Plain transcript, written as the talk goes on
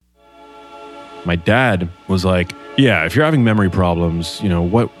My dad was like, yeah, if you're having memory problems,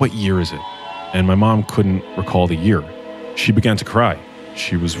 what year is it? And my mom couldn't recall the year. She began to cry.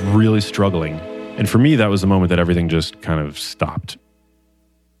 She was really struggling. And for me, that was the moment that everything just kind of stopped.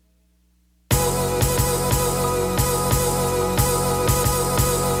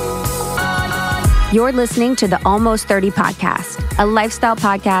 You're listening to the Almost 30 podcast, a lifestyle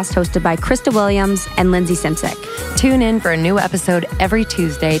podcast hosted by Krista Williams and Lindsay Simcik. Tune in for a new episode every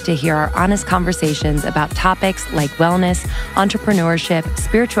Tuesday to hear our honest conversations about topics like wellness, entrepreneurship,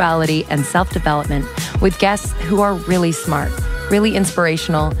 spirituality, and self-development with guests who are really smart, really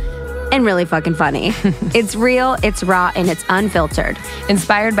inspirational, and really fucking funny. It's real, it's raw, and it's unfiltered.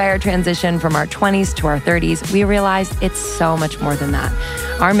 Inspired by our transition from our 20s to our 30s, we realized it's so much more than that.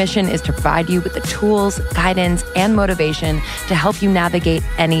 Our mission is to provide you with the tools, guidance, and motivation to help you navigate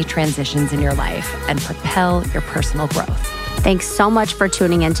any transitions in your life and propel your personal growth. Thanks so much for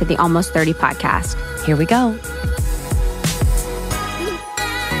tuning into the Almost 30 podcast. Here we go.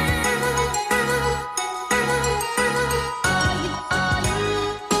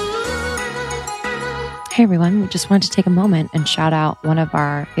 Hey everyone, we just wanted to take a moment and shout out one of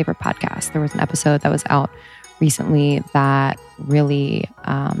our favorite podcasts. There was an episode that was out recently that really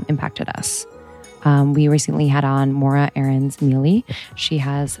impacted us. We recently had on Maura Aarons-Neely. She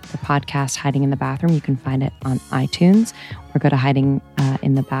has the podcast Hiding in the Bathroom. You can find it on iTunes or go to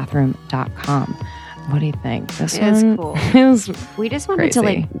hidinginthebathroom.com. What do you think? This one? Cool. It was we just wanted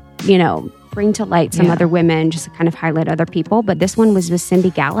to bring to light some other women, just to kind of highlight other people. But this one was with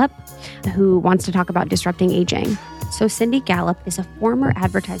Cindy Gallop, who wants to talk about disrupting aging. So Cindy Gallop is a former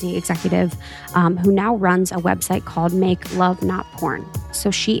advertising executive who now runs a website called Make Love Not Porn. So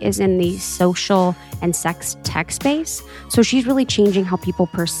she is in the social and sex tech space. So she's really changing how people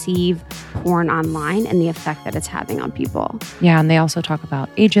perceive porn online and the effect that it's having on people. Yeah, and they also talk about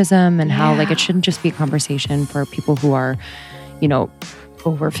ageism and how it shouldn't just be a conversation for people who are,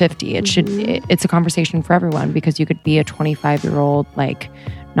 over 50. It's a conversation for everyone, because you could be a 25-year-old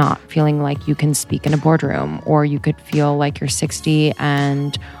not feeling like you can speak in a boardroom, or you could feel like you're 60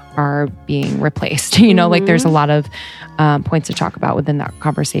 and are being replaced. There's a lot of points to talk about within that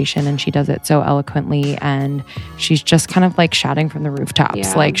conversation, and she does it so eloquently, and she's just kind of shouting from the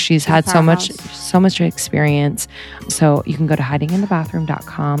rooftops. She's had so much experience. So you can go to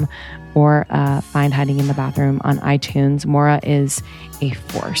hidinginthebathroom.com or find Hiding in the Bathroom on iTunes. Maura is a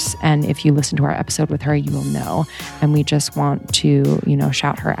force. And if you listen to our episode with her, you will know. And we just want to,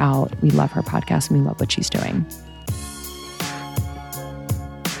 shout her out. We love her podcast and we love what she's doing.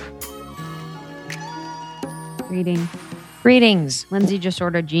 Greetings. Lindsay just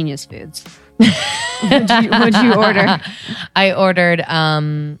ordered Genius Foods. What'd you order? I ordered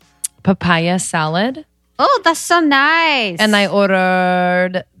papaya salad. Oh, that's so nice. And I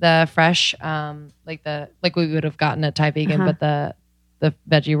ordered the fresh, like we would have gotten at Thai Vegan, but the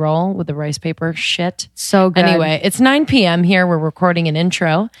veggie roll with the rice paper shit. So good. Anyway, it's 9 p.m. here. We're recording an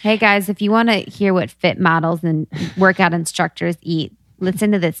intro. Hey guys, if you want to hear what fit models and workout instructors eat,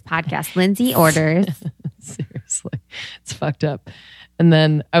 listen to this podcast. Lindsay orders. Seriously, it's fucked up. And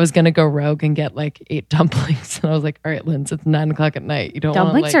then I was going to go rogue and get 8 dumplings. And I was like, all right, Linz, it's 9:00 at night. You don't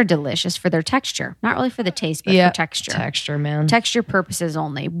Dumplings are delicious for their texture. Not really for the taste, but for texture. Texture, man. Texture purposes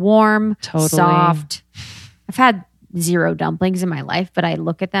only. Warm, totally soft. I've had 0 dumplings in my life, but I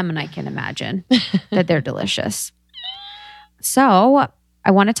look at them and I can imagine that they're delicious. So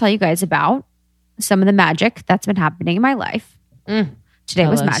I want to tell you guys about some of the magic that's been happening in my life. Today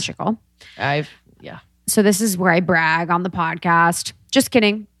was magical. So this is where I brag on the podcast. Just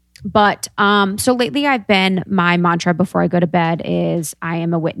kidding. But so lately my mantra before I go to bed is I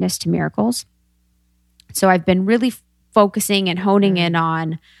am a witness to miracles. So I've been really focusing and honing in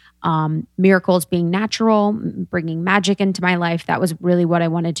on miracles being natural, bringing magic into my life. That was really what I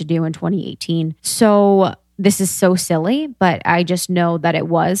wanted to do in 2018. So this is so silly, but I just know that it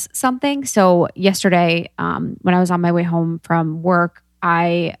was something. So yesterday, when I was on my way home from work,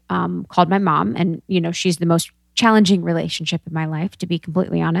 I called my mom, and she's the most challenging relationship in my life, to be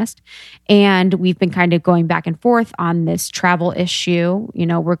completely honest. And we've been kind of going back and forth on this travel issue.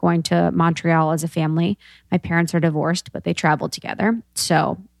 We're going to Montreal as a family. My parents are divorced, but they traveled together.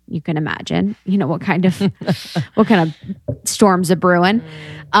 So you can imagine, what kind of storms are brewing.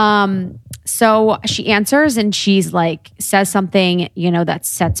 So she answers and she's says something, that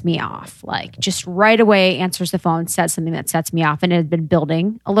sets me off. Just right away answers the phone, says something that sets me off. And it had been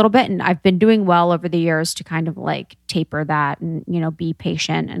building a little bit. And I've been doing well over the years to kind of taper that and, be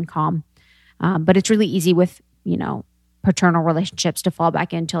patient and calm. But it's really easy with, paternal relationships to fall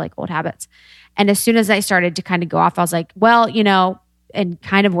back into old habits. And as soon as I started to kind of go off, I was like, well, and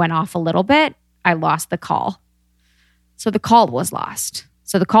kind of went off a little bit. I lost the call. So the call was lost.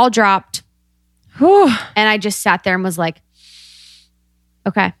 So the call dropped. Whew. And I just sat there and was like,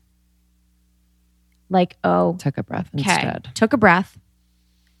 okay. Like, oh, Took a breath okay. instead. Took a breath.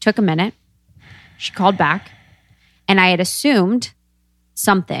 Took a minute. She called back. And I had assumed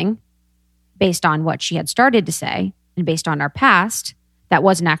something based on what she had started to say and based on our past that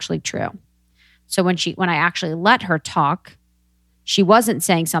wasn't actually true. So when I actually let her talk, she wasn't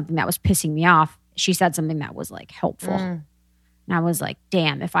saying something that was pissing me off. She said something that was like helpful. And I was like,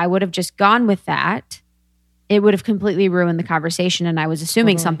 damn, if I would have just gone with that, it would have completely ruined the conversation. And I was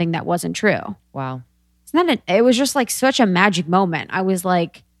assuming something that wasn't true. Wow. It was just like such a magic moment. I was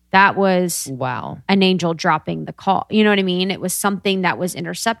like, that was Wow. an angel dropping the call. You know what I mean? It was something that was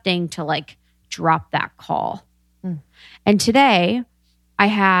intercepting to like drop that call. And today I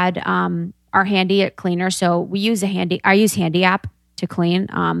had our Handy cleaner. So I use Handy app to clean.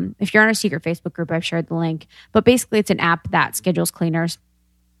 If you're on our secret Facebook group, I've shared the link. But basically it's an app that schedules cleaners.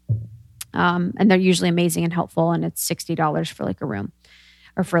 And they're usually amazing and helpful. And it's $60 for like a room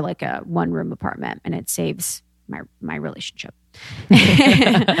or for like a 1-room apartment. And it saves my relationship.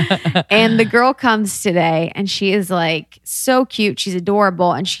 And the girl comes today and she is like so cute. She's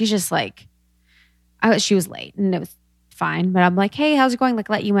adorable. And she's just like, she was late and it was fine. But I'm like, hey, how's it going? Like,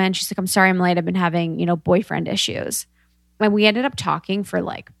 let you in. She's like, I'm sorry I'm late. I've been having, boyfriend issues. And we ended up talking for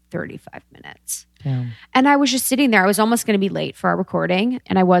like 35 minutes. Damn. And I was just sitting there. I was almost going to be late for our recording.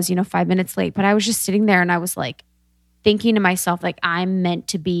 And I was, 5 minutes late. But I was just sitting there and I was like, thinking to myself, like, I'm meant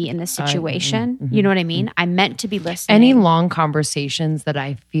to be in this situation. You know what I mean? I'm meant to be listening. Any long conversations that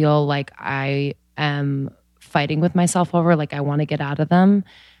I feel like I am fighting with myself over, like I want to get out of them,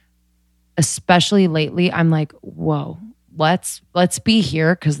 especially lately, I'm like, whoa, let's be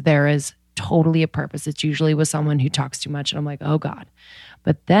here because there is totally a purpose. It's usually with someone who talks too much and I'm like, oh God.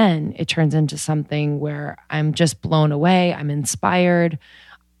 But then it turns into something where I'm just blown away. I'm inspired.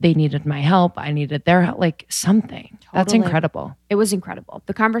 They needed my help. I needed their help, like something. Totally. That's incredible. It was incredible.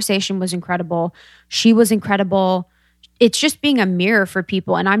 The conversation was incredible. She was incredible. It's just being a mirror for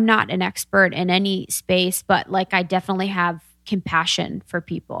people. And I'm not an expert in any space, but like I definitely have compassion for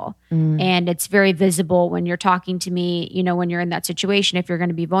people. And it's very visible when you're talking to me, when you're in that situation, if you're going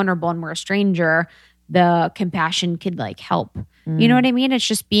to be vulnerable and we're a stranger, the compassion could like help. You know what I mean? It's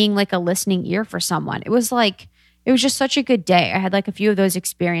just being like a listening ear for someone. It was just such a good day. I had like a few of those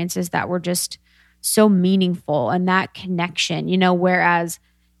experiences that were just so meaningful and that connection, whereas,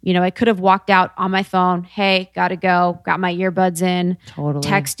 I could have walked out on my phone. Hey, gotta go. Got my earbuds in, Totally.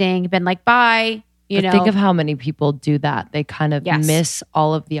 Texting, been like, bye. Think of how many people do that. They kind of miss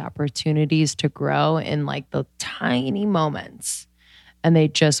all of the opportunities to grow in like the tiny moments. And they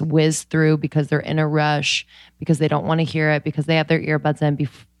just whiz through because they're in a rush, because they don't want to hear it, because they have their earbuds in,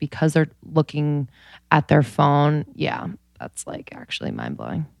 because they're looking at their phone. Yeah, that's like actually mind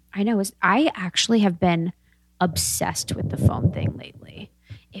blowing. I know. I actually have been obsessed with the phone thing lately.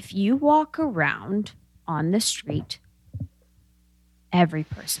 If you walk around on the street, every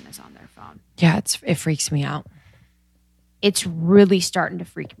person is on their phone. Yeah, it freaks me out. It's really starting to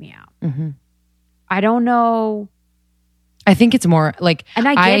freak me out. I don't know. I think it's more like, and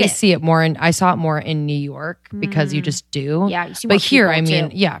I see it more, and I saw it more in New York because you just do. Yeah, you see more but here, people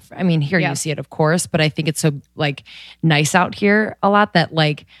here you see it, of course. But I think it's so like nice out here a lot that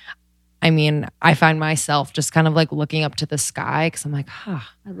like, I find myself just kind of like looking up to the sky because I'm like, I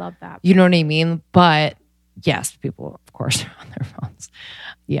love that. You know what I mean? But yes, people, of course, are on their phones.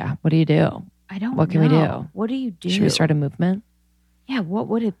 Yeah. What do you do? I don't know. What can we do? What do you do? Should we start a movement? Yeah. What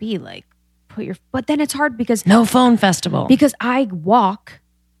would it be like? But then it's hard because no phone festival. Because I walk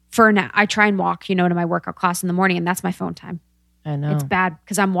I try and walk, to my workout class in the morning, and that's my phone time. I know. It's bad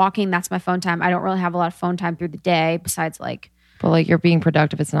because I'm walking. That's my phone time. I don't really have a lot of phone time through the day besides like. But like you're being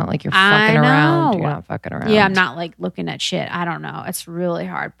productive. It's not like you're fucking around. You're not fucking around. Yeah, I'm not like looking at shit. I don't know. It's really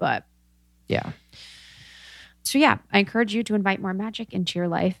hard, but yeah. So yeah, I encourage you to invite more magic into your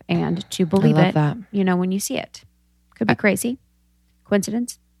life and to believe I love it. That. When you see it. Could be crazy.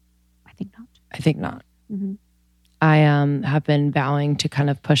 Coincidence? I think not. I have been vowing to kind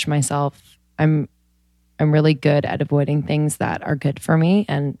of push myself. I'm really good at avoiding things that are good for me,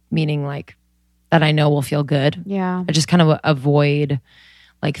 and meaning like that I know will feel good. Yeah. I just kind of avoid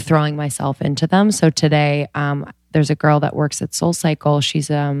like throwing myself into them. So today, there's a girl that works at Soul Cycle.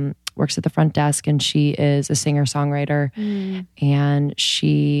 She's works at the front desk, and she is a singer-songwriter. And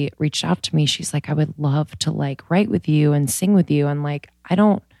she reached out to me. She's like, I would love to like write with you and sing with you. And like,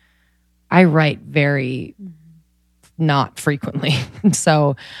 I write very not frequently.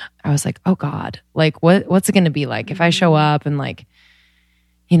 So I was like, oh God, like what's it going to be like if I show up and like,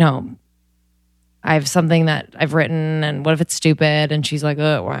 I have something that I've written and what if it's stupid? And she's like,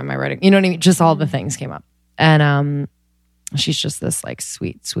 oh, why am I writing? You know what I mean? Just all the things came up. And she's just this like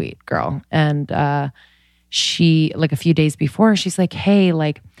sweet, sweet girl. And she, like a few days before, she's like, hey,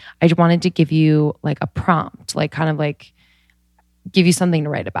 like I wanted to give you like a prompt, like kind of like give you something to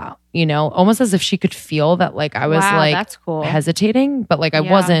write about, you know, almost as if she could feel that like I was like that's cool. hesitating, but like I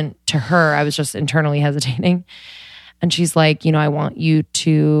wasn't to her. I was just internally hesitating. And she's like, you know, I want you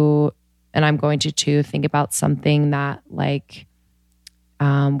to, and I'm going to think about something that like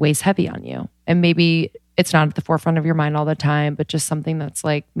weighs heavy on you. And maybe it's not at the forefront of your mind all the time, but just something that's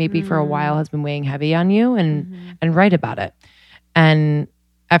like maybe for a while has been weighing heavy on you and write about it. And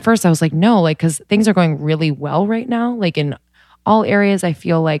at first I was like, no, like, cause things are going really well right now. Like in all areas, I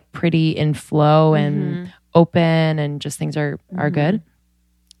feel like pretty in flow and open and just things are good.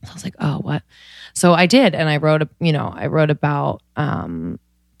 So I was like, oh, what? So I did. And I wrote about some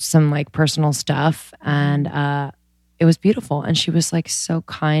like personal stuff and it was beautiful. And she was like so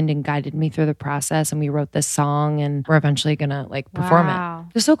kind and guided me through the process. And we wrote this song and we're eventually going to like perform it.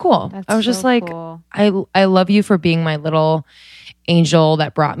 It was so cool. I was just like, cool. I love you for being my little angel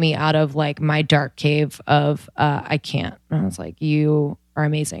that brought me out of like my dark cave of I can't. And I was like, you are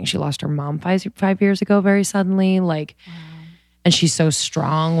amazing. She lost her mom 5 years ago very suddenly. Like, and she's so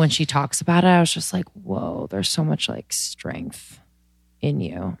strong when she talks about it. I was just like, whoa, there's so much like strength in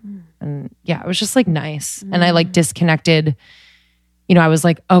you. And yeah, it was just like nice. And I like disconnected, you know, I was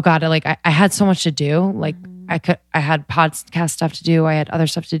like, oh God, I had so much to do. Like I had podcast stuff to do. I had other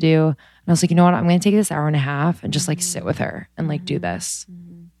stuff to do. And I was like, you know what? I'm going to take this hour and a half and just like sit with her and like do this.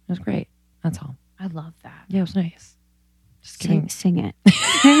 It was great. That's all. I love that. Yeah, it was nice. Just Sing kidding.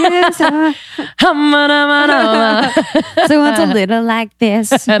 it. So it's a little like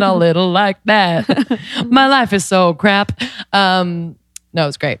this. And a little like that. My life is so crap. No,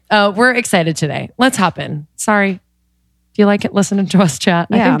 it's great. We're excited today. Let's hop in. Sorry. Do you like it listening to us chat?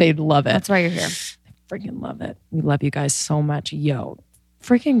 I Yeah. think they'd love it. That's why you're here. I freaking love it. We love you guys so much. Yo,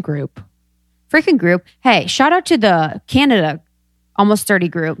 freaking group. Freaking group. Hey, shout out to the Canada Almost 30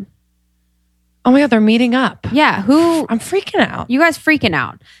 group. Oh my God, they're meeting up. Yeah, who I'm freaking out. you guys freaking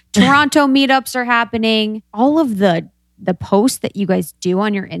out. Toronto meetups are happening. All of the posts that you guys do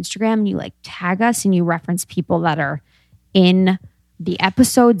on your Instagram, you like tag us and you reference people that are in the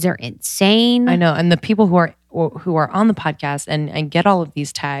episodes are insane. I know. And the people who are on the podcast and get all of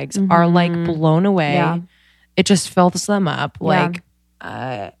these tags are like blown away. Yeah. It just fills them up. Like,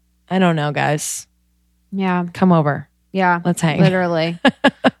 I don't know, guys. Yeah. Come over. Yeah. Let's hang. Literally.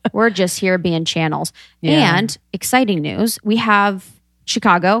 We're just here being channels. Yeah. And exciting news, we have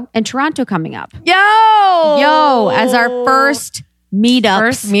Chicago and Toronto coming up. Yo, As our first meetup.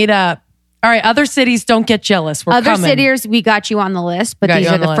 First meetup. All right, other cities, don't get jealous. We're Other coming. cities, we got you on the list, but Got these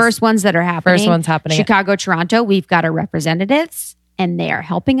you are on the the list. first ones that are happening. First ones happening. Chicago, Toronto, we've got our representatives and they are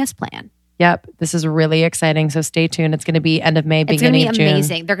helping us plan. Yep, this is really exciting. So stay tuned. It's going to be end of May, It's going to beginning be of June.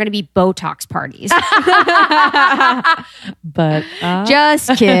 amazing. They're going to be Botox parties. But Just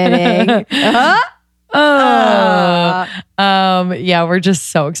kidding. yeah, we're just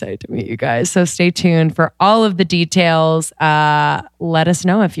so excited to meet you guys. So stay tuned for all of the details. Let us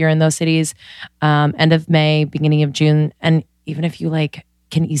know if you're in those cities. End of May, beginning of June, and even if you like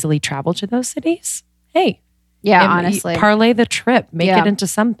can easily travel to those cities, hey. Yeah, And honestly. parlay the trip, make Yeah. it into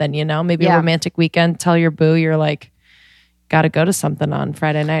something, you know, maybe Yeah. a romantic weekend. Tell your boo you're like, got to go to something on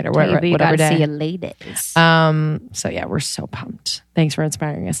Friday night or whatever, you whatever gotta see day. your ladies. So yeah, we're so pumped. Thanks for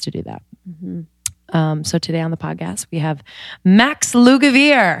inspiring us to do that. So today on the podcast, we have Max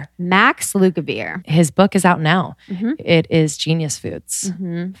Lugavere. Max Lugavere. His book is out now. It is Genius Foods.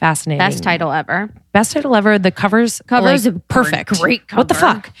 Fascinating. Best title ever. Best title ever. The covers Covers like, are perfect. great What the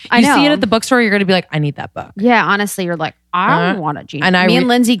cover. fuck? I You know. see it at the bookstore, you're going to be like, I need that book. Yeah, honestly, you're like, I want a Genius. and I Me re- and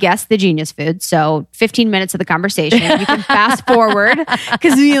Lindsay guessed the Genius Food. So 15 minutes of the conversation. You can fast forward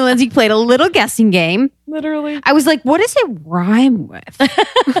because me and Lindsay played a little guessing game. Literally. I was like, what does it rhyme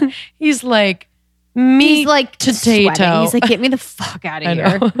with? He's like, meat, He's like potato. sweating. He's like, get me the fuck out I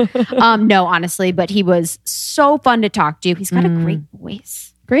of here. No, honestly, but he was so fun to talk to. He's got a great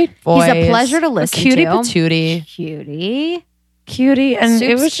voice. great voice. He's a pleasure to listen cutie to. patootie. Cutie. And it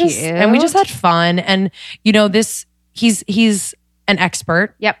Soup's was just, cute. and we just had fun. And you know, he's an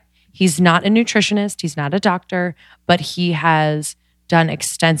expert. Yep. He's not a nutritionist. He's not a doctor, but he has done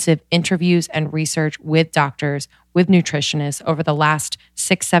extensive interviews and research with doctors, with nutritionists over the last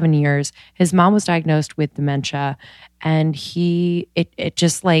 6-7 years. His mom was diagnosed with dementia, and it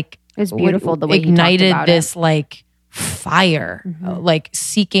just like It's beautiful the way he talked ignited about this like fire, like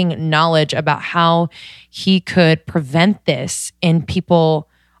seeking knowledge about how he could prevent this in people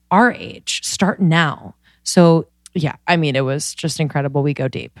our age. Start now. So yeah, I mean, it was just incredible. We go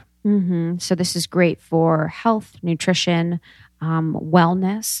deep. So this is great for health, nutrition,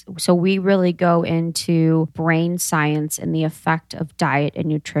 wellness. So we really go into brain science and the effect of diet and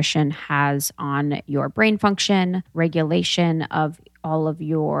nutrition has on your brain function, regulation of all of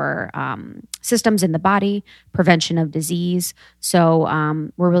your systems in the body, prevention of disease. So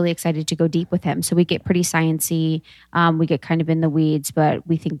we're really excited to go deep with him. So we get pretty sciencey, we get kind of in the weeds, but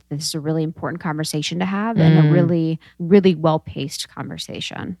we think this is a really important conversation to have and a really, really well-paced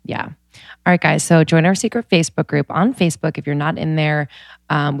conversation. Yeah. All right, guys. So join our secret Facebook group on Facebook. If you're not in there,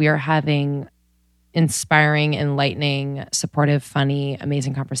 we are having inspiring, enlightening, supportive, funny,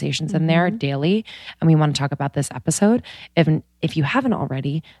 amazing conversations in there daily. And we want to talk about this episode. If you haven't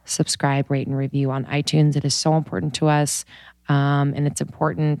already, subscribe, rate, and review on iTunes. It is so important to us. And it's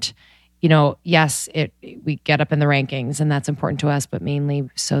important, yes, we get up in the rankings and that's important to us, but mainly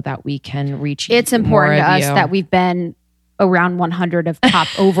so that we can reach It's important to us that we've been around 100 of top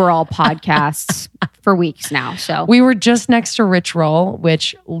overall podcasts for weeks now. So we were just next to Rich Roll,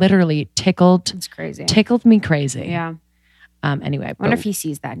 which literally tickled me crazy. Yeah. Anyway, I wonder if he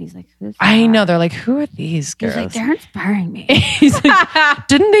sees that and he's like, I know. They're like, who are these girls? He's like, they're inspiring me. He's like,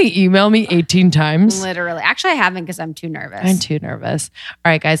 didn't they email me 18 times? Literally. Actually, I haven't because I'm too nervous. I'm too nervous.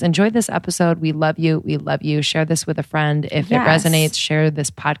 All right, guys, enjoy this episode. We love you. We love you. Share this with a friend. If it resonates, share this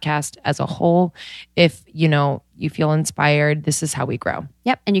podcast as a whole. If, you feel inspired, this is how we grow.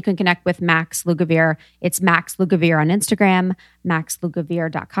 Yep. And you can connect with Max Lugavere. It's Max Lugavere on Instagram,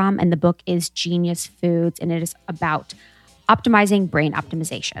 maxlugavere.com. And the book is Genius Foods. And it is about optimizing brain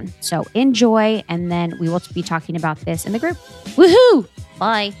optimization. So enjoy. And then we will be talking about this in the group. Woohoo!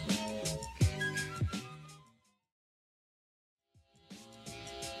 Bye.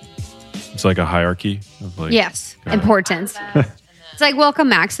 It's like a hierarchy of like yes, importance. It's like, welcome,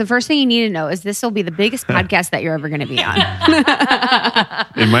 Max. The first thing you need to know is this will be the biggest podcast that you're ever going to be on.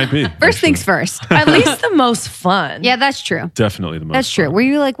 It might be. First things first. At least the most fun. Yeah, that's true. Definitely the most That's true. fun. Were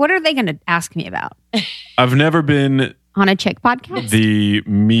you like, what are they going to ask me about? I've never been On a chick podcast? the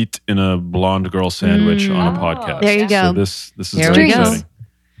meat in a blonde girl sandwich on a podcast. There you go. So this is Here very we go. exciting.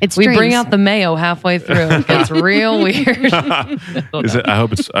 It's We dreams. bring out the mayo halfway through. It gets real weird. Is it? I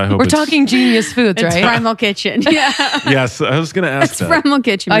hope We're talking Genius Foods, It's right? Primal Kitchen. Yeah. Yes, I was going to ask It's that. Primal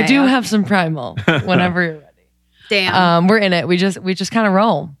Kitchen. I do mayo. have some Primal whenever you're ready. Damn. We're in it. We just kind of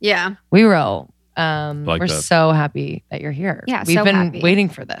roll. Yeah. We roll. Like We're that. so happy that you're here. Yeah, We've so been happy. waiting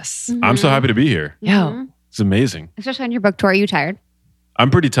for this. I'm so happy to be here. Yeah. It's amazing. Especially on your book tour. Are you tired? I'm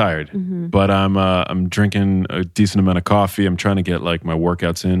pretty tired, but I'm drinking a decent amount of coffee. I'm trying to get like my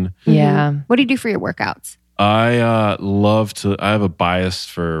workouts in. Yeah. What do you do for your workouts? I have a bias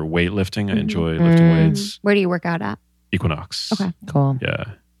for weightlifting. I enjoy lifting weights. Where do you work out at? Equinox. Okay. Cool. Yeah.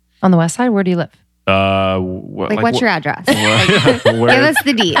 On the west side, where do you live? What's your address? where, Give us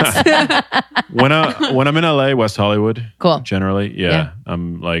the deets. when I'm in LA, West Hollywood. Cool. Generally, yeah.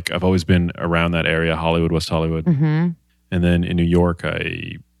 I've always been around that area, Hollywood, West Hollywood, and then in New York,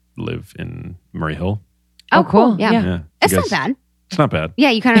 I live in Murray Hill. Oh, cool. Yeah. Yeah, It's You not guys- bad. It's not bad. Yeah,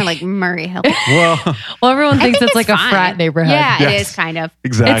 you kind of like Murray Hill. Well, Well, everyone I thinks think it's like a fine. frat neighborhood. Yeah, it Yes. is kind of.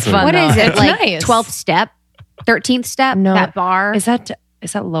 exactly. It's fun. What no, is it? it's Like nice. 12th step? 13th step? No. That bar? Is that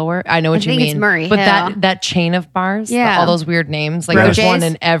lower? I know what I you think mean. it's Murray but Hill. that chain of bars, Yeah. all those weird names, like Roger's? there's one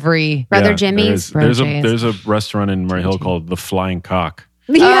in every. Brother Yeah, Jimmy's? There's Roger's. a restaurant in Murray Hill called the Flying Cock.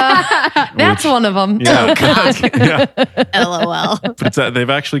 That's one of them. Yeah. Yeah. LOL. But it's they've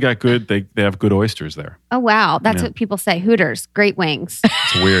actually got good. They have good oysters there. Oh, wow. That's Yeah. what people say. Hooters, great wings.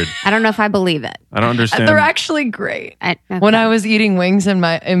 It's weird. I don't know if I believe it. I don't understand. They're actually great. Okay. When I was eating wings in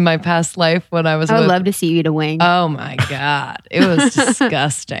my past life, when I was I would with, love to see you eat a wing. oh my god, it was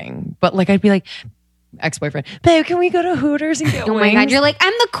disgusting. But like I'd be like, ex-boyfriend, babe, can we go to Hooters and get oh wings? my God. You're like,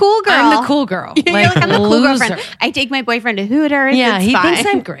 I'm the cool girl. I'm the cool girl. You're like, I'm the cool loser. girlfriend. I take my boyfriend to Hooters. Yeah, It's he fine. thinks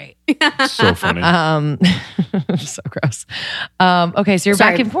I'm great. It's so funny. So gross. Okay, so you're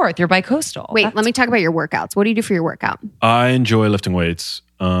Sorry. back and forth. You're bi-coastal. Wait, let me talk about your workouts. What do you do for your workout? I enjoy lifting weights.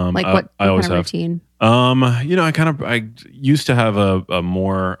 Like I what always kind of have. routine? I used to have a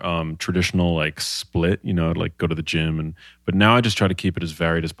more traditional like split. Like go to the gym but now I just try to keep it as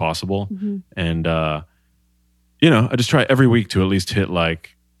varied as possible. And I just try every week to at least hit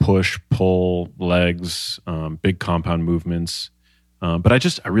like push, pull, legs, big compound movements. But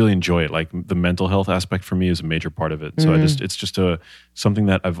I really enjoy it. Like the mental health aspect for me is a major part of it. So it's just something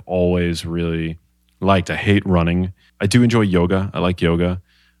that I've always really liked. I hate running. I do enjoy yoga. I like yoga.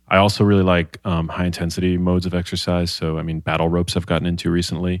 I also really like high intensity modes of exercise. So, battle ropes I've gotten into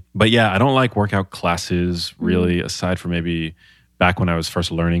recently. But yeah, I don't like workout classes really, aside from maybe back when I was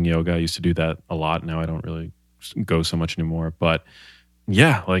first learning yoga, I used to do that a lot. Now I don't really go so much anymore. But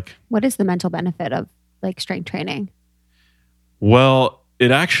yeah, like, What is the mental benefit of like strength training? well,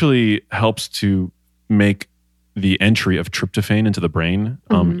 it actually helps to make the entry of tryptophan into the brain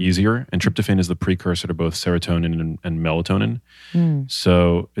easier. And tryptophan is the precursor to both serotonin and melatonin.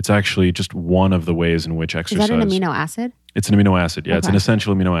 So it's actually just one of the ways in which Is exercise. that an amino acid? It's an amino acid. Yeah, it's an Okay.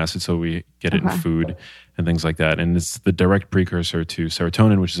 essential amino acid. So we get it in Okay. food and things like that. And it's the direct precursor to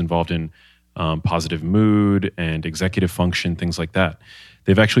serotonin, which is involved in positive mood and executive function, things like that.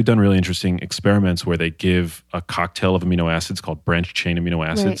 They've actually done really interesting experiments where they give a cocktail of amino acids called branched chain amino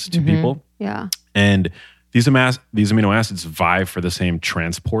acids to people. Yeah. And these amino acids vie for the same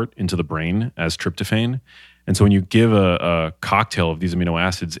transport into the brain as tryptophan. And so when you give a cocktail of these amino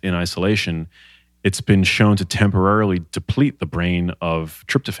acids in isolation, it's been shown to temporarily deplete the brain of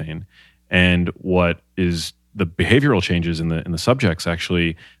tryptophan. And what is the behavioral changes in the subjects,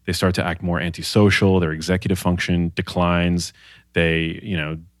 actually, they start to act more antisocial, their executive function declines,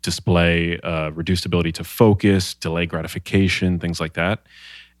 they display reduced ability to focus, delay gratification, things like that.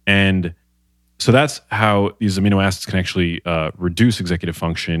 And so that's how these amino acids can actually reduce executive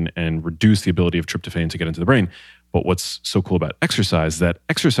function and reduce the ability of tryptophan to get into the brain. But what's so cool about exercise, that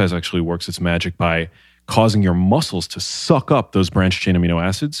exercise actually works its magic by causing your muscles to suck up those branched chain amino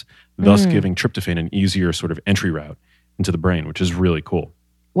acids, thus giving tryptophan an easier sort of entry route into the brain, which is really cool.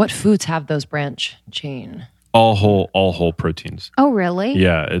 What foods have those branch chain? All whole proteins. Oh, really?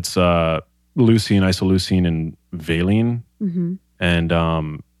 Yeah, it's leucine, isoleucine, and valine. Mm-hmm.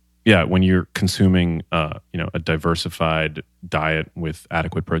 And yeah, when you're consuming a diversified diet with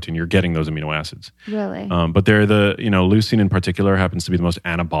adequate protein, you're getting those amino acids. Really? But they're leucine in particular happens to be the most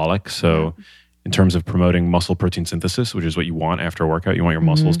anabolic. So in terms of promoting muscle protein synthesis, which is what you want after a workout, you want your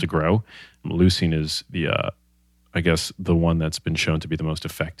muscles to grow. Leucine is the one that's been shown to be the most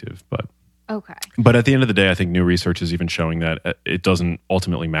effective. Okay. But at the end of the day, I think new research is even showing that it doesn't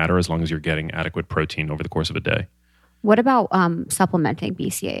ultimately matter as long as you're getting adequate protein over the course of a day. What about supplementing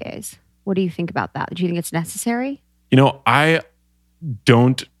BCAAs? What do you think about that? Do you think it's necessary? I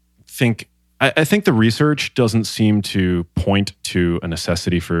don't think... I think the research doesn't seem to point to a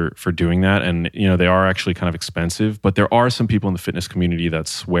necessity for doing that. And, they are actually kind of expensive, but there are some people in the fitness community that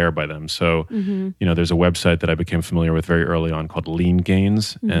swear by them. So, there's a website that I became familiar with very early on called Lean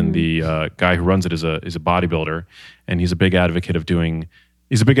Gains. And the guy who runs it is a bodybuilder. And he's a big advocate of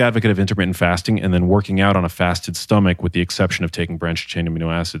intermittent fasting and then working out on a fasted stomach with the exception of taking branched chain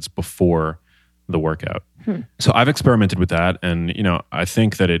amino acids before the workout. So I've experimented with that, and I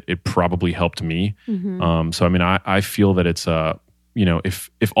think that it probably helped me. So I mean, I feel that it's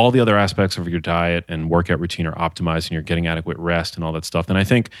if all the other aspects of your diet and workout routine are optimized and you're getting adequate rest and all that stuff, then I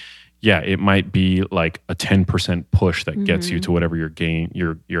think it might be like a 10% push that gets you to whatever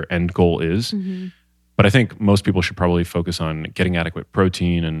your end goal is. But I think most people should probably focus on getting adequate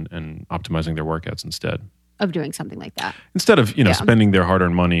protein and optimizing their workouts instead Of doing something like that. instead of spending their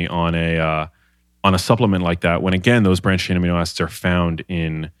hard-earned money on a supplement like that, when again those branched chain amino acids are found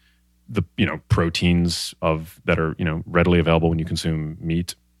in the proteins that are readily available when you consume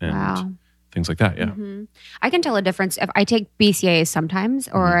meat and things like that. Yeah. I can tell a difference if I take BCAAs sometimes,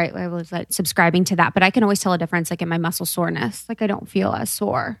 or I was subscribing to that, but I can always tell a difference like in my muscle soreness. Like I don't feel as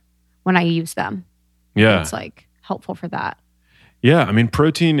sore when I use them. Yeah. It's like helpful for that. Yeah, I mean,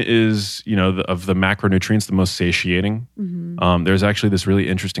 protein is, of the macronutrients, the most satiating. There's actually this really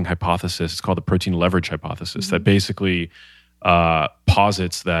interesting hypothesis. It's called the protein leverage hypothesis that basically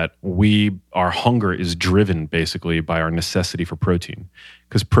posits that our hunger is driven basically by our necessity for protein.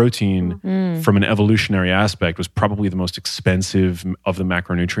 Because protein, from an evolutionary aspect, was probably the most expensive of the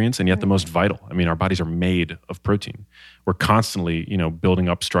macronutrients and yet the most vital. I mean, our bodies are made of protein. We're constantly, building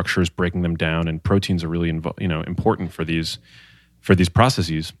up structures, breaking them down, and proteins are really, important for these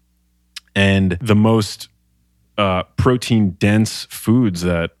processes. And the most protein dense foods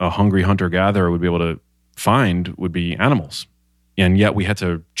that a hungry hunter-gatherer would be able to find would be animals. And yet we had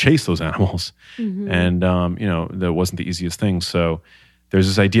to chase those animals. And, that wasn't the easiest thing. So there's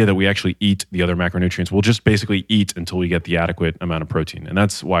this idea that we actually eat the other macronutrients. We'll just basically eat until we get the adequate amount of protein. And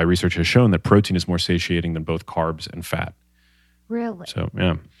that's why research has shown that protein is more satiating than both carbs and fat. Really? So,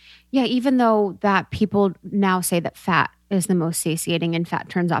 yeah. Yeah, even though that people now say that fat is the most satiating and fat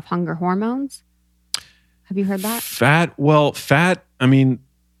turns off hunger hormones. Have you heard that? Fat, I mean,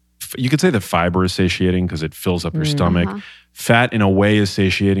 you could say that fiber is satiating because it fills up your stomach. Fat, in a way, is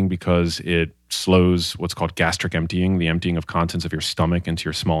satiating because it slows what's called gastric emptying, the emptying of contents of your stomach into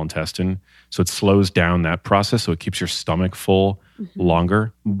your small intestine. So it slows down that process, so it keeps your stomach full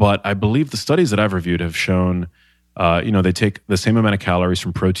longer. But I believe the studies that I've reviewed have shown They take the same amount of calories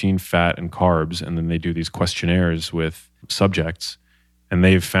from protein, fat, and carbs, and then they do these questionnaires with subjects. And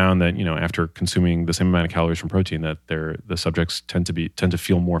they've found that, after consuming the same amount of calories from protein, that the subjects tend to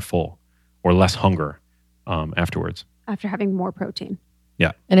feel more full or less hunger afterwards. After having more protein.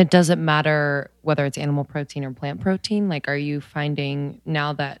 Yeah. And it doesn't matter whether it's animal protein or plant protein. Like, are you finding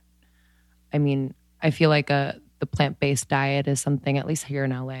now that, I feel like the plant-based diet is something, at least here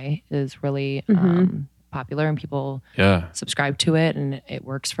in LA, is really popular and people subscribe to it and it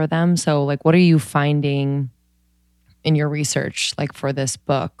works for them. So like, what are you finding in your research, like for this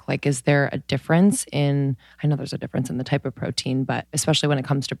book? Like, is there a difference I know there's a difference in the type of protein, but especially when it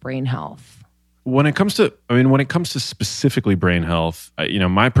comes to brain health? When it comes to specifically brain health,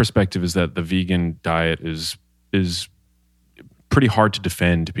 my perspective is that the vegan diet is pretty hard to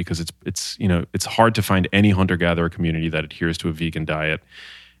defend because it's hard to find any hunter-gatherer community that adheres to a vegan diet.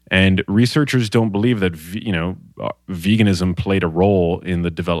 And researchers don't believe that veganism played a role in the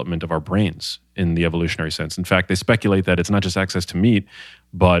development of our brains in the evolutionary sense. In fact, they speculate that it's not just access to meat,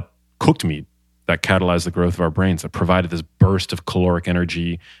 but cooked meat that catalyzed the growth of our brains, that provided this burst of caloric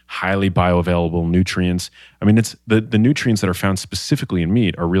energy, highly bioavailable nutrients. It's the nutrients that are found specifically in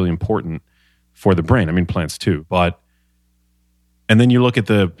meat are really important for the brain. Plants too, and then you look at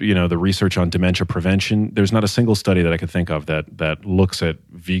the research on dementia prevention. There's not a single study that I could think of that looks at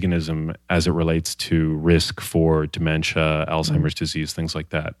veganism as it relates to risk for dementia, Alzheimer's disease, things like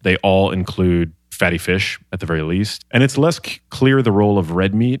that. They all include fatty fish at the very least, and it's less clear the role of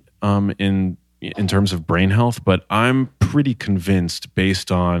red meat in terms of brain health. But I'm pretty convinced,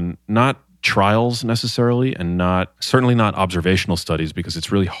 based on not trials necessarily, and certainly not observational studies, because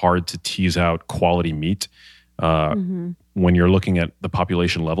it's really hard to tease out quality meat when you're looking at the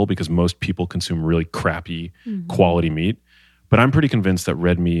population level, because most people consume really crappy quality meat. But I'm pretty convinced that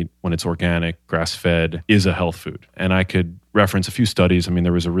red meat, when it's organic, grass-fed, is a health food. And I could reference a few studies.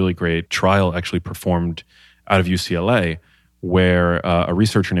 There was a really great trial actually performed out of UCLA where a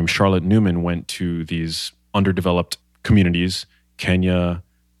researcher named Charlotte Newman went to these underdeveloped communities, Kenya.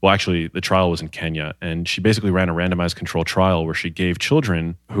 Well, actually, the trial was in Kenya, and she basically ran a randomized control trial where she gave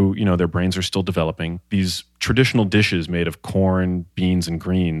children who, their brains are still developing, these traditional dishes made of corn, beans, and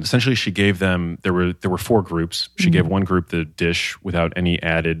greens. Essentially, she gave them, there were 4 groups. She gave one group the dish without any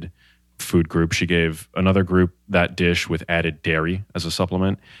added food group. She gave another group that dish with added dairy as a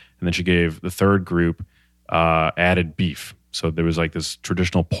supplement. And then she gave the third group added beef. So there was like this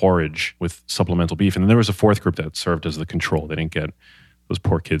traditional porridge with supplemental beef. And then there was a 4th group that served as the control. Those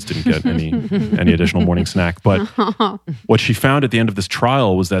poor kids didn't get any additional morning snack. But what she found at the end of this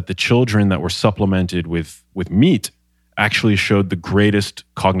trial was that the children that were supplemented with meat actually showed the greatest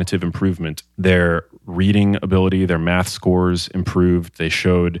cognitive improvement. Their reading ability, their math scores improved. They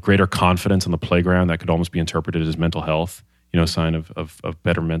showed greater confidence on the playground that could almost be interpreted as mental health, sign of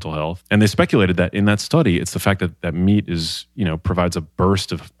better mental health. And they speculated that in that study, it's the fact that meat provides a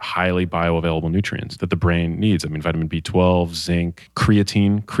burst of highly bioavailable nutrients that the brain needs. Vitamin B12, zinc,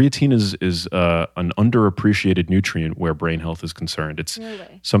 creatine. Creatine is an underappreciated nutrient where brain health is concerned. It's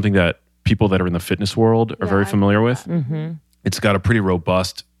something that people that are in the fitness world are very familiar with. Mm-hmm. It's got a pretty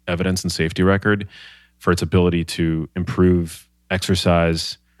robust evidence and safety record for its ability to improve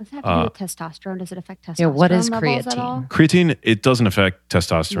exercise. Does it have to do with testosterone? Does it affect testosterone? Yeah, what is levels at all? Creatine, it doesn't affect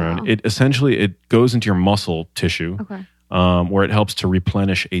testosterone. No. It goes into your muscle tissue, where it helps to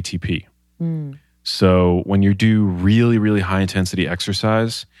replenish ATP. So when you do really, really high intensity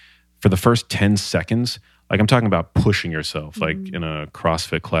exercise, for the first 10 seconds, like I'm talking about pushing yourself, like in a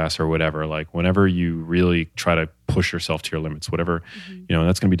CrossFit class or whatever, like whenever you really try to push yourself to your limits, whatever,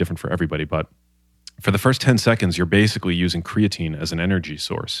 that's going to be different for everybody. But for the first 10 seconds, you're basically using creatine as an energy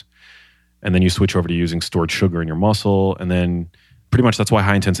source. And then you switch over to using stored sugar in your muscle. And then pretty much that's why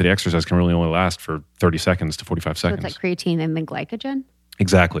high intensity exercise can really only last for 30 seconds to 45 seconds. So it's like creatine and then glycogen?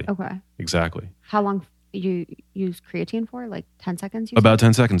 Exactly. Okay. Exactly. How long you use creatine for? Like 10 seconds? About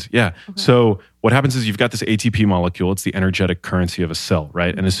 10 seconds, yeah. Okay. So what happens is you've got this ATP molecule. It's the energetic currency of a cell,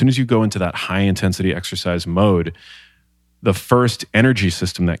 right? And as soon as you go into that high intensity exercise mode, the first energy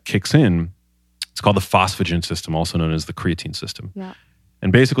system that kicks in, it's called the phosphagen system, also known as the creatine system. Yeah.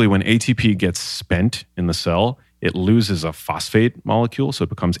 And basically when ATP gets spent in the cell, it loses a phosphate molecule. So it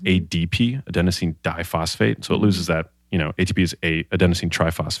becomes ADP, adenosine diphosphate. So it loses that, ATP is adenosine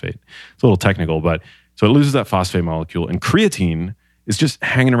triphosphate. It's a little technical, but so it loses that phosphate molecule. And creatine is just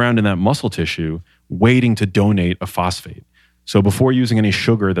hanging around in that muscle tissue waiting to donate a phosphate. So before using any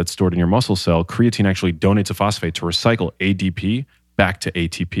sugar that's stored in your muscle cell, creatine actually donates a phosphate to recycle ADP back to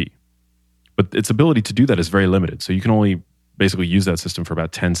ATP. But its ability to do that is very limited. So you can only basically use that system for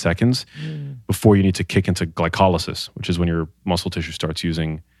about 10 seconds before you need to kick into glycolysis, which is when your muscle tissue starts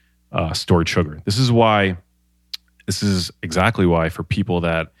using stored sugar. This is exactly why for people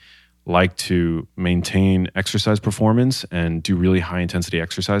that like to maintain exercise performance and do really high intensity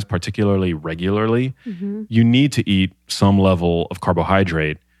exercise, particularly regularly, you need to eat some level of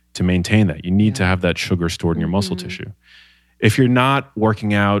carbohydrate to maintain that. You need to have that sugar stored in your muscle tissue. If you're not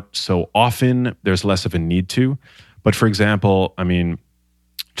working out so often, there's less of a need to. But for example, I mean,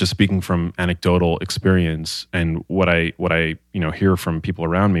 just speaking from anecdotal experience and what I hear from people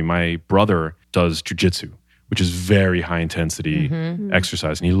around me, my brother does jujitsu, which is very high intensity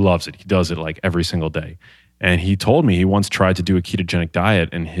exercise, and he loves it. He does it like every single day. And he told me he once tried to do a ketogenic diet,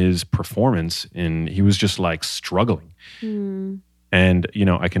 and his performance he was just like struggling. And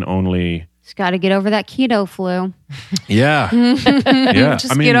I can only Just got to get over that keto flu. yeah.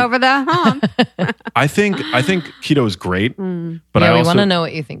 Just get over the hump. I think keto is great, but Yeah, I we also want to know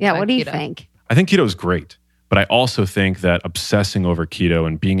what you think. Yeah, about what do you keto. think? I think keto is great, but I also think that obsessing over keto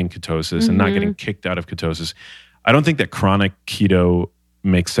and being in ketosis and not getting kicked out of ketosis, I don't think that chronic keto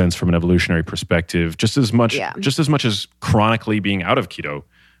makes sense from an evolutionary perspective, just as much as chronically being out of keto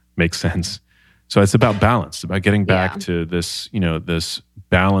makes sense. So it's about balance, it's about getting back to this, this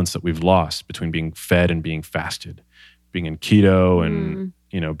balance that we've lost between being fed and being fasted, being in keto and,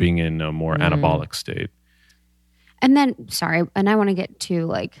 being in a more anabolic state. And then, and I want to get to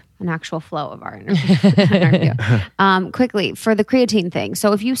like an actual flow of our interview. Quickly, for the creatine thing.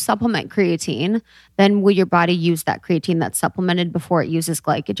 So if you supplement creatine, then will your body use that creatine that's supplemented before it uses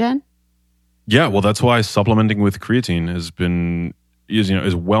glycogen? Yeah, well, that's why supplementing with creatine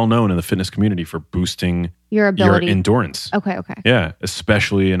is well known in the fitness community for boosting Your ability. your endurance. Okay. Yeah,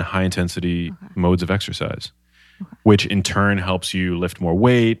 especially in high intensity modes of exercise, which in turn helps you lift more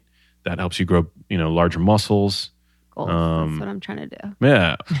weight. That helps you grow, larger muscles. Goals. That's what I'm trying to do.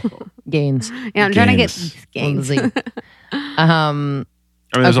 Yeah. Gains. Yeah, I'm trying to get Gains. these gains.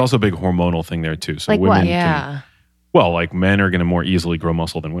 There's also a big hormonal thing there too. So Like women what? Yeah. like men are going to more easily grow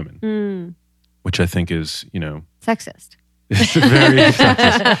muscle than women, which I think is, Sexist. it's very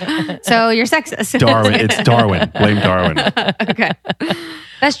sexist. So you're sexist. Darwin. It's Darwin. Blame Darwin. Okay.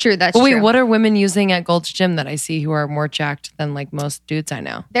 That's true. That's Wait, true. what are women using at Gold's Gym that I see who are more jacked than like most dudes I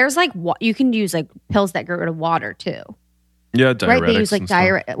know? There's like you can use like pills that get rid of water too. Yeah, diuretics. Right? They use like and stuff.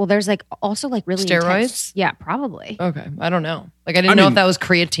 diuretic. Well, there's like also like really intense- Steroids? Yeah, probably. Okay, I don't know. Like I didn't know if that was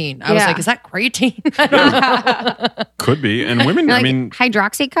creatine. I was Yeah. like, is that creatine? Could be. And women, Like I mean,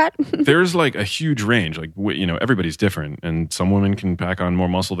 hydroxycut. there's like a huge range. Like, everybody's different. And some women can pack on more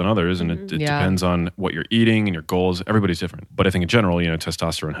muscle than others. And it Yeah. depends on what you're eating and your goals. Everybody's different. But I think in general,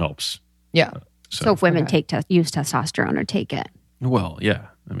 testosterone helps. Yeah. So if women use testosterone or take it, Well, yeah.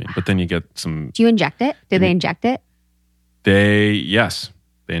 I mean, but then you get some, do you inject it? Do they inject it? they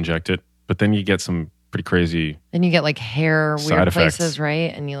inject it. But then you get some pretty crazy Then you get like hair Side weird effects. places,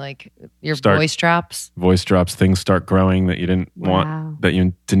 right? And you like your Start- voice drops. voice drops. Things start growing that you didn't Wow. want, that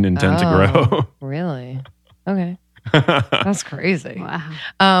you didn't intend to grow. Really? Okay. That's crazy.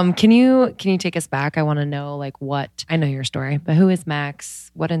 Wow. Can you take us back? I want to know like what I know your story, but who is Max?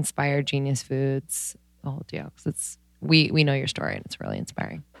 What inspired Genius Foods? The whole deal. 'Cause we know your story and it's really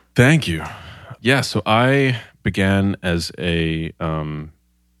inspiring. Thank you. Yeah, so I began as a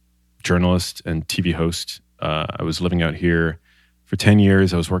journalist and TV host. I was living out here for 10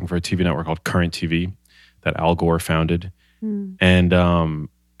 years. I was working for a TV network called Current TV that Al Gore founded. And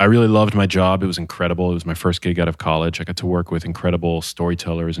I really loved my job. It was incredible. It was my first gig out of college. I got to work with incredible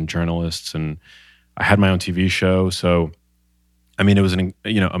storytellers and journalists, and I had my own TV show. So, I mean, it was an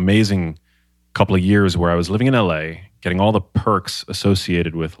amazing couple of years where I was living in LA, getting all the perks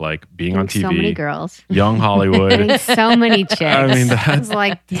associated with like being on TV, So many girls. young Hollywood. Getting so many chicks. I mean, I was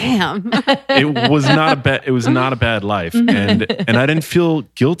like, damn. It was not a bad life, and I didn't feel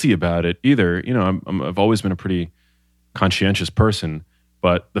guilty about it either. I've always been a pretty conscientious person,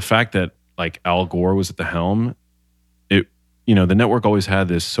 but the fact that like Al Gore was at the helm, the network always had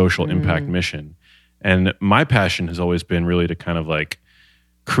this social impact mission, and my passion has always been really to kind of like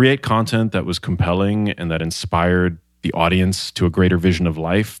create content that was compelling and that inspired the audience to a greater vision of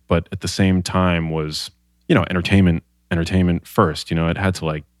life, but at the same time was, entertainment first. It had to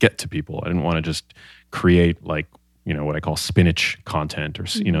like get to people. I didn't want to just create like, what I call spinach content or,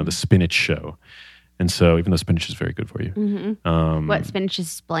 the spinach show. And so even though spinach is very good for you. What, spinach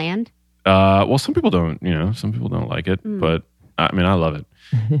is bland? Well, some people don't, like it, but I mean, I love it.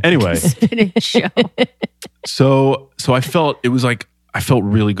 Anyway. Spinach show. So I felt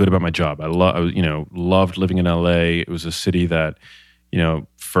really good about my job. I loved living in LA. It was a city that,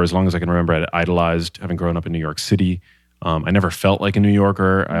 for as long as I can remember, I idolized, having grown up in New York City. I never felt like a New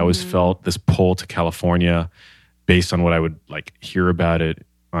Yorker. I always felt this pull to California based on what I would like hear about it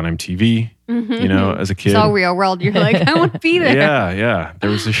on MTV, you know, as a kid. It's all real world. You're like, I want to be there. Yeah. There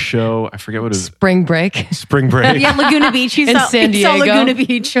was a show, I forget what it was. Spring break. Spring Break. Yeah, Laguna Beach. In San Diego. Laguna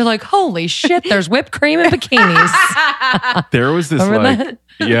Beach. You're like, holy shit, there's whipped cream and bikinis. There was this Remember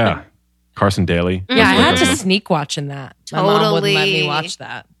that? Carson Daly. Yeah, I had to Like, sneak watching that. My mom wouldn't let me Totally. watch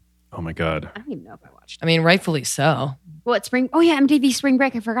that. oh my God. I don't even know if I watched I mean, rightfully so. What spring? Oh yeah, MTV Spring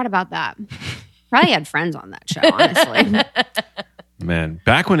Break. I forgot about that. Probably had friends on that show. Honestly, Man,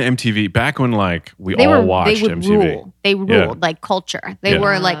 back when like we they all watched They would MTV. rule. They ruled Yeah. like culture. They Yeah.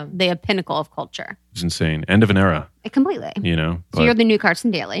 were like the pinnacle of culture. It was insane. End of an era, Completely. you know. So you're the new Carson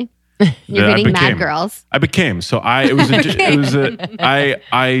Daly. You're I getting Mad became. Girls. I became. So I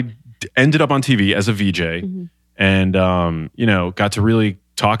ended up on TV as a VJ and you know, got to really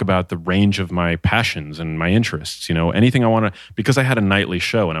talk about the range of my passions and my interests, you know, anything I want to, because I had a nightly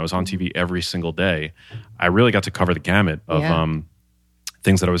show and I was on TV every single day. I really got to cover the gamut of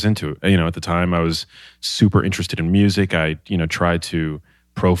things that I was into. You know, at the time I was super interested in music. I, you know, tried to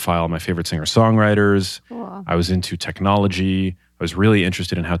profile my favorite singer-songwriters. Cool. I was into technology. I was really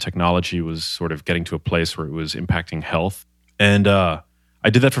interested in how technology was sort of getting to a place where it was impacting health. And I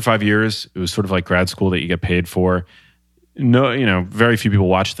did that for 5 years. It was sort of like grad school that you get paid for. No, you know, very few people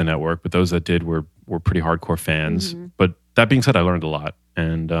watched the network, but those that did were pretty hardcore fans. But that being said, I learned a lot.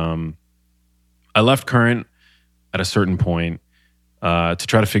 And I left Current at a certain point to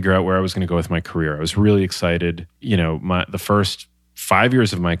try to figure out where I was going to go with my career. I was really excited. You know, the first 5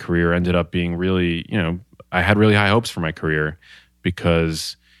 years of my career ended up being really, you know, I had really high hopes for my career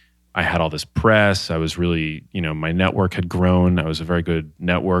because I had all this press. I was really, you know, my network had grown. I was a very good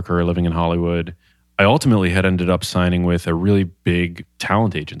networker living in Hollywood. I ultimately had ended up signing with a really big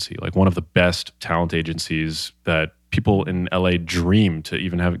talent agency, like one of the best talent agencies that people in LA dream to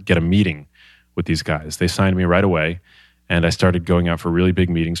even get a meeting with these guys. They signed me right away, and I started going out for really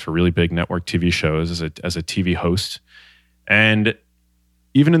big meetings for really big network TV shows as a TV host. And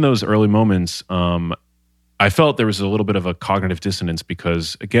even in those early moments, I felt there was a little bit of a cognitive dissonance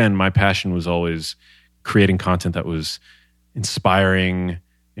because, again, my passion was always creating content that was inspiring,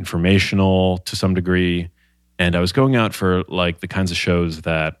 informational to some degree. And I was going out for like the kinds of shows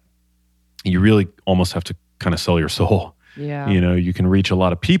that you really almost have to kind of sell your soul. Yeah. You know, you can reach a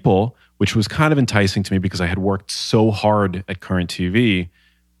lot of people, which was kind of enticing to me because I had worked so hard at Current TV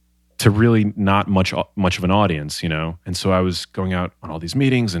to really not much of an audience, you know? And so I was going out on all these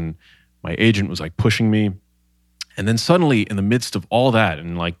meetings and my agent was like pushing me. And then suddenly in the midst of all that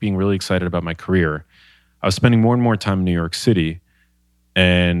and like being really excited about my career, I was spending more and more time in New York City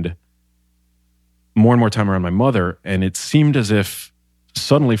and more time around my mother. And it seemed as if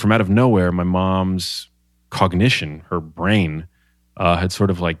suddenly from out of nowhere, my mom's cognition, her brain, had sort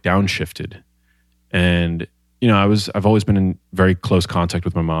of like downshifted. And, you know, I've always been in very close contact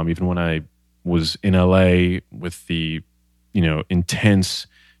with my mom, even when I was in LA with the, you know, intense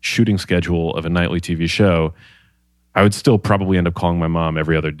shooting schedule of a nightly TV show. I would still probably end up calling my mom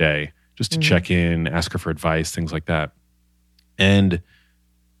every other day just to check in, ask her for advice, things like that. And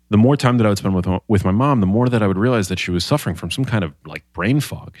the more time that I would spend with my mom, the more that I would realize that she was suffering from some kind of like brain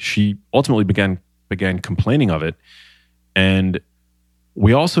fog. She ultimately began complaining of it. And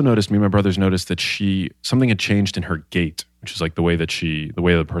we also noticed, me and my brothers noticed that something had changed in her gait, which is like the way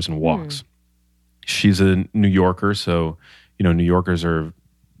the person walks. She's a New Yorker. So, you know, New Yorkers are,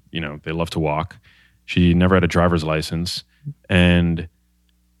 you know, they love to walk. She never had a driver's license. And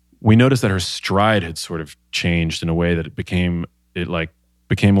we noticed that her stride had sort of changed in a way that it became a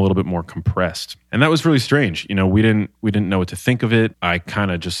little bit more compressed. And that was really strange. You know, we didn't know what to think of it. I kind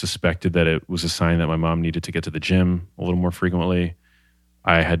of just suspected that it was a sign that my mom needed to get to the gym a little more frequently.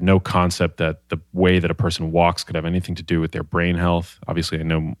 I had no concept that the way that a person walks could have anything to do with their brain health. Obviously, I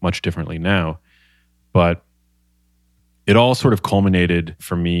know much differently now. But it all sort of culminated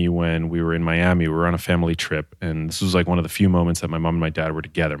for me when we were in Miami. We were on a family trip, and this was like one of the few moments that my mom and my dad were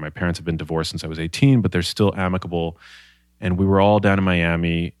together. My parents have been divorced since I was 18, but they're still amicable. And we were all down in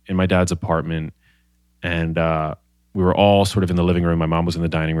Miami in my dad's apartment, and we were all sort of in the living room. My mom was in the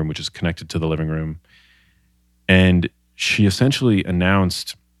dining room, which is connected to the living room. And she essentially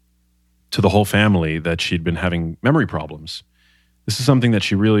announced to the whole family that she'd been having memory problems. This is something that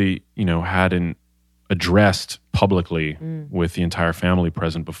she really, you know, hadn't addressed publicly with the entire family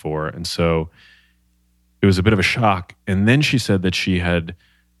present before. And so it was a bit of a shock. And then she said that she had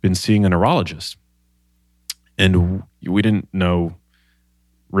been seeing a neurologist. And we didn't know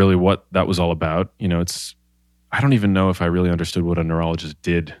really what that was all about. You know, I don't even know if I really understood what a neurologist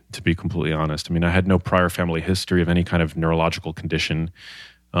did, to be completely honest. I mean, I had no prior family history of any kind of neurological condition.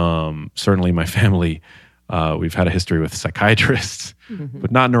 Certainly my family, we've had a history with psychiatrists,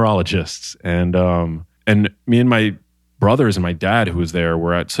 but not neurologists. And me and my brothers and my dad who was there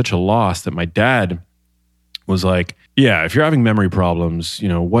were at such a loss that my dad was like, yeah, if you're having memory problems,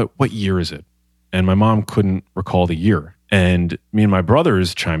 what year is it? And my mom couldn't recall the year. And me and my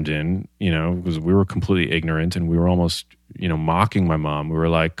brothers chimed in, because we were completely ignorant and we were almost, mocking my mom. We were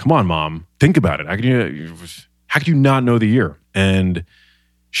like, come on, Mom, think about it. How could you not know the year? And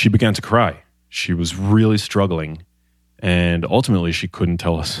she began to cry. She was really struggling. And ultimately, she couldn't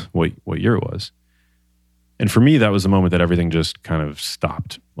tell us what year it was. And for me, that was the moment that everything just kind of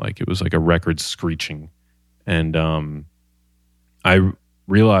stopped. Like it was like a record screeching. And I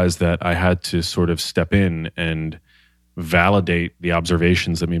realized that I had to sort of step in and validate the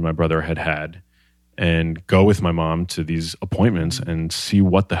observations that me and my brother had and go with my mom to these appointments and see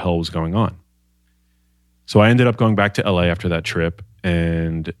what the hell was going on. So I ended up going back to LA after that trip,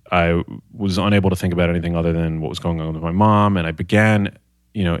 and I was unable to think about anything other than what was going on with my mom. And I began,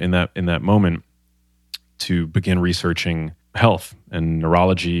 in that moment to begin researching health and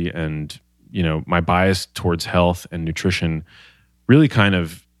neurology, and, my bias towards health and nutrition really kind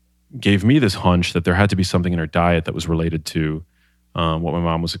of gave me this hunch that there had to be something in her diet that was related to what my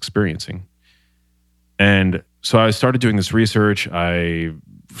mom was experiencing. And so I started doing this research. I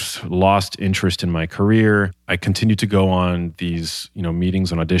lost interest in my career. I continued to go on these,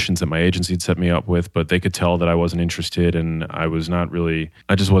 meetings and auditions that my agency had set me up with, but they could tell that I wasn't interested and I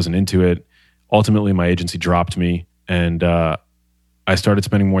just wasn't into it. Ultimately, my agency dropped me, and I started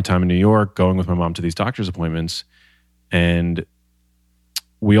spending more time in New York, going with my mom to these doctor's appointments. And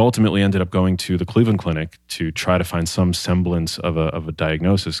we ultimately ended up going to the Cleveland Clinic to try to find some semblance of a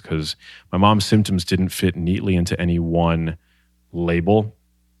diagnosis, because my mom's symptoms didn't fit neatly into any one label.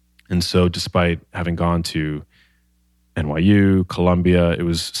 And so despite having gone to NYU, Columbia, it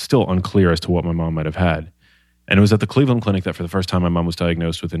was still unclear as to what my mom might have had. And it was at the Cleveland Clinic that for the first time my mom was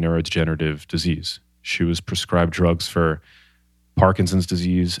diagnosed with a neurodegenerative disease. She was prescribed drugs for Parkinson's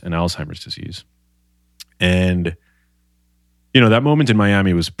disease and Alzheimer's disease. And that moment in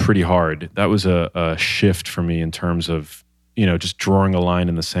Miami was pretty hard. That was a shift for me in terms of, just drawing a line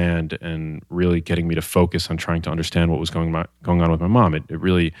in the sand and really getting me to focus on trying to understand what was going on with my mom. It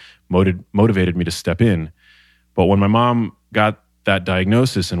really motivated me to step in. But when my mom got that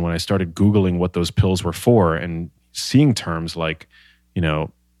diagnosis, and when I started Googling what those pills were for and seeing terms like,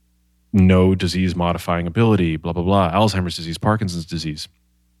 no disease modifying ability, blah, blah, blah, Alzheimer's disease, Parkinson's disease,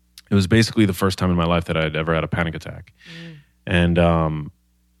 it was basically the first time in my life that I'd ever had a panic attack. And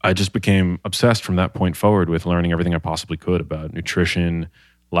I just became obsessed from that point forward with learning everything I possibly could about nutrition,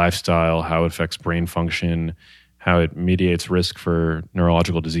 lifestyle, how it affects brain function, how it mediates risk for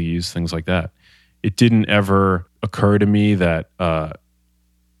neurological disease, things like that. It didn't ever occur to me that, that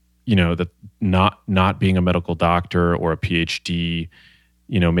not being a medical doctor or a PhD,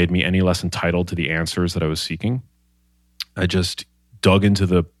 made me any less entitled to the answers that I was seeking. I just dug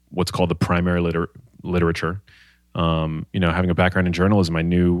into what's called the primary literature. Having a background in journalism, I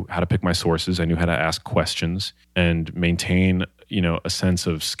knew how to pick my sources. I knew how to ask questions and maintain, a sense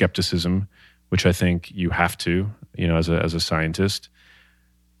of skepticism, which I think you have to, as a scientist.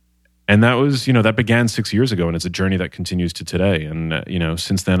 And that was, that began 6 years ago, and it's a journey that continues to today. And,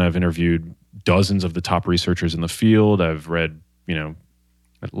 since then I've interviewed dozens of the top researchers in the field. I've read,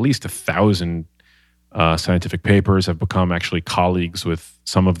 at least 1,000 scientific papers. I've become actually colleagues with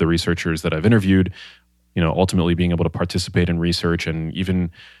some of the researchers that I've interviewed, ultimately being able to participate in research. And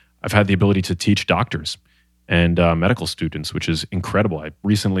even I've had the ability to teach doctors and medical students, which is incredible. I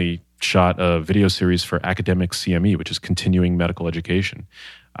recently shot a video series for Academic CME, which is continuing medical education.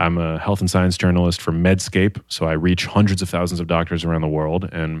 I'm a health and science journalist for Medscape, so I reach hundreds of thousands of doctors around the world,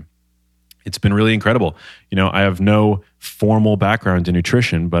 and it's been really incredible. I have no formal background in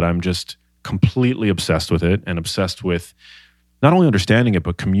nutrition, but I'm just completely obsessed with it, and obsessed with not only understanding it,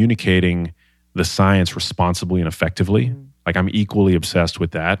 but communicating the science responsibly and effectively. Like, I'm equally obsessed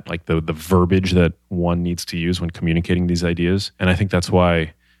with that, like the verbiage that one needs to use when communicating these ideas. And I think that's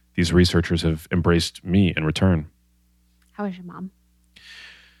why these researchers have embraced me in return. How is your mom?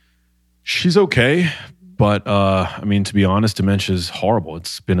 She's okay. But, to be honest, dementia is horrible.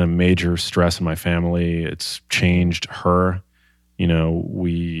 It's been a major stress in my family. It's changed her.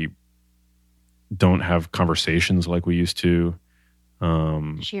 We don't have conversations like we used to.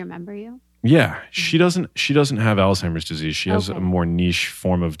 Does she remember you? Yeah, she doesn't have Alzheimer's disease. She has a more niche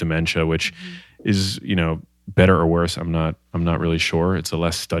form of dementia, which is, better or worse. I'm not really sure. It's a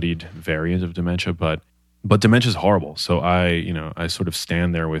less studied variant of dementia, but But dementia is horrible. So I sort of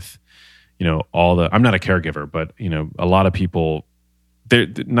stand there with, I'm not a caregiver, but, a lot of people,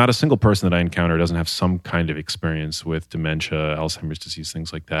 not a single person that I encounter doesn't have some kind of experience with dementia, Alzheimer's disease,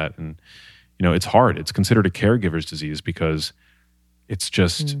 things like that. And, it's hard. It's considered a caregiver's disease because it's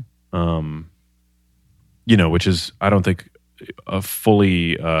just, which is, I don't think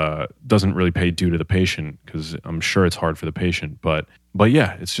fully doesn't really pay due to the patient, because I'm sure it's hard for the patient. But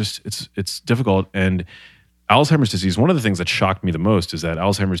yeah, it's difficult. And Alzheimer's disease, one of the things that shocked me the most is that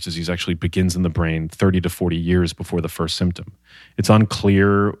Alzheimer's disease actually begins in the brain 30 to 40 years before the first symptom. It's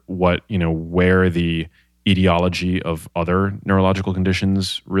unclear where the etiology of other neurological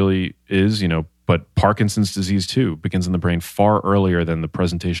conditions really is, but Parkinson's disease too begins in the brain far earlier than the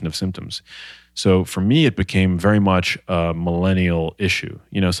presentation of symptoms. So for me, it became very much a millennial issue,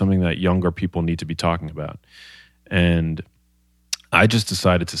 something that younger people need to be talking about. And I just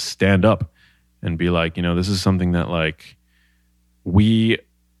decided to stand up and be like, this is something that we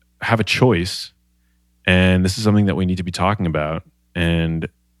have a choice, and this is something that we need to be talking about. And,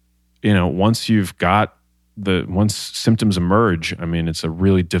 once symptoms emerge, it's a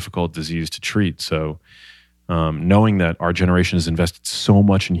really difficult disease to treat. So knowing that our generation has invested so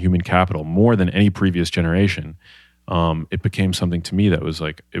much in human capital, more than any previous generation, it became something to me that was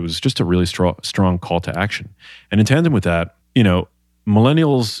it was just a really strong call to action. And in tandem with that,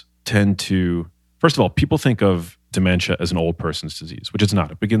 millennials tend to, first of all, people think of dementia as an old person's disease, which it's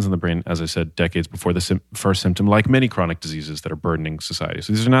not. It begins in the brain, as I said, decades before the first symptom, like many chronic diseases that are burdening society.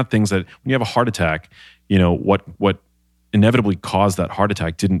 So these are not things that, when you have a heart attack, what inevitably caused that heart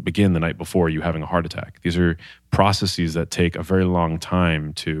attack didn't begin the night before you having a heart attack. These are processes that take a very long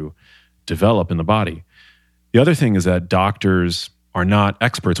time to develop in the body. The other thing is that doctors are not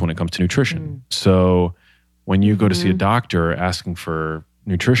experts when it comes to nutrition. So when you go to see a doctor asking for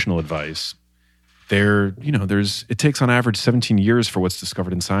nutritional advice, it takes on average 17 years for what's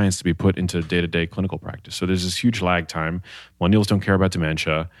discovered in science to be put into day-to-day clinical practice. So there's this huge lag time. Millennials don't care about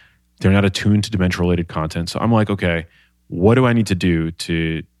dementia. They're not attuned to dementia-related content. So I'm like, okay, what do I need to do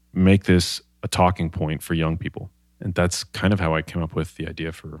to make this a talking point for young people? And that's kind of how I came up with the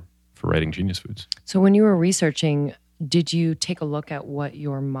idea for writing Genius Foods. So when you were researching, did you take a look at what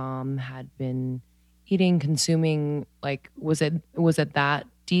your mom had been eating, consuming? Was it that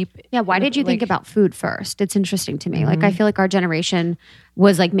deep? Yeah, why did you think about food first? It's interesting to me. I feel like our generation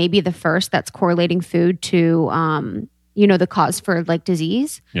was maybe the first that's correlating food to the cause for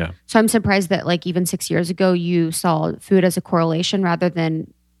disease. Yeah. So I'm surprised that even 6 years ago you saw food as a correlation, rather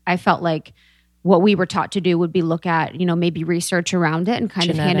than, I felt like what we were taught to do would be look at, maybe research around it and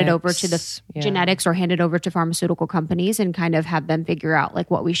kind of hand it over to the genetics, or hand it over to pharmaceutical companies and kind of have them figure out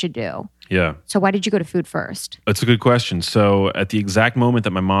what we should do. Yeah. So why did you go to food first? That's a good question. So at the exact moment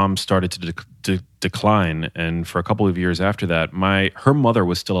that my mom started to decline, and for a couple of years after that, her mother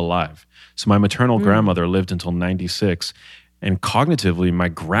was still alive. So my maternal grandmother lived until 96, and cognitively, my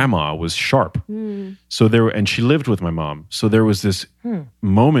grandma was sharp. So and she lived with my mom. So there was this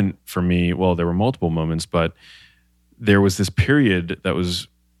moment for me. Well, there were multiple moments, but there was this period that was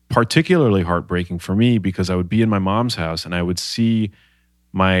particularly heartbreaking for me, because I would be in my mom's house and I would see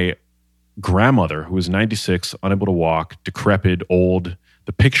my grandmother, who was 96, unable to walk, decrepit, old,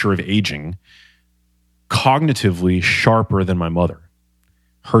 the picture of aging, cognitively sharper than my mother,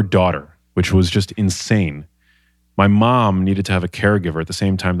 her daughter, which was just insane. My mom needed to have a caregiver at the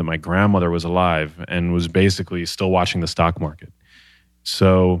same time that my grandmother was alive and was basically still watching the stock market.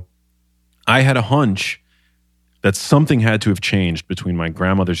 So I had a hunch that something had to have changed between my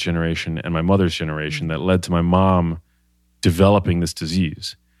grandmother's generation and my mother's generation that led to my mom developing this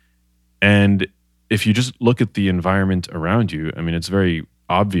disease. And if you just look at the environment around you, it's very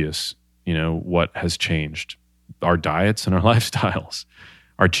obvious, what has changed. Our diets and our lifestyles.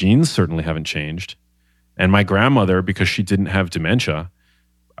 Our genes certainly haven't changed. And my grandmother, because she didn't have dementia,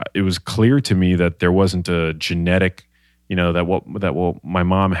 it was clear to me that there wasn't a genetic, that what my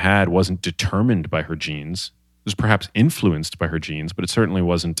mom had wasn't determined by her genes. It was perhaps influenced by her genes, but it certainly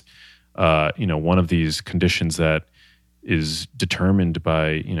wasn't, one of these conditions that is determined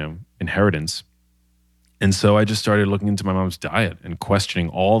by, inheritance. And so I just started looking into my mom's diet and questioning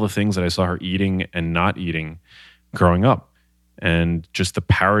all the things that I saw her eating and not eating growing up, and just the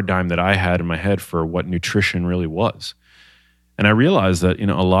paradigm that I had in my head for what nutrition really was. And I realized that,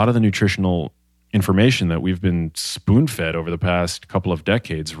 a lot of the nutritional information that we've been spoon-fed over the past couple of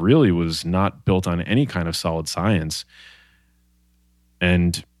decades really was not built on any kind of solid science.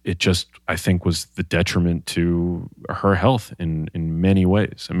 And it just, I think, was the detriment to her health in many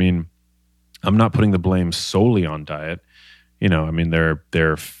ways. I'm not putting the blame solely on diet. you know, I mean,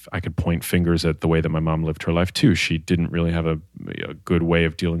 I could point fingers at the way that my mom lived her life too. She didn't really have a good way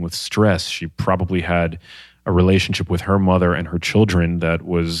of dealing with stress. She probably had a relationship with her mother and her children that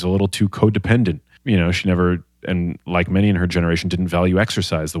was a little too codependent. You know, she never, and like many in her generation, didn't value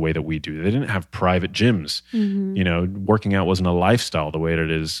exercise the way that we do. They didn't have private gyms. You know, working out wasn't a lifestyle the way that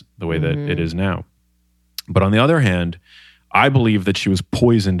it is now. But on the other hand, I believe that she was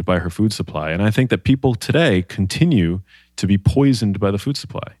poisoned by her food supply. And I think that people today continue to be poisoned by the food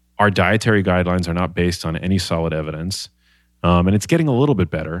supply. Our dietary guidelines are not based on any solid evidence. And it's getting a little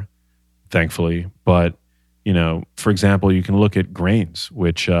bit better, thankfully. But, you know, for example, you can look at grains,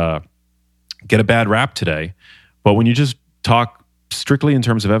 which get a bad rap today. But when you just talk strictly in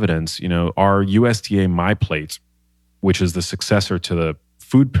terms of evidence, you know, our USDA MyPlate, which is the successor to the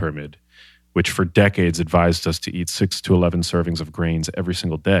food pyramid, which for decades advised us to eat 6 to 11 servings of grains every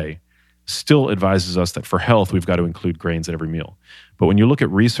single day, still advises us that for health, we've got to include grains at every meal. But when you look at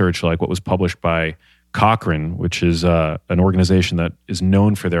research like what was published by Cochrane, which is an organization that is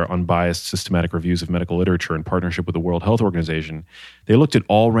known for their unbiased systematic reviews of medical literature in partnership with the World Health Organization, they looked at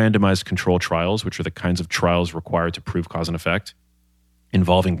all randomized control trials, which are the kinds of trials required to prove cause and effect,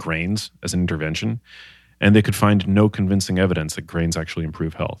 involving grains as an intervention, and they could find no convincing evidence that grains actually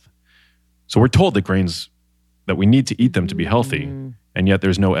improve health. So we're told that we need to eat them to be healthy, and yet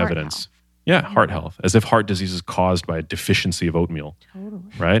there's no evidence. Yeah, heart health, as if heart disease is caused by a deficiency of oatmeal. Totally.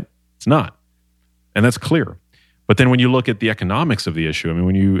 Right? It's not. And that's clear. But then when you look at the economics of the issue, I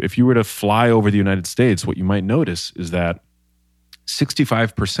mean, if you were to fly over the United States, what you might notice is that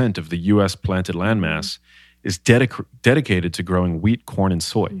 65% of the U.S. planted landmass is dedicated to growing wheat, corn, and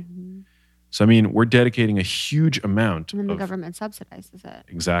soy. So, I mean, we're dedicating a huge amount. And then the government subsidizes it.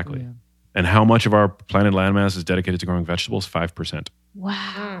 Exactly. Yeah. And how much of our planted landmass is dedicated to growing vegetables? 5%.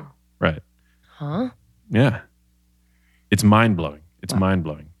 Wow. Right. Huh? Yeah. It's mind-blowing. It's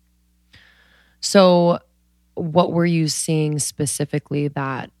mind-blowing. So what were you seeing specifically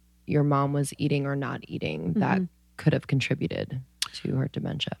that your mom was eating or not eating that could have contributed to her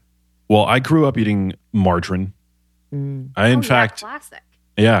dementia? Well, I grew up eating margarine. I, in fact, classic.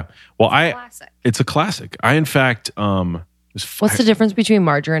 yeah. Well, Classic. it's a classic. I, in fact, What's the difference between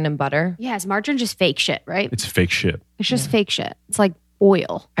margarine and butter? Yeah, is margarine just fake shit, right? It's fake shit. It's just fake shit. It's like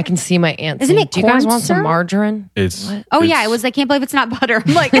oil. I can see my aunt Isn't saying, it do you guys corn want some syrup? margarine? It's What? Oh, yeah. it's- It was, I can't believe it's not butter.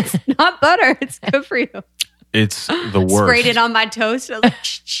 I'm like, it's not butter. It's good for you. It's the worst. Sprayed it on my toast. I was like,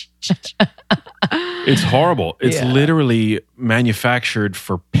 It's horrible. It's Yeah. literally manufactured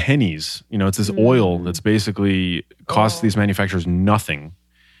for pennies. You know, it's this oil that's basically costs these manufacturers nothing,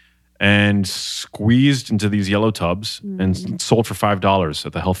 and squeezed into these yellow tubs and sold for $5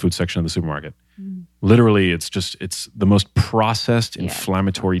 at the health food section of the supermarket. Literally, it's the most processed,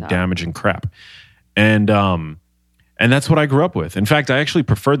 inflammatory, damaging crap. And that's what I grew up with. In fact, I actually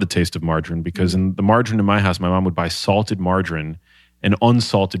preferred the taste of margarine because in the margarine in my house, my mom would buy salted margarine and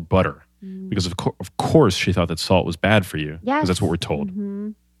unsalted butter. Because of course she thought that salt was bad for you. Because that's what we're told.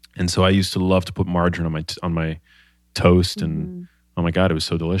 And so I used to love to put margarine on my toast, and oh my God, it was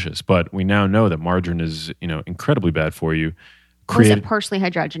so delicious. But we now know that margarine is, you know, incredibly bad for you. was it partially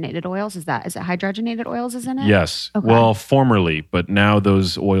hydrogenated oils? Is it hydrogenated oils is in it? Yes. Okay. Well, formerly, but now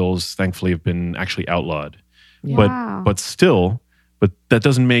those oils thankfully have been actually outlawed. Yeah. Wow. But that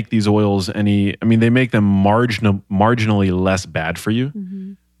doesn't make these oils any, I mean, they make them marginally less bad for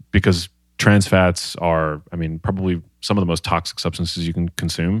you because trans fats are, I mean, probably some of the most toxic substances you can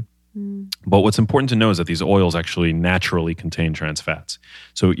consume. But what's important to know is that these oils actually naturally contain trans fats.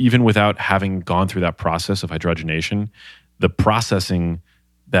 So even without having gone through that process of hydrogenation, the processing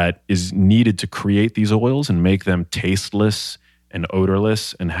that is needed to create these oils and make them tasteless and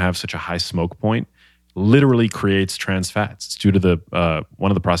odorless and have such a high smoke point literally creates trans fats. It's due to the one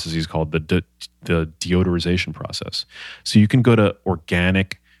of the processes called the deodorization process. So you can go to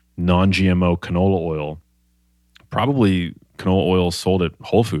organic, non-GMO canola oil, probably canola oil sold at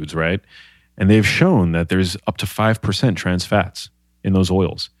Whole Foods, right? And they've shown that there's up to 5% trans fats in those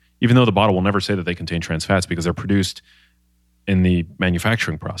oils, even though the bottle will never say that they contain trans fats because they're produced in the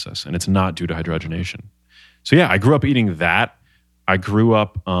manufacturing process and it's not due to hydrogenation. So yeah, I grew up eating that. I grew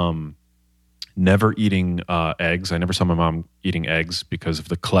up never eating eggs. I never saw my mom eating eggs because of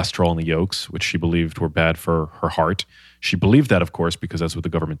the cholesterol in the yolks, which she believed were bad for her heart. She believed that, of course, because that's what the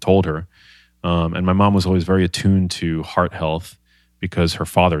government told her. And my mom was always very attuned to heart health because her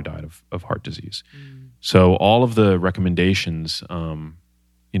father died of heart disease. So all of the recommendations,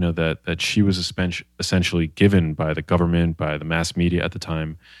 that she was essentially given by the government, by the mass media at the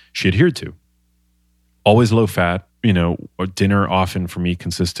time, she adhered to. Always low fat. Dinner often for me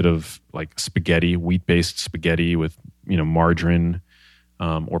consisted of like spaghetti, wheat-based spaghetti with margarine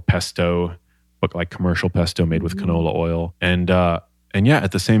or pesto, but like commercial pesto made with canola oil. And yeah,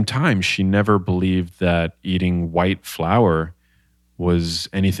 at the same time, she never believed that eating white flour was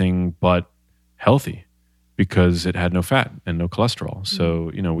anything but healthy because it had no fat and no cholesterol.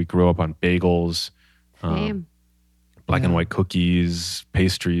 So, we grew up on bagels, Same. black and white cookies,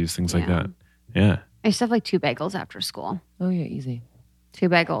 pastries, things like that. Yeah. I used to have like 2 bagels after school. Oh yeah, easy. 2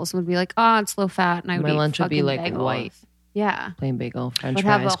 bagels would be like, oh, it's low fat. And I would My eat lunch would be fucking like bagels. white. Yeah. Plain bagel, French Would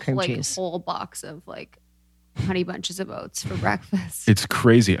have fries, a cream cheese. whole box of like Honey Bunches of Oats for breakfast. It's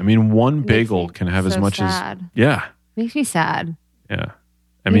crazy. I mean, one bagel can have as much sad. as... Yeah. Makes me sad. Yeah.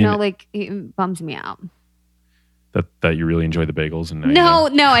 I mean, like it bums me out. that you really enjoy the bagels and now you No,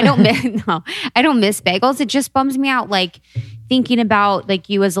 don't. no, I don't miss I don't miss bagels. It just bums me out like thinking about like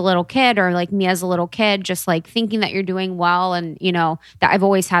you as a little kid or like me as a little kid, just like thinking that you're doing well and that I've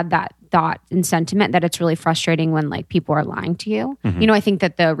always had that thought and sentiment that it's really frustrating when like people are lying to you. I think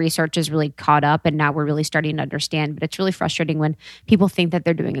that the research is really caught up and now we're really starting to understand, but it's really frustrating when people think that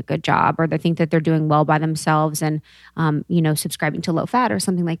they're doing a good job or they think that they're doing well by themselves and subscribing to low fat or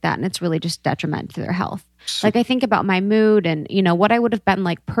something like that, and it's really just detriment to their health. Like I think about my mood and what I would have been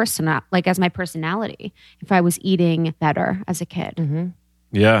like as my personality if I was eating better as a kid.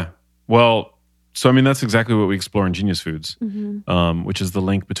 Yeah. Well, so I mean, that's exactly what we explore in Genius Foods, which is the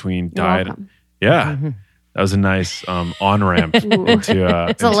link between diet. Welcome. Yeah. That was a nice on-ramp into It's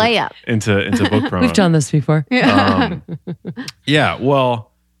a layup. into book promo. We've done this before. Yeah.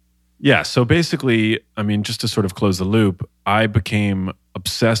 Well, yeah. So basically, I mean, just to sort of close the loop, I became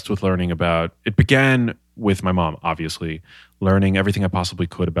obsessed with learning about, it began with my mom, obviously, learning everything I possibly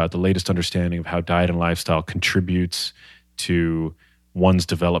could about the latest understanding of how diet and lifestyle contributes to one's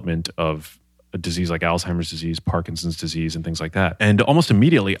development of a disease like Alzheimer's disease, Parkinson's disease, and things like that. And almost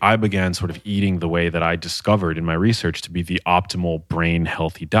immediately, I began sort of eating the way that I discovered in my research to be the optimal brain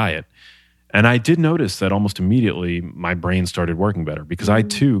healthy diet. And I did notice that almost immediately my brain started working better because I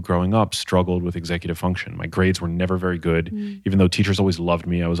too, growing up, struggled with executive function. My grades were never very good, even though teachers always loved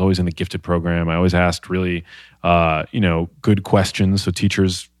me. I was always in the gifted program. I always asked really, good questions. So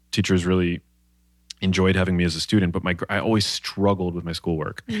teachers really enjoyed having me as a student, but I always struggled with my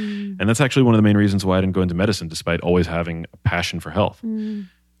schoolwork. And that's actually one of the main reasons why I didn't go into medicine, despite always having a passion for health.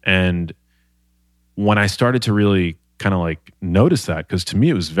 And when I started to really kind of like notice that, because to me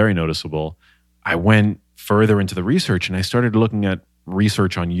it was very noticeable, I went further into the research and I started looking at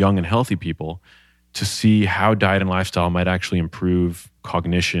research on young and healthy people to see how diet and lifestyle might actually improve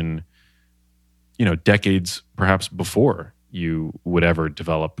cognition, decades perhaps before you would ever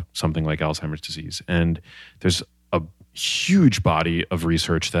develop something like Alzheimer's disease. And there's a huge body of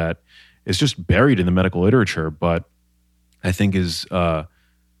research that is just buried in the medical literature, but I think is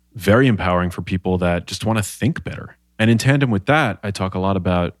very empowering for people that just want to think better. And in tandem with that, I talk a lot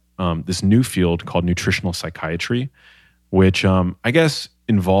about this new field called nutritional psychiatry, which I guess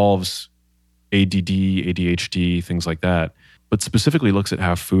involves ADD, ADHD, things like that, but specifically looks at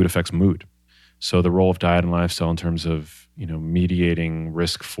how food affects mood. So the role of diet and lifestyle in terms of, mediating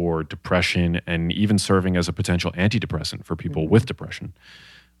risk for depression and even serving as a potential antidepressant for people with depression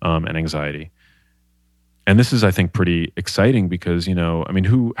and anxiety. And this is, I think, pretty exciting because,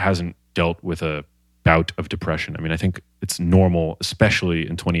 who hasn't dealt with a bout of depression? I mean, I think it's normal, especially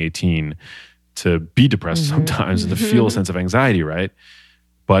in 2018, to be depressed sometimes and to feel a sense of anxiety, right?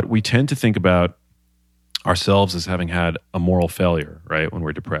 But we tend to think about ourselves as having had a moral failure, right? When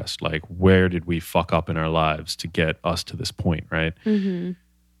we're depressed, like where did we fuck up in our lives to get us to this point, right?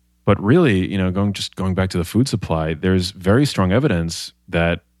 But really, going back to the food supply, there's very strong evidence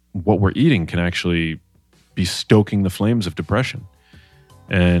that what we're eating can actually be stoking the flames of depression.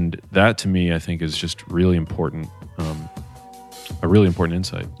 And that to me, I think is just really important, a really important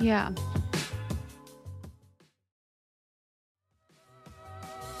insight. Yeah.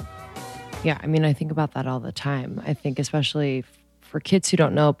 Yeah, I mean, I think about that all the time. I think especially for kids who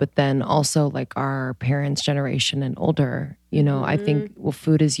don't know, but then also like our parents' generation and older, I think,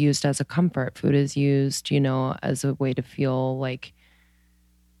 food is used as a comfort. Food is used, as a way to feel like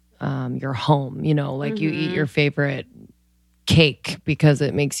you're home, like you eat your favorite cake because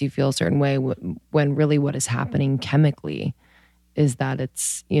it makes you feel a certain way when really what is happening chemically is that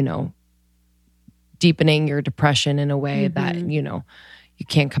it's, deepening your depression in a way that, you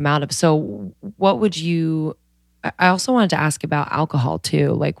can't come out of. So what would you, I also wanted to ask about alcohol too.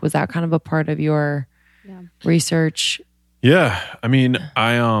 Like, was that kind of a part of your research? Yeah. I mean,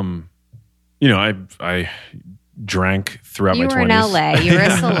 I drank throughout my 20s. You were in LA. You were a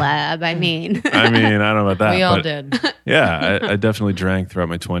celeb. I mean, I don't know about that. We all did. Yeah. I definitely drank throughout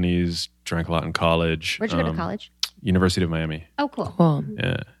my 20s, drank a lot in college. Where'd you go to college? University of Miami. Oh, cool. Cool.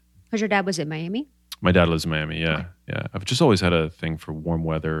 Yeah. Because your dad was in Miami? My dad lives in Miami. Yeah. Yeah. I've just always had a thing for warm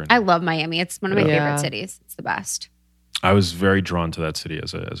weather. And I love Miami. It's one of my Yeah. favorite cities. It's the best. I was very drawn to that city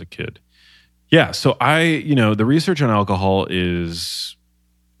as a kid. Yeah. So the research on alcohol is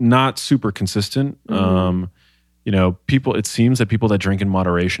not super consistent. It seems that people that drink in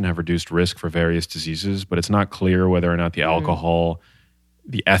moderation have reduced risk for various diseases, but it's not clear whether or not the alcohol,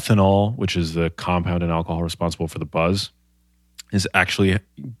 the ethanol, which is the compound in alcohol responsible for the buzz, is actually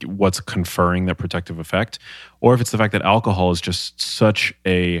what's conferring that protective effect, or if it's the fact that alcohol is just such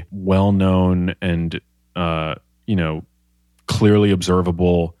a well-known and, clearly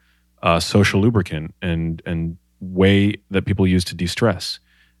observable social lubricant and way that people use to de-stress.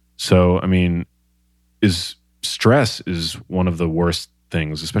 So, I mean, stress is one of the worst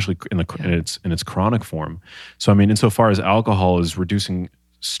things, especially in its chronic form. So, I mean, insofar as alcohol is reducing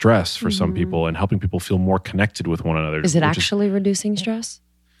stress for some people and helping people feel more connected with one another. Is it actually reducing stress?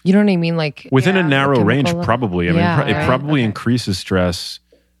 You know what I mean? Like within a narrow range, probably. I mean, it probably okay. increases stress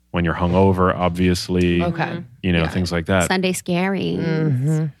when you're hungover, obviously. Okay. Things like that. Sunday scary.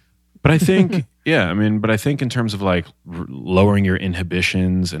 But I think, I think in terms of like lowering your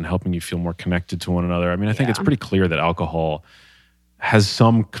inhibitions and helping you feel more connected to one another, I mean, I think it's pretty clear that alcohol has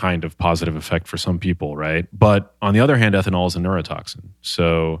some kind of positive effect for some people, right? But on the other hand, ethanol is a neurotoxin.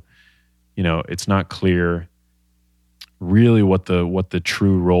 So, it's not clear really what the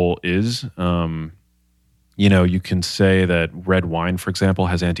true role is. You can say that red wine, for example,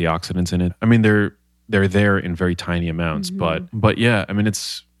 has antioxidants in it. I mean, they're there in very tiny amounts, but yeah, I mean,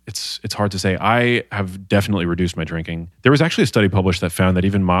 it's hard to say. I have definitely reduced my drinking. There was actually a study published that found that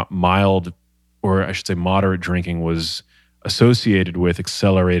even mild, or I should say moderate drinking was associated with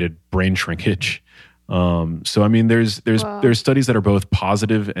accelerated brain shrinkage. So I mean, there's studies that are both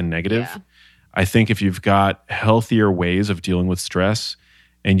positive and negative. Yeah. I think if you've got healthier ways of dealing with stress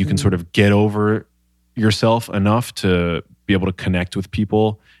and you can sort of get over yourself enough to be able to connect with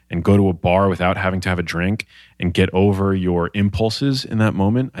people and go to a bar without having to have a drink and get over your impulses in that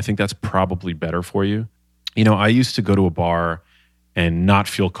moment, I think that's probably better for you. I used to go to a bar and not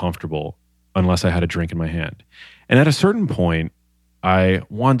feel comfortable unless I had a drink in my hand. And at a certain point, I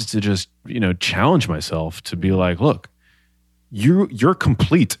wanted to just, challenge myself to be like, look, you're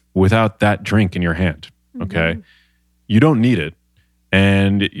complete without that drink in your hand. Okay. You don't need it.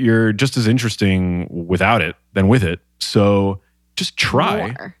 And you're just as interesting without it than with it. So just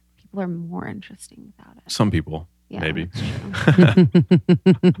try. More. People are more interesting without it. Some people, Yeah, maybe. that's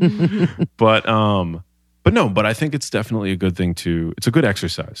true. But I think it's definitely a good thing it's a good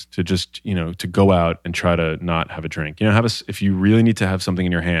exercise to just, to go out and try to not have a drink. If you really need to have something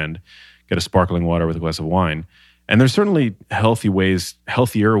in your hand, get a sparkling water with a glass of wine. And there's certainly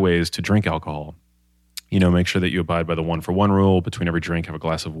healthier ways to drink alcohol. Make sure that you abide by the 1-for-1 rule. Between every drink, have a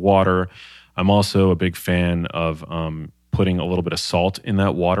glass of water. I'm also a big fan of putting a little bit of salt in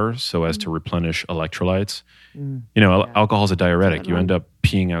that water so as to replenish electrolytes. Alcohol is a diuretic. You end up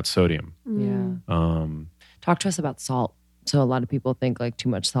peeing out sodium. Yeah. Talk to us about salt. So a lot of people think like too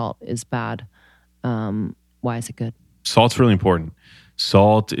much salt is bad. Why is it good? Salt's really important.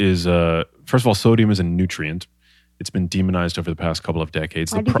 Salt is, first of all, sodium is a nutrient. It's been demonized over the past couple of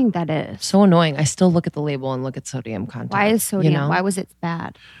decades. Why do you think that is? So annoying. I still look at the label and look at sodium content. Why is sodium? Why was it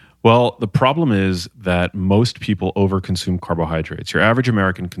bad? Well, the problem is that most people overconsume carbohydrates. Your average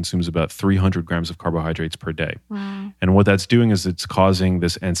American consumes about 300 grams of carbohydrates per day. Wow. And what that's doing is it's causing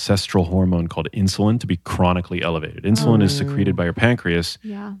this ancestral hormone called insulin to be chronically elevated. Insulin is secreted by your pancreas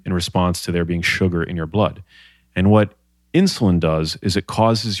in response to there being sugar in your blood. And what insulin does is it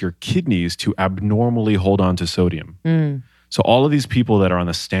causes your kidneys to abnormally hold on to sodium. So all of these people that are on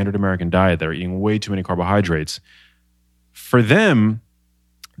the standard American diet that are eating way too many carbohydrates, for them,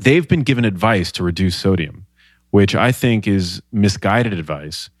 they've been given advice to reduce sodium, which I think is misguided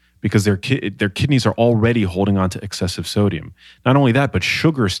advice because their kidneys are already holding on to excessive sodium. Not only that, but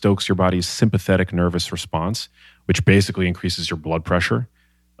sugar stokes your body's sympathetic nervous response, which basically increases your blood pressure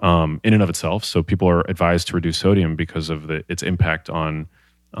in and of itself. So people are advised to reduce sodium because of its impact on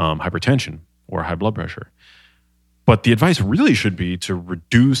hypertension or high blood pressure. But the advice really should be to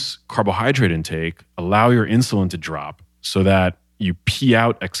reduce carbohydrate intake, allow your insulin to drop so that you pee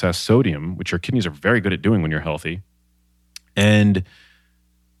out excess sodium, which your kidneys are very good at doing when you're healthy, and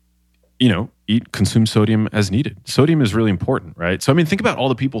consume sodium as needed. Sodium is really important, right? So I mean, think about all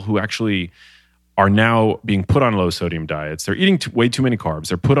the people who actually are now being put on low sodium diets. They're eating way too many carbs.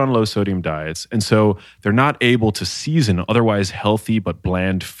 They're put on low sodium diets, and so they're not able to season otherwise healthy but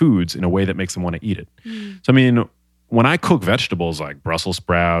bland foods in a way that makes them want to eat it. So I mean, when I cook vegetables like Brussels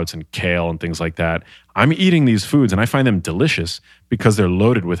sprouts and kale and things like that, I'm eating these foods and I find them delicious because they're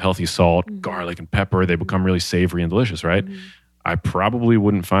loaded with healthy salt, garlic, and pepper. They become really savory and delicious, right? I probably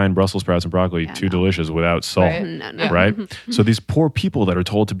wouldn't find Brussels sprouts and broccoli too delicious without salt, right? So these poor people that are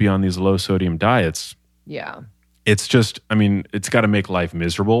told to be on these low sodium diets, it's just, I mean, it's got to make life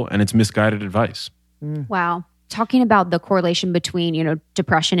miserable, and it's misguided advice. Wow. Talking about the correlation between,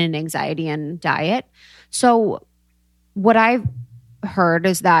 depression and anxiety and diet. So what I've heard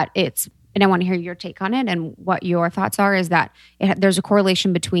is that and I want to hear your take on it and what your thoughts are, is that there's a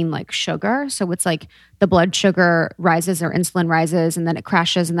correlation between like sugar. So it's like the blood sugar rises or insulin rises and then it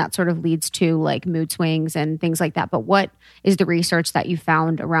crashes, and that sort of leads to like mood swings and things like that. But what is the research that you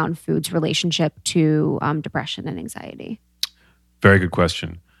found around food's relationship to depression and anxiety? Very good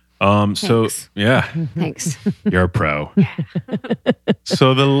question. So yeah, Thanks. You're a pro.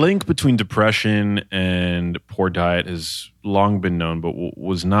 So the link between depression and poor diet has long been known, but what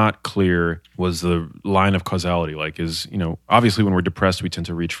was not clear was the line of causality. Like obviously when we're depressed, we tend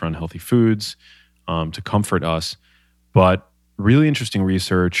to reach for unhealthy foods to comfort us. But really interesting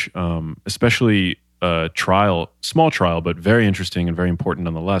research, especially a small trial, but very interesting and very important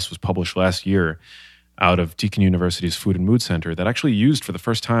nonetheless, was published last year out of Deakin University's Food and Mood Center that actually used for the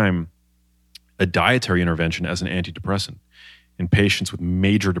first time a dietary intervention as an antidepressant in patients with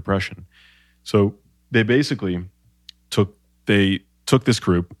major depression. So they basically took this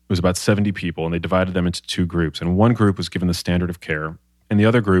group, it was about 70 people, and they divided them into two groups. And one group was given the standard of care, and the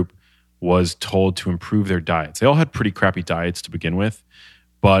other group was told to improve their diets. They all had pretty crappy diets to begin with,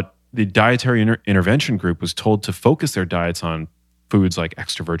 but the dietary intervention group was told to focus their diets on foods like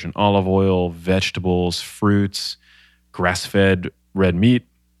extra virgin olive oil, vegetables, fruits, grass-fed red meat,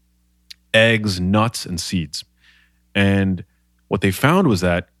 eggs, nuts, and seeds. And what they found was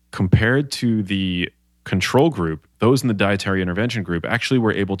that compared to the control group, those in the dietary intervention group actually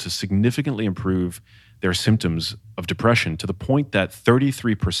were able to significantly improve their symptoms of depression, to the point that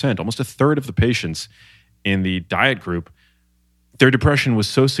 33%, almost a third of the patients in the diet group, their depression was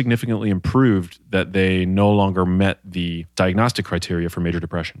so significantly improved that they no longer met the diagnostic criteria for major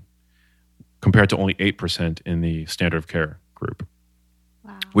depression, compared to only 8% in the standard of care group.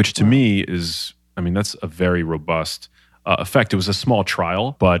 Wow. Which to me is, that's a very robust effect. It was a small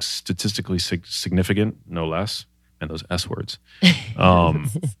trial, but statistically significant, no less. And those S words.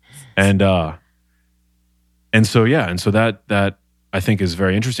 And so that I think is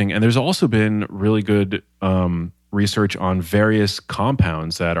very interesting. And there's also been really good research on various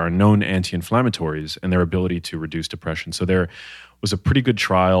compounds that are known anti-inflammatories and their ability to reduce depression. So there was a pretty good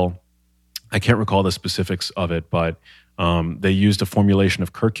trial. I can't recall the specifics of it, but they used a formulation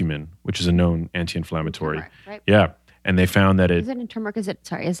of curcumin, which is a known anti-inflammatory. Turmeric, right? Yeah. And they found that Is it in turmeric? Is it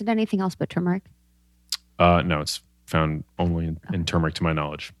anything else but turmeric? No, it's found only in turmeric to my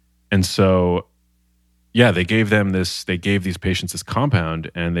knowledge. And so they gave these patients this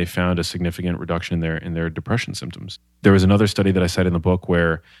compound, and they found a significant reduction in their depression symptoms. There was another study that I cite in the book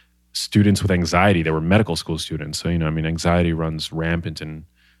where students with anxiety, they were medical school students. So, anxiety runs rampant in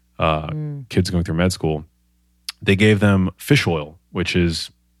kids going through med school. They gave them fish oil, which is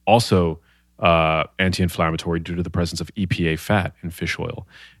also anti-inflammatory due to the presence of EPA fat in fish oil.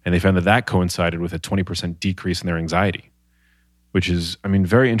 And they found that coincided with a 20% decrease in their anxiety, which is,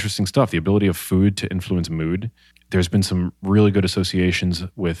 very interesting stuff. The ability of food to influence mood. There's been some really good associations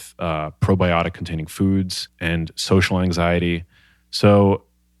with probiotic-containing foods and social anxiety. So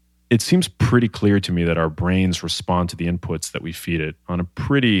it seems pretty clear to me that our brains respond to the inputs that we feed it on a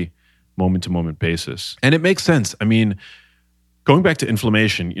pretty moment-to-moment basis. And it makes sense. Going back to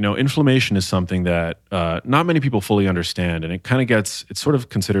inflammation, inflammation is something that not many people fully understand, and it's sort of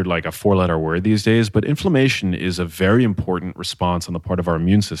considered like a 4-letter word these days, but inflammation is a very important response on the part of our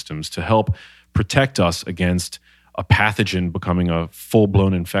immune systems to help protect us against a pathogen becoming a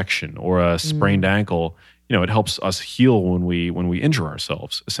full-blown infection or a sprained ankle. It helps us heal when we injure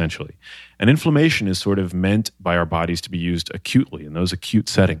ourselves, essentially. And inflammation is sort of meant by our bodies to be used acutely in those acute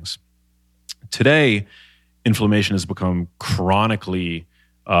settings. Today, inflammation has become chronically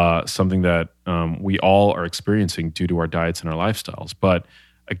something that we all are experiencing due to our diets and our lifestyles. But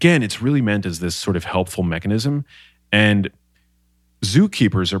again, it's really meant as this sort of helpful mechanism. And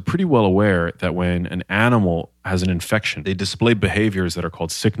zookeepers are pretty well aware that when an animal has an infection, they display behaviors that are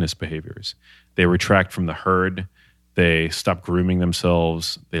called sickness behaviors. They retract from the herd. They stop grooming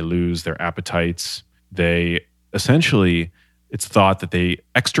themselves. They lose their appetites. They essentially, it's thought that they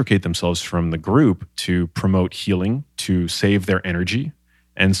extricate themselves from the group to promote healing, to save their energy,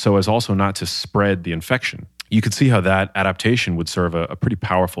 and so as also not to spread the infection. you could see how that adaptation would serve a pretty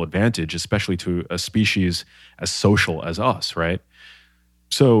powerful advantage, especially to a species as social as us, right?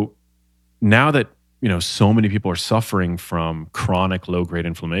 So now that so many people are suffering from chronic low-grade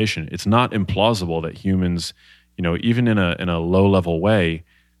inflammation, it's not implausible that humans, even in a low-level way,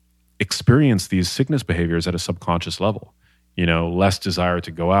 experience these sickness behaviors at a subconscious level. Less desire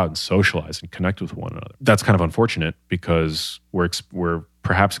to go out and socialize and connect with one another. That's kind of unfortunate because we're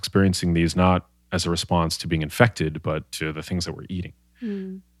perhaps experiencing these not as a response to being infected, but to the things that we're eating,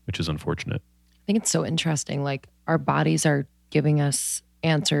 which is unfortunate. I think it's so interesting. Like our bodies are giving us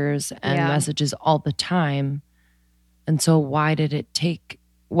answers and messages all the time. And so why did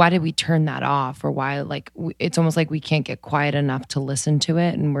we turn that off? Or why, it's almost like we can't get quiet enough to listen to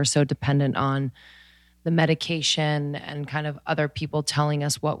it. And we're so dependent on the medication and kind of other people telling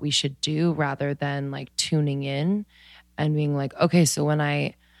us what we should do rather than like tuning in and being like, okay, so when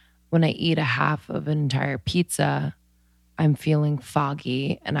I eat a half of an entire pizza, I'm feeling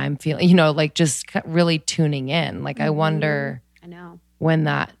foggy and I'm feeling, just really tuning in. Like, I wonder when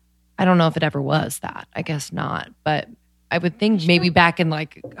that, I don't know if it ever was that. I guess not. But I would think maybe back in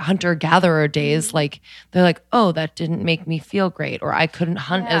like hunter-gatherer days, like they're like, oh, that didn't make me feel great, or I couldn't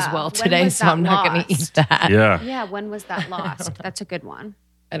hunt as well today, so I'm not going to eat that. Yeah. When was that lost? That's a good one.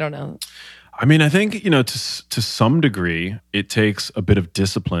 I don't know. I mean, I think, to some degree, it takes a bit of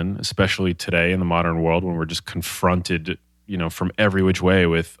discipline, especially today in the modern world when we're just confronted, from every which way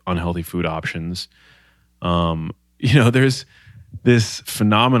with unhealthy food options. There's this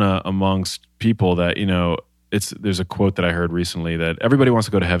phenomena amongst people that, there's a quote that I heard recently that everybody wants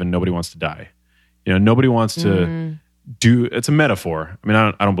to go to heaven, nobody wants to die. Nobody wants to it's a metaphor. I mean,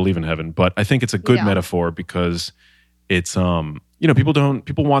 I don't believe in heaven, but I think it's a good metaphor because it's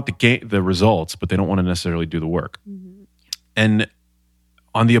people want the results, but they don't want to necessarily do the work. Mm-hmm. And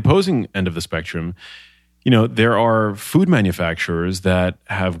on the opposing end of the spectrum, there are food manufacturers that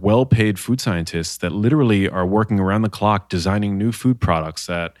have well-paid food scientists that literally are working around the clock designing new food products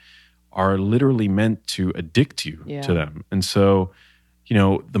that are literally meant to addict you to them. And so,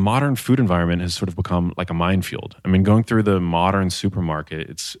 the modern food environment has sort of become like a minefield. I mean, going through the modern supermarket,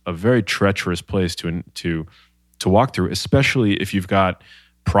 it's a very treacherous place to walk through, especially if you've got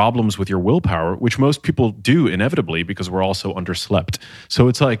problems with your willpower, which most people do inevitably because we're also underslept. So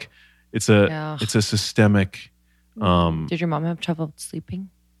it's like, it's a systemic. Did your mom have trouble sleeping?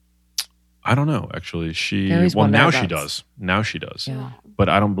 I don't know, actually. Now she does. Now she does. Yeah. But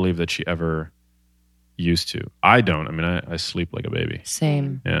I don't believe that she ever used to. I don't. I mean, I sleep like a baby.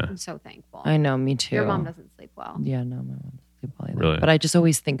 Same. Yeah. I'm so thankful. I know, me too. Your mom doesn't sleep well. Yeah, no, my mom doesn't sleep well either. Really? But I just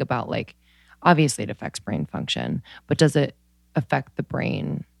always think about obviously it affects brain function, but does it affect the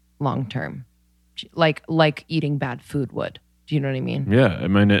brain long term? Like eating bad food would. Do you know what I mean? Yeah, I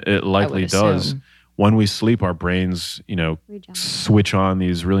mean, it likely does. When we sleep, our brains, switch on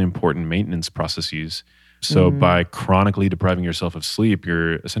these really important maintenance processes. So by chronically depriving yourself of sleep,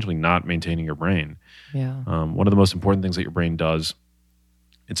 you're essentially not maintaining your brain. Yeah. One of the most important things that your brain does,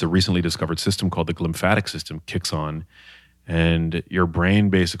 it's a recently discovered system called the glymphatic system, kicks on. And your brain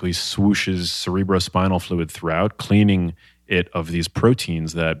basically swooshes cerebrospinal fluid throughout, cleaning it of these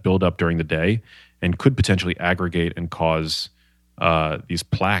proteins that build up during the day and could potentially aggregate and cause these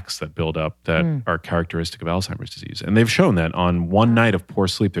plaques that build up that are characteristic of Alzheimer's disease. And they've shown that on one night of poor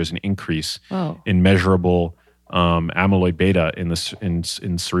sleep, there's an increase in measurable amyloid beta in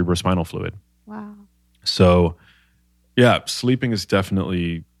cerebrospinal fluid. Wow. So, yeah, sleeping is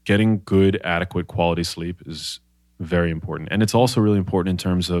definitely getting good, adequate quality sleep is very important. And it's also really important in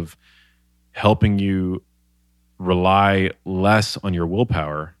terms of helping you rely less on your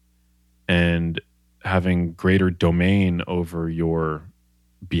willpower and having greater domain over your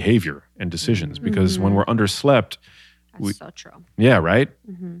behavior and decisions. Because when we're underslept... That's so true. Yeah, right?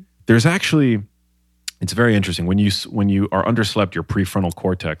 Mm-hmm. There's actually... It's very interesting. When you are underslept, your prefrontal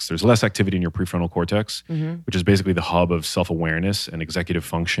cortex, there's less activity in your prefrontal cortex, which is basically the hub of self-awareness and executive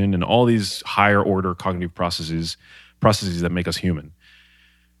function and all these higher order cognitive processes that make us human.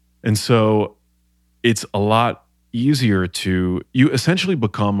 And so it's a lot easier you essentially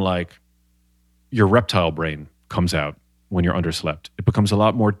become like your reptile brain comes out when you're underslept. It becomes a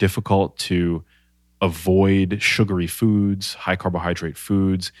lot more difficult to avoid sugary foods, high carbohydrate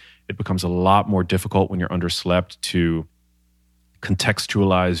foods. It becomes a lot more difficult when you're underslept to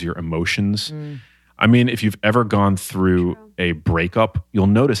contextualize your emotions. I mean, if you've ever gone through a breakup, you'll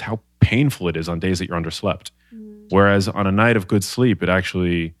notice how painful it is on days that you're underslept. Whereas on a night of good sleep, it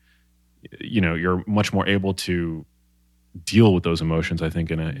actually, you're much more able to deal with those emotions, I think,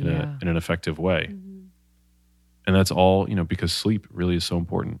 in an effective way. And that's all, because sleep really is so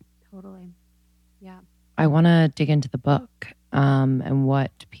important. Totally. Yeah. I want to dig into the book and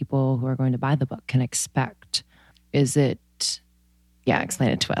what people who are going to buy the book can expect. Is it, explain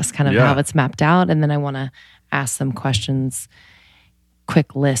it to us, kind of how it's mapped out. And then I want to ask some questions,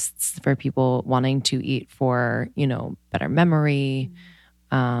 quick lists for people wanting to eat for, better memory,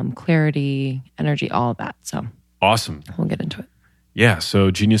 clarity, energy, all of that. So awesome. We'll get into it. Yeah.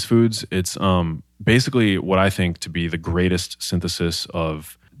 So Genius Foods, it's basically what I think to be the greatest synthesis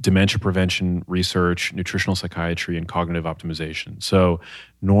of dementia prevention research, nutritional psychiatry, and cognitive optimization. So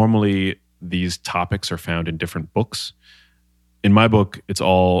normally these topics are found in different books. In my book, it's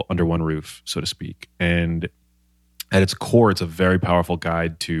all under one roof, so to speak. And at its core, it's a very powerful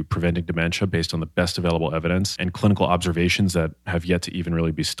guide to preventing dementia based on the best available evidence and clinical observations that have yet to even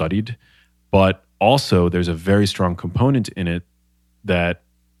really be studied. But also, there's a very strong component in it that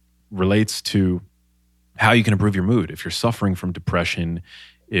relates to how you can improve your mood. If you're suffering from depression,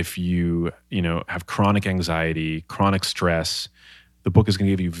 if you have chronic anxiety, chronic stress, the book is going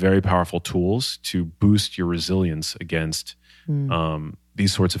to give you very powerful tools to boost your resilience against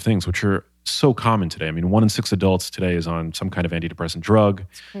these sorts of things, which are so common today. I mean, 1 in 6 adults today is on some kind of antidepressant drug.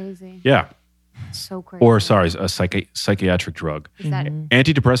 It's crazy. Yeah. So crazy. Or, sorry, a psychiatric drug. Is that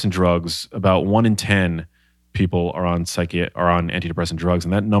Antidepressant drugs, about 1 in 10 people are on antidepressant drugs,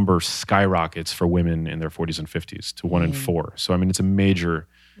 and that number skyrockets for women in their 40s and 50s to 1 in 4. So, I mean, it's a major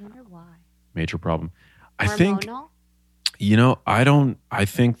problem. I think, I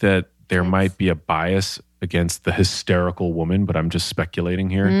think that there might be a bias against the hysterical woman, but I'm just speculating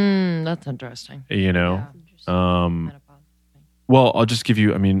here. That's interesting. Well, I'll just give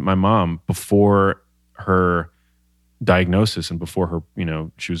you, my mom, before her diagnosis and before her,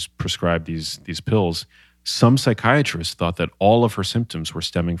 she was prescribed these pills, some psychiatrists thought that all of her symptoms were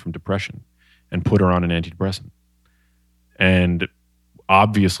stemming from depression and put her on an antidepressant. And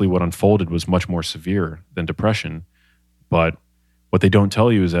obviously what unfolded was much more severe than depression. But what they don't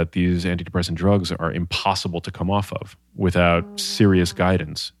tell you is that these antidepressant drugs are impossible to come off of without serious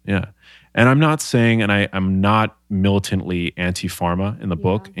guidance. Yeah. And I'm not saying, and I'm not militantly anti-pharma in the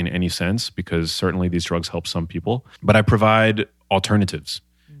book in any sense, because certainly these drugs help some people, but I provide alternatives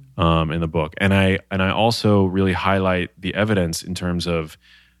in the book. And I also really highlight the evidence in terms of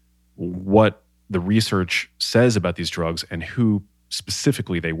what the research says about these drugs and who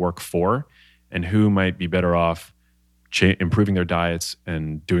specifically they work for and who might be better off improving their diets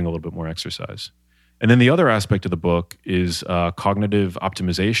and doing a little bit more exercise. And then the other aspect of the book is cognitive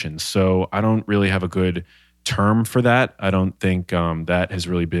optimization. So I don't really have a good term for that. I don't think that has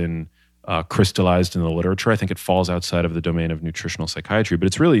really been crystallized in the literature. I think it falls outside of the domain of nutritional psychiatry, but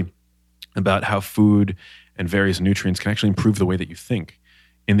it's really about how food and various nutrients can actually improve the way that you think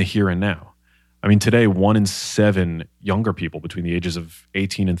in the here and now. I mean, today, 1 in 7 younger people between the ages of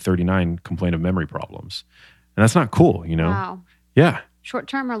 18 and 39 complain of memory problems. And that's not cool, Wow. Yeah. Short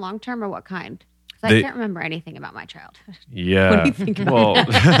term or long term or what kind? Because I can't remember anything about my childhood. Yeah. What do you think about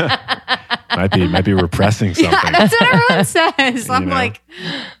might be repressing something. Yeah, that's what everyone says. I'm like,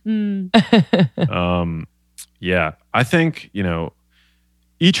 yeah. I think,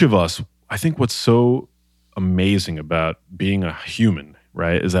 each of us, I think what's so amazing about being a human,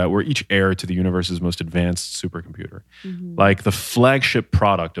 right, is that we're each heir to the universe's most advanced supercomputer. Like the flagship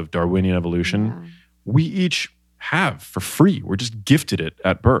product of Darwinian evolution, we each have for free. We're just gifted it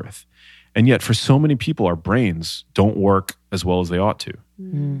at birth. And yet for so many people, our brains don't work as well as they ought to.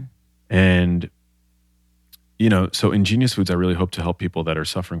 And, so in Genius Foods, I really hope to help people that are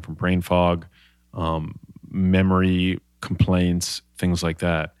suffering from brain fog, memory complaints, things like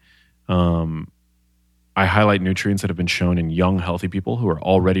that. I highlight nutrients that have been shown in young, healthy people who are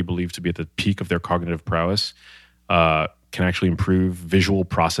already believed to be at the peak of their cognitive prowess, can actually improve visual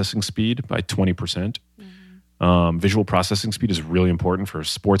processing speed by 20%. Visual processing speed is really important for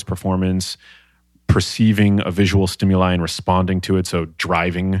sports performance, perceiving a visual stimuli and responding to it. So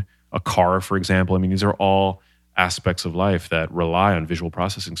driving a car, for example. I mean, these are all aspects of life that rely on visual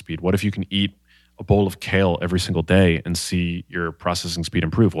processing speed. What if you can eat a bowl of kale every single day and see your processing speed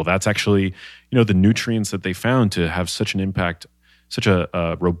improve? Well, that's actually, the nutrients that they found to have such an impact, such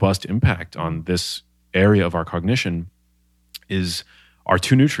a robust impact on this area of our cognition is our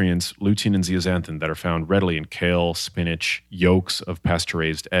 2 nutrients, lutein and zeaxanthin, that are found readily in kale, spinach, yolks of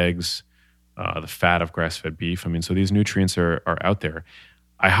pasture-raised eggs, the fat of grass-fed beef. I mean, so these nutrients are out there.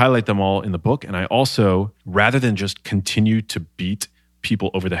 I highlight them all in the book, and I also, rather than just continue to beat people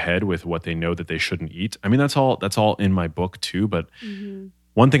over the head with what they know that they shouldn't eat, I mean, that's all in my book too, but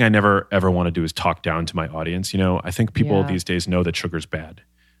one thing I never ever want to do is talk down to my audience. I think people these days know that sugar's bad.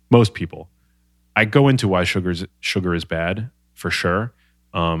 Most people. I go into why sugar is bad, for sure,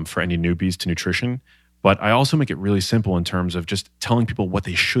 for any newbies to nutrition. But I also make it really simple in terms of just telling people what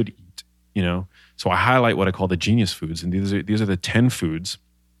they should eat, you know? So I highlight what I call the genius foods. And these are the 10 foods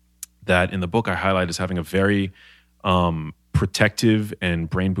that in the book I highlight as having a very protective and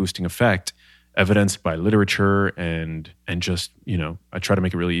brain boosting effect, evidenced by literature and just, you know, I try to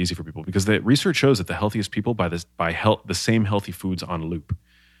make it really easy for people because the research shows that the healthiest people buy the same healthy foods on loop.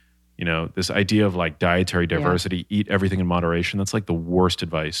 You know, this idea of like dietary diversity, eat everything in moderation, that's like the worst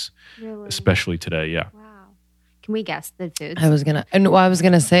advice, especially today. Yeah. Wow. Can we guess the foods? I was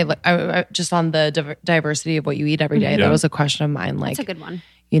gonna say, like, I just on the diversity of what you eat every day. Yeah. That was a question of mine. Like, That's a good one.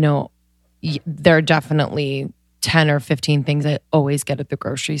 you know, there are definitely 10 or 15 things I always get at the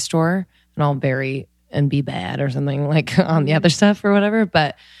grocery store, and I'll vary and be bad or something like on the other stuff or whatever.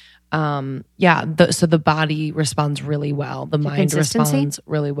 But so the body responds really well. The mind consistency? responds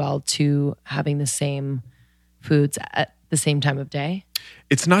really well to having the same foods at the same time of day.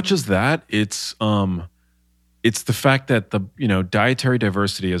 It's not just that, it's the fact that the, you know, dietary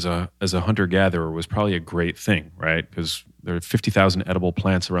diversity as a hunter gatherer was probably a great thing, right? Because there are 50,000 edible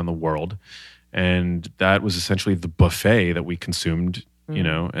plants around the world, and that was essentially the buffet that we consumed, you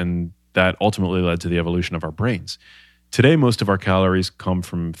know, and that ultimately led to the evolution of our brains. Today, most of our calories come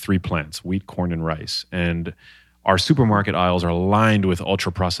from 3 plants: wheat, corn, and rice. And our supermarket aisles are lined with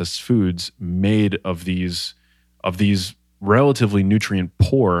ultra-processed foods made of these relatively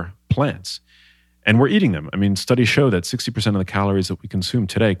nutrient-poor plants. And we're eating them. I mean, studies show that 60% of the calories that we consume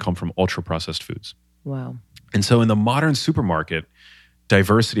today come from ultra-processed foods. Wow. And so in the modern supermarket,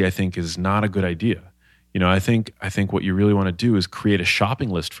 diversity, I think, is not a good idea. You know, I think what you really want to do is create a shopping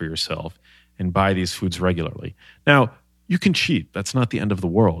list for yourself and buy these foods regularly. Now, you can cheat. That's not the end of the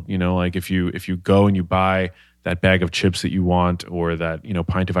world. You know, like if you go and you buy that bag of chips that you want or that, you know,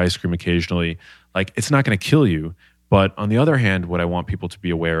 pint of ice cream occasionally, like it's not going to kill you. But on the other hand, what I want people to be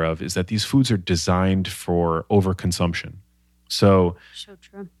aware of is that these foods are designed for overconsumption. So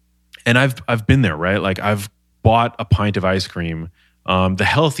true. And I've been there, right? Like I've bought a pint of ice cream, the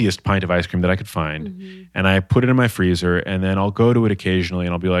healthiest pint of ice cream that I could find, and I put it in my freezer, and then I'll go to it occasionally,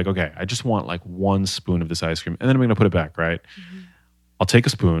 and I'll be like, okay, I just want like 1 spoon of this ice cream, and then I'm going to put it back, right? I'll take a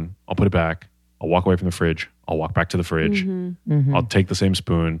spoon, I'll put it back, I'll walk away from the fridge, I'll walk back to the fridge, I'll take the same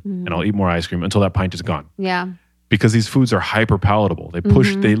spoon, and I'll eat more ice cream until that pint is gone. Yeah. Because these foods are hyper palatable. They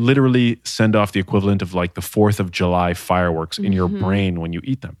they literally send off the equivalent of like the 4th of July fireworks in your brain when you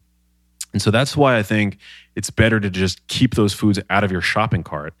eat them. And so that's why I think it's better to just keep those foods out of your shopping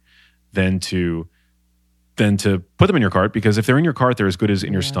cart than to put them in your cart, because if they're in your cart, they're as good as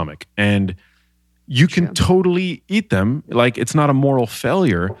in your stomach. And you can totally eat them. Like it's not a moral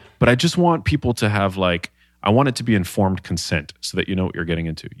failure, but I just want people to have like, I want it to be informed consent so that you know what you're getting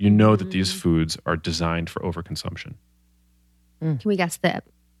into. You know that these foods are designed for overconsumption. Can we guess the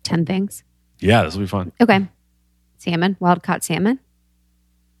 10 things? Yeah, this will be fun. Okay. Salmon, wild caught salmon.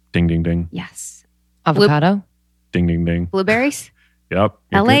 Ding, ding, ding. Yes. Avocado. Ding, ding, ding. Blueberries. Yep.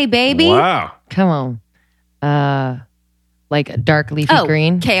 You're LA, good. baby. Wow. Come on. Like a dark leafy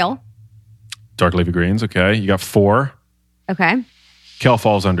green. Kale. Dark leafy greens. Okay. You got 4. Okay. Kale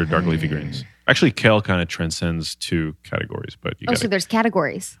falls under dark leafy greens. Actually, kale kind of transcends 2 categories, but you so there's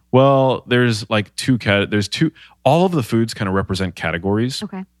categories. Well, there's like 2 all of the foods kind of represent categories.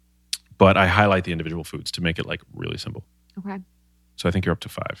 Okay. But I highlight the individual foods to make it like really simple. Okay. So I think you're up to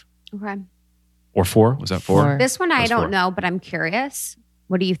 5. Okay. Or 4? Was that 4? 4. This one I That's don't 4. know, but I'm curious.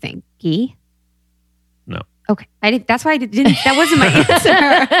 What do you think? Ghee? No. Okay. That's why I didn't. That wasn't my answer.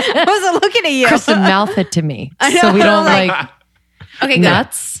 I wasn't looking at you. Kristen, mouth it to me. I know, So we don't like Okay, good.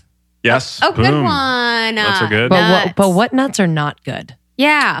 nuts. Yes. Oh, Boom. good one. Nuts are good. But what nuts are not good?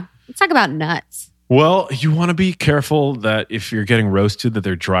 Yeah. Let's talk about nuts. Well, you want to be careful that if you're getting roasted, that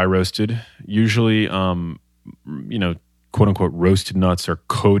they're dry roasted. Usually, quote unquote, roasted nuts are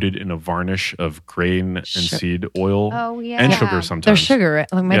coated in a varnish of grain and seed oil Oh, yeah. and sugar sometimes. They're sugar.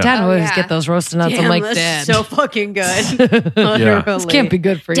 Like my Yeah. dad Oh, would always yeah. get those roasted nuts. I'm like, Dad, so fucking good. Yeah. this can't be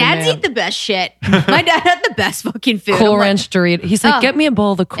good for Dads you, man. eat the best shit. My dad had the best fucking food. Cool I'm like, Ranch Dorito. He's like, Oh. get me a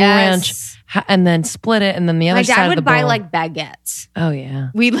bowl of the Cool Yes. Ranch, and then split it, and then the other My side dad of the would buy bowl. like baguettes. Oh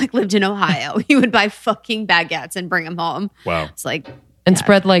yeah, We like lived in Ohio. He would buy fucking baguettes and bring them home. Wow. It's like, and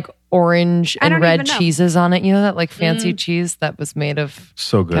spread like orange I and don't red even know. cheeses on it. You know that like fancy cheese that was made of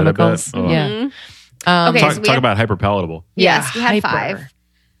So good. chemicals. I bet. Oh. Yeah. Okay, Talk, so we talk had- about hyper palatable. yes, we had hyper.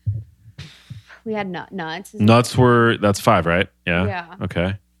 5. We had nuts. Nuts that's 5, right? Yeah. Yeah.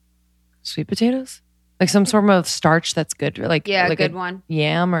 Okay. Sweet potatoes, like some sort of starch that's good. Like Yeah, like good a one.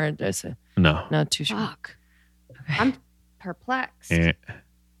 Yam or just a, No. no too sure. Fuck. I'm perplexed. Eh.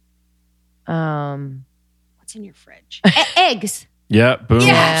 What's in your fridge? Eggs. Yeah. Boom.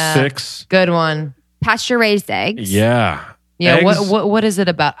 Yeah. 6. Good one. pasture raised eggs. Yeah. Yeah, Eggs- what is it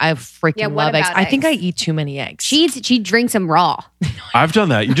about? I freaking Yeah, what love eggs. about I think I eggs? eat too many eggs. She drinks them raw. I've done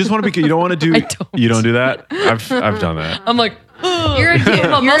that. You just want to be. You don't want to do. I don't. You don't do that. I've done that. I'm like, You're a dude.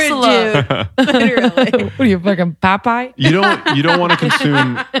 I'm a You're muscle a dude. Literally. what are you, fucking Popeye? You don't want to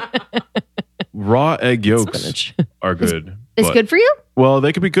consume raw egg yolks. Spinach. Are good. It's but- good for you? Well,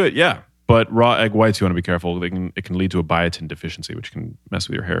 they could be good. Yeah. But raw egg whites, you want to be careful. It can lead to a biotin deficiency, which can mess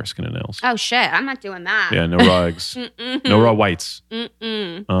with your hair, skin, and nails. Oh, shit. I'm not doing that. Yeah, no raw eggs, no raw whites.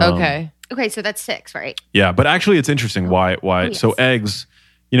 Mm-mm. Okay. Okay, so that's 6, right? Yeah, but actually, it's interesting why. yes. So eggs,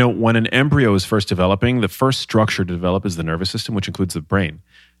 when an embryo is first developing, the first structure to develop is the nervous system, which includes the brain.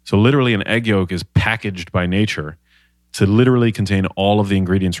 So literally, an egg yolk is packaged by nature to literally contain all of the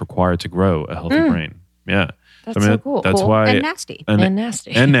ingredients required to grow a healthy brain. Yeah, That's so cool. That's Cool why and nasty. And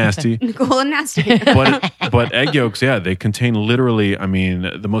nasty. and nasty. Cool and nasty. but egg yolks, yeah, they contain literally. I mean,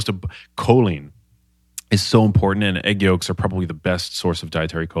 the most choline is so important, and egg yolks are probably the best source of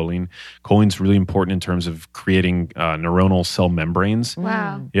dietary choline. Choline's really important in terms of creating neuronal cell membranes.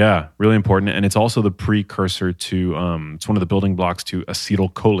 Wow. Yeah, really important, and it's also the precursor to. It's one of the building blocks to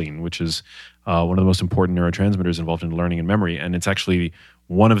acetylcholine, which is one of the most important neurotransmitters involved in learning and memory, and it's actually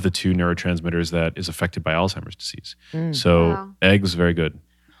one of the 2 neurotransmitters that is affected by Alzheimer's disease. So Wow. eggs, very good,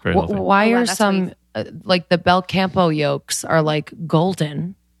 very healthy. Why Oh, wow, are that's some like the Bel Campo yolks are like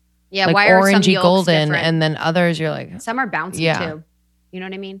golden, Yeah, like why are some orangey yolks golden, different? and then others you're like, Some are bouncy Yeah. too. You know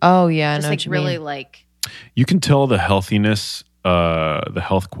what I mean? oh yeah, I Just know like what you really mean. like You can tell the healthiness, the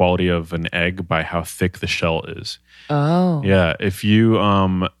health quality of an egg by how thick the shell is. Oh, Yeah, if you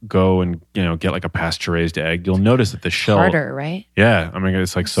go and get like a pasture raised egg, you'll notice that the shell. harder, right? Yeah, I mean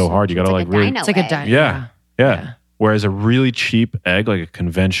it's like so hard. You got to like a really. dino It's like a egg. dino. Yeah, yeah. Whereas a really cheap egg, like a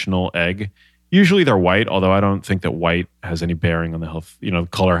conventional egg, usually they're white. Although I don't think that white has any bearing on the health.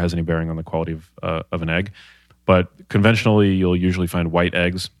 Color has any bearing on the quality of an egg. But conventionally, you'll usually find white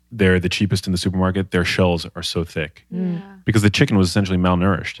eggs. They're the cheapest in the supermarket. Their shells are so thick because the chicken was essentially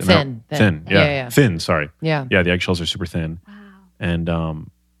malnourished. And Thin. Yeah. Yeah. Thin. Sorry. Yeah. Yeah. The eggshells are super thin. Wow. And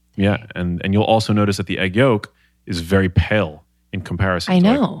and you'll also notice that the egg yolk is very pale in comparison. I to,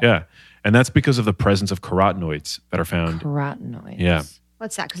 know. yeah. And that's because of the presence of carotenoids that are found. Carotenoids. Yeah.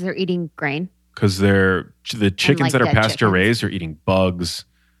 What's that? Because they're eating grain. Because the chickens like that are dead pasture chickens. raised are eating bugs.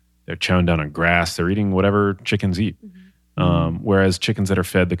 They're chowing down on grass. They're eating whatever chickens eat. Whereas chickens that are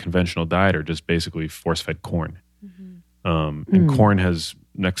fed the conventional diet are just basically force-fed corn. And corn has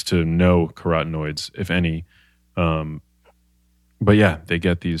next to no carotenoids, if any. But yeah, they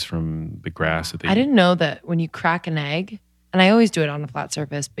get these from the grass that they I eat. didn't know that when you crack an egg, and I always do it on a flat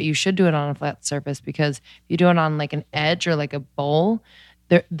surface, but you should do it on a flat surface because if you do it on like an edge or like a bowl,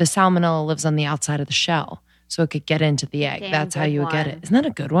 the salmonella lives on the outside of the shell. So it could get into the egg. Damn That's how good you would get one. it. Isn't that a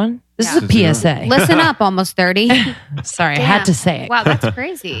good one? This Yeah. is a PSA. Listen up, almost 30. Sorry, I had to say it. Wow, that's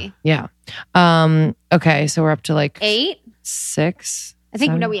crazy. Yeah. Okay, so we're up to like 8? 6. I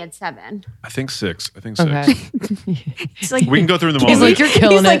think 7? we had 7. I think 6. I think 6. Okay. It's like We can go through them all. He's like, you're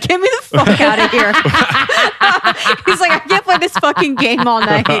killing he's like, it. get me the fuck out of here. He's like, I can't play this fucking game all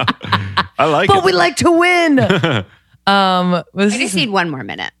night. I like But it. we like to win. I Was just need one more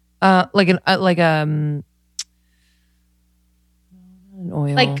minute. an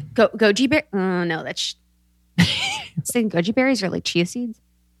oil. Like goji berry. Oh no, that's. Saying goji berries are like chia seeds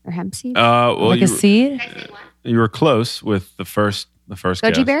or hemp seeds. well, like a seed? you were close with the first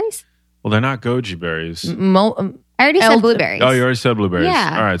Goji guess. berries. Well, they're not goji berries. I already said blueberries. Oh, you already said blueberries.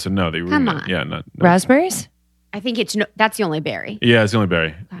 Yeah. All right, so no, they were. Come on. Yeah, not. No. Raspberries? I think that's the only berry. Yeah, it's the only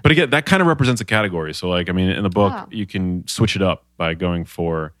berry. But again, that kind of represents a category. So, like, I mean, in the book, Oh. you can switch it up by going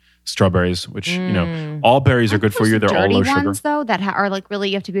for strawberries, which all berries are good for you. They're all dirty low sugar. ones though that are like really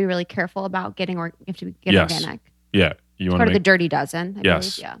you have to be really careful about getting or you have to get Yes. organic. Yeah, you want Part to of the make. dirty dozen. I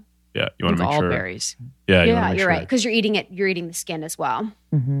Yes. believe. Yeah. Yeah, you want to make all sure. berries. Yeah, you wanna Yeah, make you're sure. right because you're eating it. You're eating the skin as well.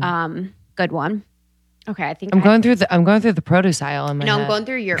 Mhm. Good one. Okay, I think I'm going through the produce aisle in my No, head. I'm going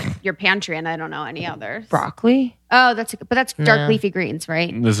through your pantry and I don't know any others. Broccoli? Oh, that's dark No. leafy greens,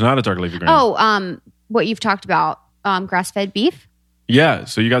 right? This is not a dark leafy green. Oh, what you've talked about, grass-fed beef. Yeah,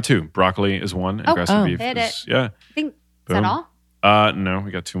 so you got 2. Broccoli is 1, and Oh, grass-fed beef hit is yeah. I think is Boom. that all? No,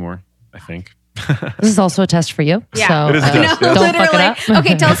 we got 2 more. I think. This is also a test for you. Yeah. So, It is a test, yeah. don't fuck it up.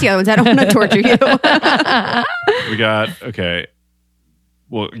 Okay, tell us the other ones. I don't want to torture you. We got okay.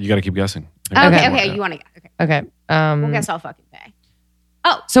 Well, you got to keep guessing. Okay. You want to guess? Okay, Okay. we'll guess I'll fucking pay.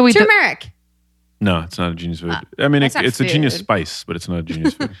 Oh, So we turmeric. No, it's not a genius food. I mean, that's not it's a genius food. spice, but it's not a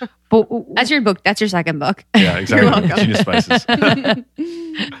genius food. But, That's your book. That's your second book. Yeah, exactly. welcome. Genius spices.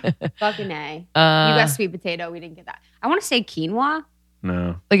 Fucking A. You got sweet potato. We didn't get that. I want to say quinoa.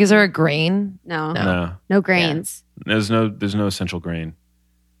 No. Like, is there a grain? No. No. Grains. There's no essential grain.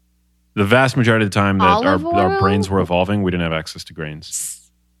 The vast majority of the time that Olive our oil? brains were evolving, we didn't have access to grains.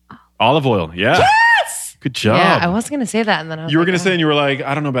 Olive oil, yeah. Yes! Good job. Yeah, I was going to say that. And then I was You were like, going to say, and you were like,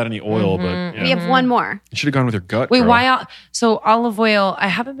 I don't know about any oil, but We have one more. you should have gone with your gut. Wait, girl. why? So olive oil, I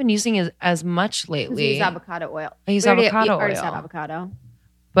haven't been using as much We lately. use avocado oil. I use We already- avocado you already oil. said avocado.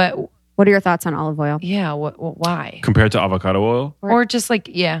 But What are your thoughts on olive oil? yeah, why? Compared to avocado oil? Or just like,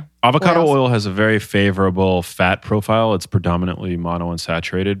 yeah. Avocado Oils. oil has a very favorable fat profile. It's predominantly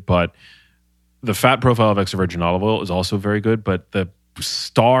monounsaturated, but the fat profile of extra virgin olive oil is also very good. But the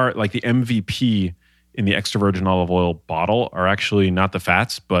star, like the MVP in the extra virgin olive oil bottle, are actually not the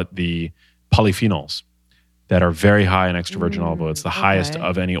fats, but the polyphenols that are very high in extra virgin olive oil. It's the highest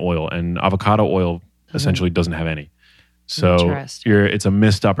of any oil, and avocado oil essentially doesn't have any. So Interesting. it's a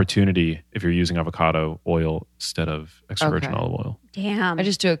missed opportunity if you're using avocado oil instead of extra virgin Okay. olive oil. Damn. I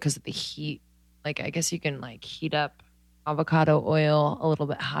just do it because of the heat. Like, I guess you can like heat up avocado oil a little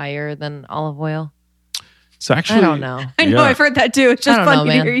bit higher than olive oil. So actually, I don't know. I know, Yeah. I've heard that too. It's just I don't know, funny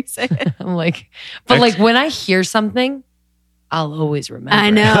to man. hear you say it. I'm like, but like when I hear something, I'll always remember.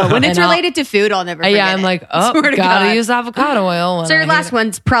 I know. When it's And I'll- related to food, I'll never forget yeah, I'm it. like, oh, Swear to gotta God. use avocado oil. when So your I last hate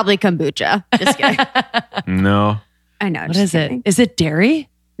one's probably kombucha. Just kidding. No, I know. it. What just is it? kidding. Is it dairy?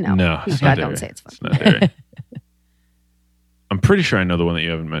 No. no, Please it's not God, don't dairy. say it's fun. It's not dairy. I'm pretty sure I know the one that you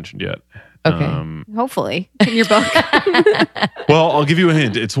haven't mentioned yet. Okay. Hopefully. In your book. Well, I'll give you a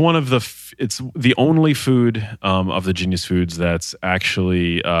hint. It's one of the. It's the only food of the Genius Foods that's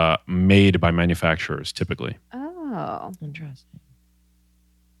actually made by manufacturers, typically, Oh. Interesting.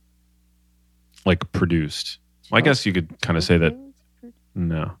 like produced. Well, I guess you could kind of say that.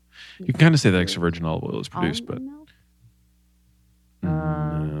 No, you can kind of say that extra virgin olive oil is produced, but Almond milk?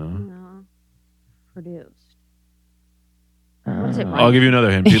 no. No. Produced. What is it? I'll give you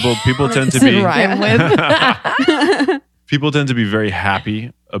another hint. People tend to Does it be rhyme with? people tend to be very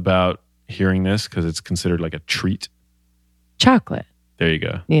happy about hearing this because it's considered like a treat. Chocolate. There you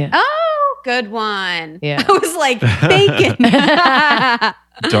go. Yeah. Oh, good one. Yeah. I was like,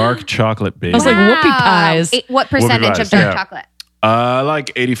 bacon. Dark chocolate bacon. I was like, whoopie pies. What percentage pies, of dark yeah. chocolate?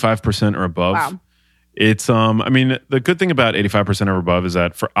 Like 85% or above. Wow. It's I mean, the good thing about 85% or above is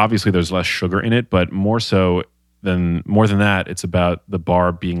that for obviously there's less sugar in it, but more than that, it's about the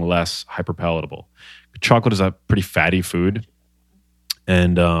bar being less hyperpalatable. Chocolate is a pretty fatty food.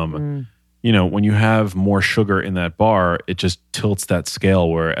 And you know, when you have more sugar in that bar, it just tilts that scale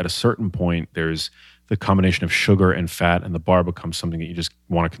where at a certain point there's the combination of sugar and fat, and the bar becomes something that you just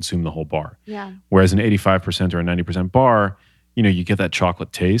want to consume the whole bar. Yeah. Whereas an 85% or a 90% bar, you know, you get that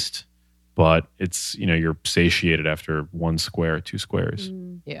chocolate taste, but it's, you know, you're satiated after 1 square, 2 squares.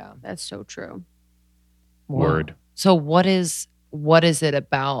 Yeah. That's so true. Word. So what is it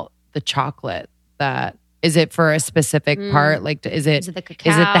about the chocolate that is it for a specific part? Like is it the cacao?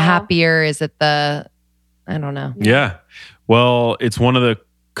 is it the happier? Is it the I don't know. Yeah. Well,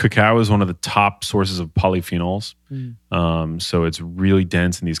 cacao is one of the top sources of polyphenols. So it's really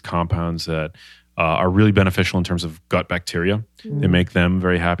dense in these compounds that are really beneficial in terms of gut bacteria. They make them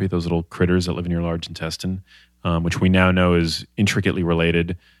very happy, those little critters that live in your large intestine, which we now know is intricately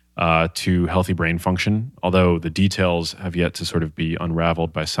related to healthy brain function, although the details have yet to sort of be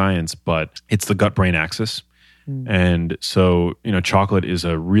unraveled by science, but it's the gut-brain axis. And so, you know, chocolate is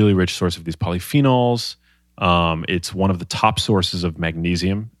a really rich source of these polyphenols. It's one of the top sources of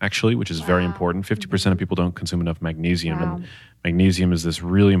magnesium, actually, which is very important. 50% of people don't consume enough magnesium. Wow. And magnesium is this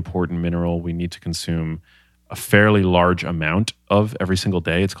really important mineral we need to consume a fairly large amount of every single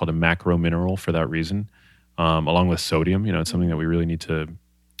day. It's called a macro mineral for that reason, along with sodium. You know, it's something that we really need to,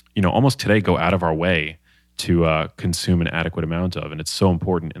 you know, almost today go out of our way to consume an adequate amount of. And it's so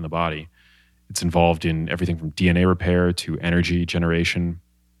important in the body. It's involved in everything from DNA repair to energy generation.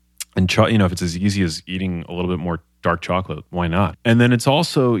 And, you know, if it's as easy as eating a little bit more dark chocolate, why not? And then it's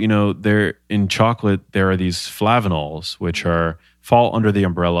also, you know, in chocolate, there are these flavanols, which fall under the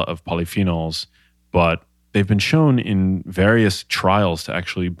umbrella of polyphenols, but they've been shown in various trials to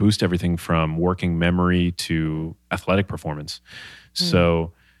actually boost everything from working memory to athletic performance.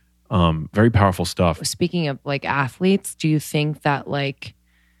 So very powerful stuff. Speaking of like athletes, do you think that like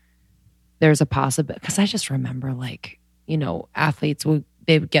there's a possibility? Because I just remember like, you know, athletes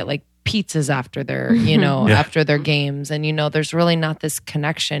they would get like pizzas after their, you know, Yeah. after their games. And, you know, there's really not this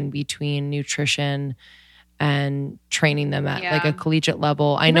connection between nutrition and training them at like a collegiate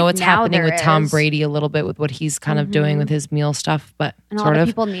level. I know like it's now happening there with Tom is. Brady a little bit with what he's kind of doing with his meal stuff, but And a sort lot of. of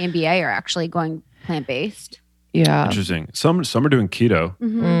people in the NBA are actually going plant-based. Yeah. Interesting. Some are doing keto.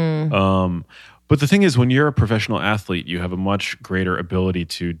 Mm. But the thing is, when you're a professional athlete, you have a much greater ability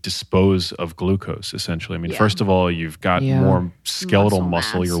to dispose of glucose, essentially. I mean, first of all, you've got more skeletal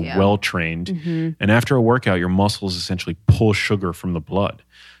muscle. mass, You're well trained. And after a workout, your muscles essentially pull sugar from the blood.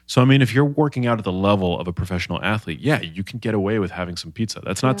 So, I mean, if you're working out at the level of a professional athlete, yeah, you can get away with having some pizza.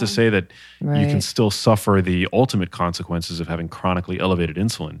 That's not to say that you can still suffer the ultimate consequences of having chronically elevated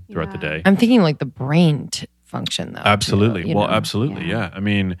insulin throughout the day. I'm thinking like the brain function, though. Absolutely. You know, absolutely. Yeah. I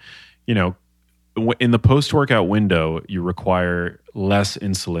mean, you know, in the post-workout window, you require less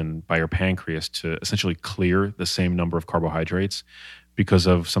insulin by your pancreas to essentially clear the same number of carbohydrates because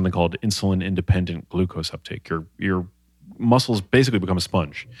of something called insulin-independent glucose uptake. Your muscles basically become a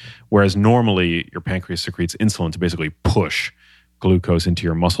sponge, whereas normally your pancreas secretes insulin to basically push glucose into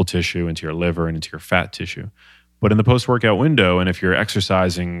your muscle tissue, into your liver, and into your fat tissue. But in the post-workout window, and if you're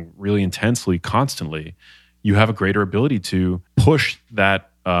exercising really intensely, constantly, you have a greater ability to push that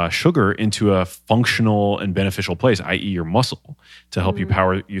sugar into a functional and beneficial place, i.e. your muscle, to help you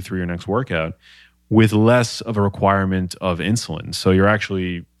power you through your next workout with less of a requirement of insulin. So you're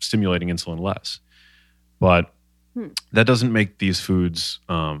actually stimulating insulin less. But that doesn't make these foods,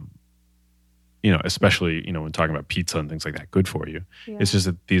 especially, when talking about pizza and things like that, good for you. Yeah. It's just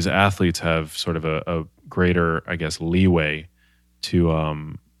that these athletes have sort of a greater, I guess, leeway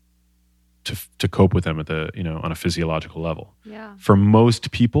to cope with them at the, on a physiological level. Yeah. For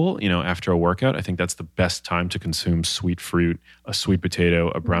most people, after a workout, I think that's the best time to consume sweet fruit, a sweet potato,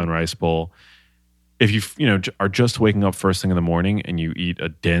 a brown rice bowl. If you, are just waking up first thing in the morning and you eat a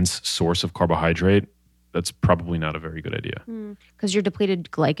dense source of carbohydrate, that's probably not a very good idea. Because you're depleted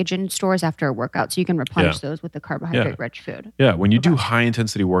glycogen stores after a workout, so you can replenish those with the carbohydrate-rich food. Yeah, when you do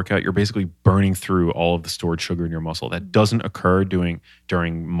high-intensity workout, you're basically burning through all of the stored sugar in your muscle. That doesn't occur during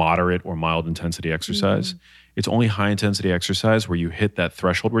moderate or mild intensity exercise. It's only high-intensity exercise where you hit that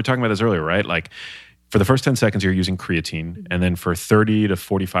threshold. We were talking about this earlier, right? Like, for the first 10 seconds, you're using creatine. And then for 30 to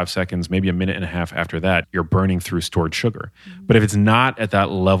 45 seconds, maybe a minute and a half after that, you're burning through stored sugar. But if it's not at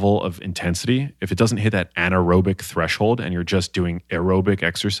that level of intensity, if it doesn't hit that anaerobic threshold and you're just doing aerobic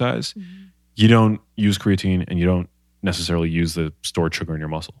exercise, you don't use creatine and you don't necessarily use the stored sugar in your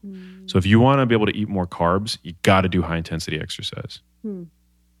muscle. So if you want to be able to eat more carbs, you got to do high intensity exercise.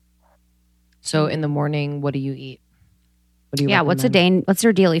 So in the morning, what do you eat? What do you recommend? What's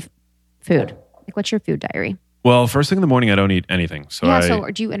your daily food? Like, what's your food diary? Well, first thing in the morning, I don't eat anything. So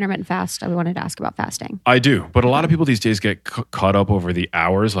do you intermittent fast? I wanted to ask about fasting. I do. But a lot of people these days get caught up over the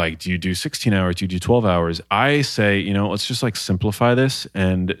hours. Like, do you do 16 hours? Do you do 12 hours? I say, let's just simplify this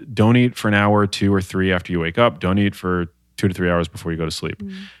and don't eat for an hour, 2 or 3 after you wake up. Don't eat for 2 to 3 hours before you go to sleep.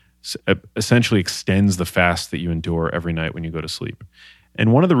 So essentially extends the fast that you endure every night when you go to sleep.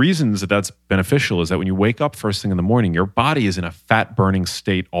 And one of the reasons that that's beneficial is that when you wake up first thing in the morning, your body is in a fat burning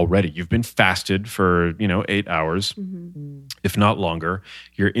state already. You've been fasted for, 8 hours, if not longer.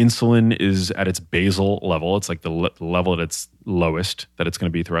 Your insulin is at its basal level. It's like the level at its lowest that it's going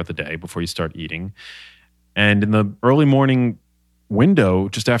to be throughout the day before you start eating. And in the early morning window,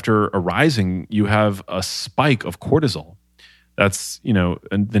 just after arising, you have a spike of cortisol. That's,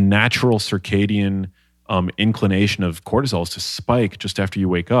 the natural circadian inclination of cortisol is to spike just after you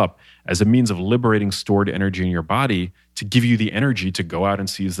wake up as a means of liberating stored energy in your body to give you the energy to go out and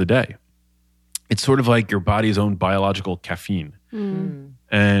seize the day. It's sort of like your body's own biological caffeine.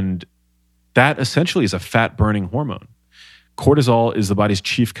 And that essentially is a fat-burning hormone. Cortisol is the body's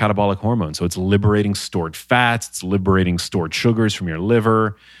chief catabolic hormone. So it's liberating stored fats, it's liberating stored sugars from your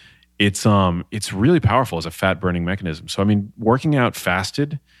liver. It's really powerful as a fat-burning mechanism. So, working out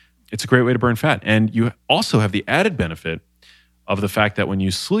fasted, it's a great way to burn fat. And you also have the added benefit of the fact that when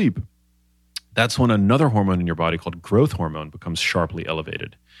you sleep, that's when another hormone in your body called growth hormone becomes sharply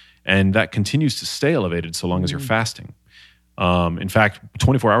elevated. And that continues to stay elevated so long as you're fasting. In fact,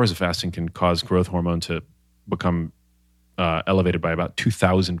 24 hours of fasting can cause growth hormone to become elevated by about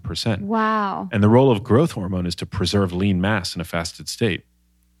 2,000%. Wow. And the role of growth hormone is to preserve lean mass in a fasted state.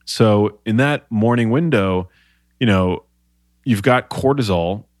 So in that morning window, you've got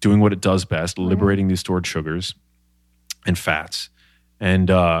cortisol doing what it does best, liberating these stored sugars and fats. And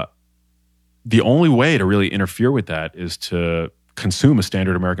the only way to really interfere with that is to consume a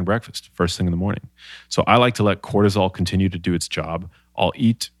standard American breakfast first thing in the morning. So I like to let cortisol continue to do its job. I'll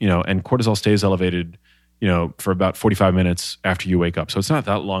eat, and cortisol stays elevated, for about 45 minutes after you wake up. So it's not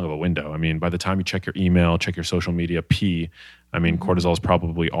that long of a window. By the time you check your email, check your social media, cortisol is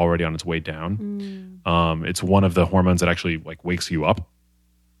probably already on its way down. It's one of the hormones that actually wakes you up.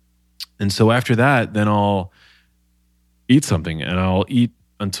 And so after that, then I'll eat something and I'll eat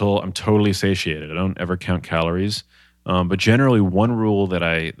until I'm totally satiated. I don't ever count calories. But generally, one rule that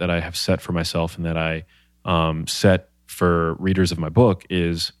I have set for myself and that I set for readers of my book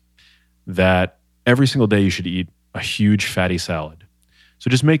is that every single day you should eat a huge fatty salad. So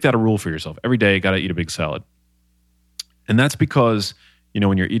just make that a rule for yourself. Every day, got to eat a big salad. And that's because,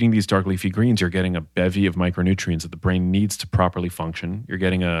 when you're eating these dark leafy greens, you're getting a bevy of micronutrients that the brain needs to properly function. You're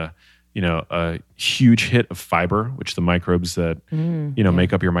getting a huge hit of fiber, which the microbes that,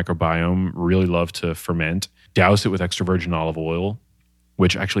 make up your microbiome really love to ferment. Douse it with extra virgin olive oil,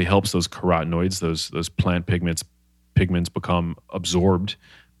 which actually helps those carotenoids, those plant pigments become absorbed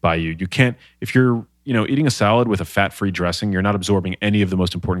by you. You can't, if you're, eating a salad with a fat-free dressing, you're not absorbing any of the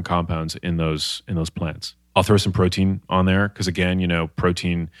most important compounds in those plants. I'll throw some protein on there because, again,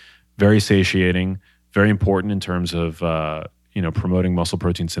 protein, very satiating, very important in terms of, promoting muscle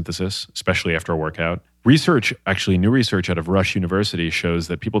protein synthesis, especially after a workout. New research out of Rush University shows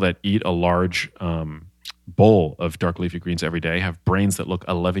that people that eat a large bowl of dark leafy greens every day have brains that look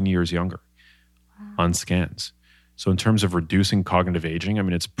 11 years younger on scans. So in terms of reducing cognitive aging,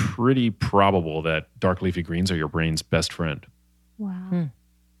 it's pretty probable that dark leafy greens are your brain's best friend. Wow.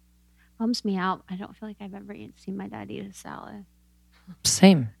 Bums me out. I don't feel like I've ever seen my dad eat a salad.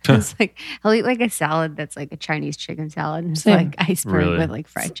 Same. It's like I'll eat like a salad that's like a Chinese chicken salad. And it's like iceberg with like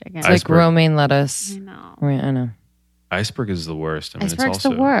fried chicken. It's like romaine lettuce. I know. I know. Iceberg is the worst. Iceberg's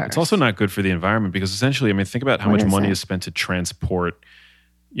the worst. It's also not good for the environment because essentially, think about how much money is spent to transport,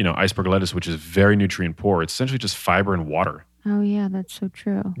 iceberg lettuce, which is very nutrient poor. It's essentially just fiber and water. Oh yeah, that's so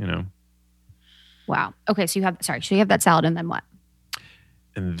true. Wow. Okay, so you have that salad and then what?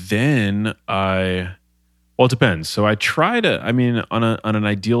 And then it depends. So I try to, on an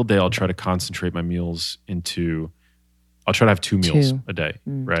ideal day, I'll try to concentrate my meals I'll try to have 2 meals a day,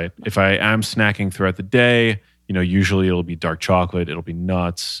 right? If I am snacking throughout the day, usually it'll be dark chocolate, it'll be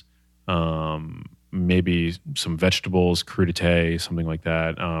nuts, maybe some vegetables, crudité, something like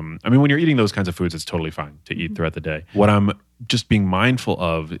that. When you're eating those kinds of foods, it's totally fine to eat throughout the day. What I'm just being mindful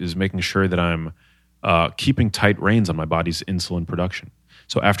of is making sure that I'm keeping tight reins on my body's insulin production.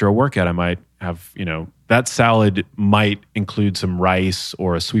 So after a workout, I might have, that salad might include some rice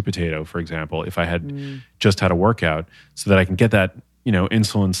or a sweet potato, for example, if I had just had a workout, so that I can get that,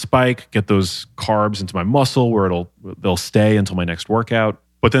 insulin spike, get those carbs into my muscle where they'll stay until my next workout.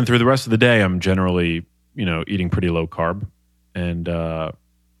 But then through the rest of the day, I'm generally, eating pretty low carb. And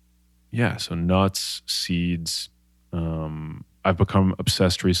so nuts, seeds. I've become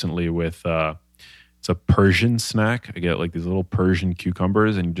obsessed recently with it's a Persian snack. I get like these little Persian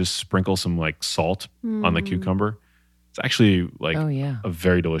cucumbers and you just sprinkle some like salt on the cucumber. It's actually like a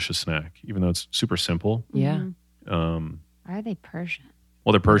very delicious snack, even though it's super simple. Yeah. Why are they Persian?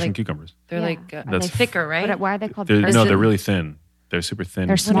 Well, they're Persian cucumbers. They're are they thicker, right? Why are they called Persian? No, they're really thin. They're super thin.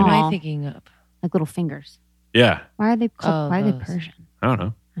 They're small. What am I thinking of? Like little fingers. Yeah. Why are they called? Why are they Persian? I don't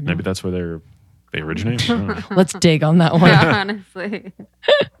know. Maybe that's where they originate. I don't know. Let's dig on that one. Yeah, honestly.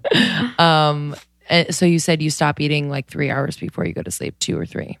 So you said you stop eating like 3 hours before you go to sleep, 2 or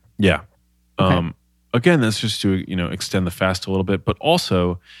 3. Yeah. Okay. Again, that's just to extend the fast a little bit, but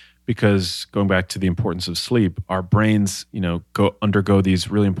also because going back to the importance of sleep, our brains undergo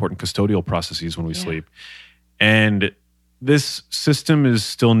these really important custodial processes when we sleep, and this system is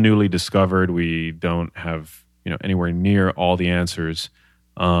still newly discovered. We don't have anywhere near all the answers,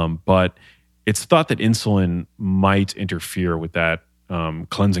 but it's thought that insulin might interfere with that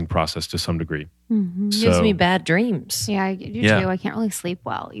cleansing process to some degree. So, gives me bad dreams. Yeah, I do too. I can't really sleep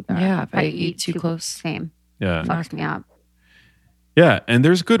well either. Yeah, if I eat too close. Same. Yeah. Fucks me up. Yeah, and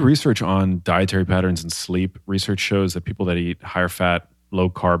there's good research on dietary patterns and sleep. Research shows that people that eat higher fat, low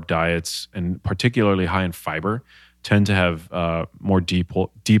carb diets, and particularly high in fiber, tend to have more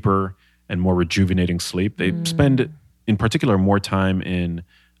deeper and more rejuvenating sleep. They spend, in particular, more time in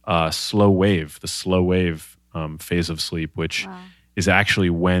the slow wave phase of sleep, which is actually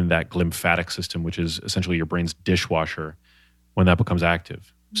when that glymphatic system, which is essentially your brain's dishwasher, when that becomes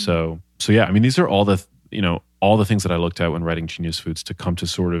active. So yeah, these are all the things that I looked at when writing Genius Foods to come to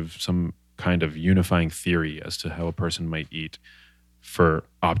sort of some kind of unifying theory as to how a person might eat for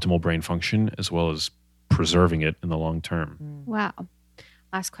optimal brain function as well as preserving it in the long term. Wow.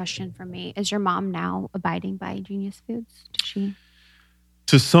 Last question for me. Is your mom now abiding by Genius Foods? Did she?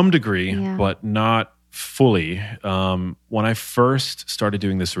 To some degree, but not fully. When I first started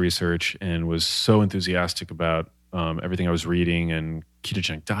doing this research and was so enthusiastic about everything I was reading and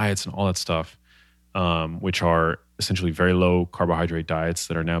ketogenic diets and all that stuff, which are essentially very low carbohydrate diets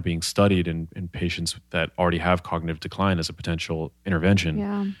that are now being studied in patients that already have cognitive decline as a potential intervention.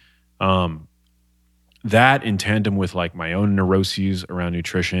 Yeah. That in tandem with like my own neuroses around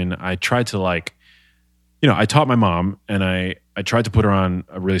nutrition, I tried to I taught my mom, and I tried to put her on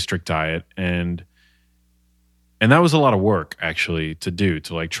a really strict diet, and that was a lot of work actually to do,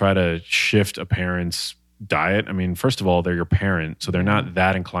 to like try to shift a parent's diet. I mean, first of all, they're your parent, so they're not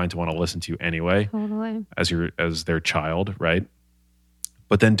that inclined to want to listen to you anyway, Totally. as their child, right?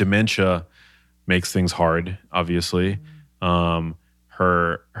 But then dementia makes things hard, obviously.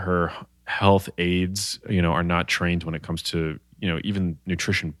 Her health aides, are not trained when it comes to, even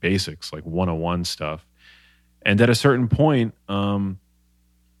nutrition basics, like 101 stuff. And at a certain point, you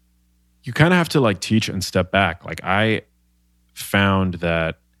kind of have to like teach and step back. Like I found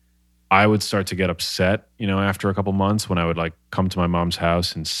that I would start to get upset, after a couple months when I would like come to my mom's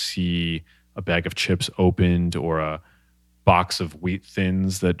house and see a bag of chips opened or a box of wheat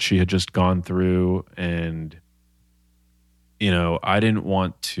thins that she had just gone through. And, I didn't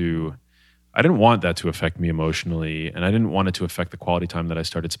want that to affect me emotionally. And I didn't want it to affect the quality time that I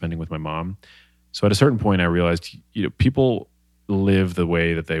started spending with my mom. So at a certain point, I realized, people live the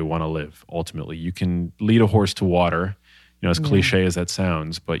way that they want to live. Ultimately, you can lead a horse to water, as cliche as that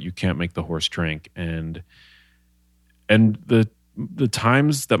sounds, but you can't make the horse drink. And the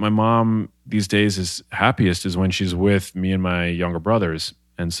times that my mom these days is happiest is when she's with me and my younger brothers.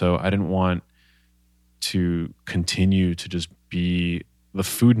 And so I didn't want to continue to just be the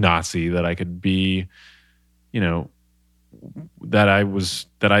food Nazi that I could be, that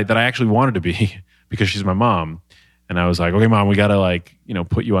I actually wanted to be because she's my mom. And I was like, okay, Mom, we got to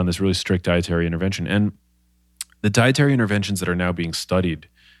put you on this really strict dietary intervention. And the dietary interventions that are now being studied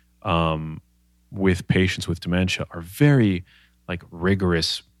with patients with dementia are very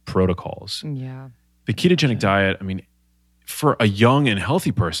rigorous protocols. Yeah. The ketogenic diet, I mean, for a young and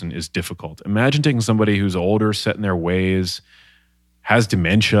healthy person is difficult. Imagine taking somebody who's older, set in their ways, has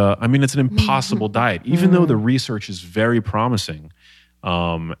dementia. I mean, it's an impossible diet. Even though the research is very promising,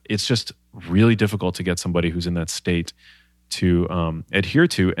 it's just really difficult to get somebody who's in that state to adhere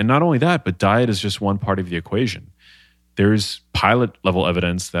to. And not only that, but diet is just one part of the equation. There's pilot level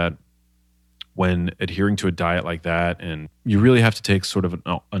evidence that when adhering to a diet like that, and you really have to take sort of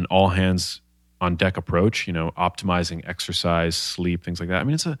an all hands on deck approach, optimizing exercise, sleep, things like that. I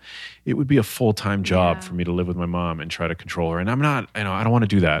mean, it would be a full-time job for me to live with my mom and try to control her. And I'm not, I don't want to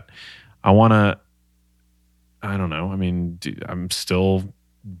do that. I don't know. I mean, I'm still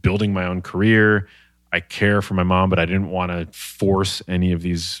building my own career. I care for my mom, but I didn't want to force any of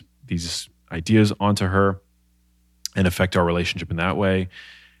these ideas onto her and affect our relationship in that way.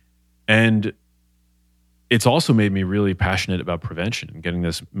 And it's also made me really passionate about prevention and getting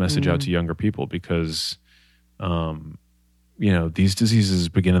this message out to younger people because, these diseases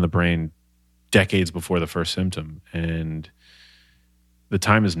begin in the brain decades before the first symptom. And the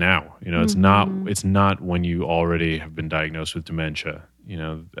time is now. It's not when you already have been diagnosed with dementia.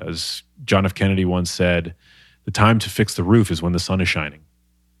 As John F. Kennedy once said, the time to fix the roof is when the sun is shining.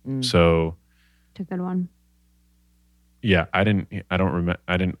 So It's a good one. Yeah, I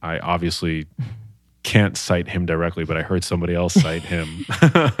obviously can't cite him directly, but I heard somebody else cite him.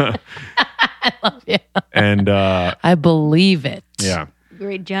 I love you. And I believe it. Yeah.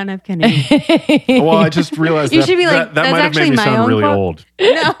 Great John F. Kennedy. Well, I just realized You should be like, that that's might have made me actually my sound own really quote. old.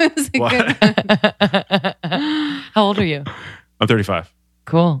 No, it was a good one. How old are you? I'm 35.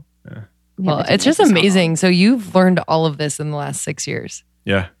 Cool. Yeah, Well, but it's don't just make us all amazing. So you've learned all of this in the last 6 years.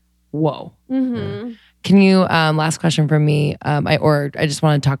 Yeah. Whoa. Mhm. Can you, last question from me, I just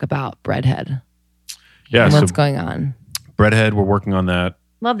want to talk about Breadhead. Yeah. And So what's going on? Breadhead, we're working on that.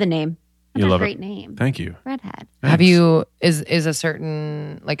 Love the name. That's You a love great it. name. Thank you. Redhead. Have Thanks. you, is a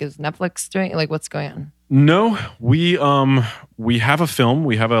certain, is Netflix doing, what's going on? No, we have a film.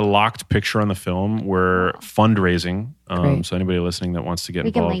 We have a locked picture on the film. We're fundraising. Great. So anybody listening that wants to get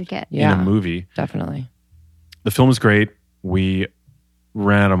We can involved link it. in Yeah. a movie, Definitely. the film is great. We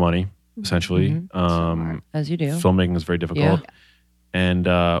ran out of money, essentially. Smart, as you do. Filmmaking is very difficult. And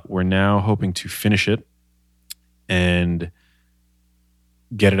we're now hoping to finish it and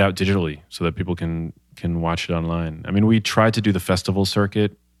get it out digitally so that people can watch it online. I mean, we tried to do the festival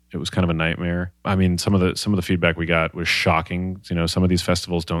circuit. It was kind of a nightmare. I mean, some of the feedback we got was shocking. Some of these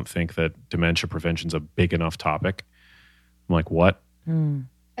festivals don't think that dementia prevention is a big enough topic. I'm like, what?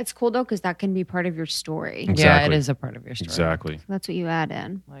 It's cool though, because that can be part of your story. Exactly. Yeah, it is a part of your story. Exactly. That's what you add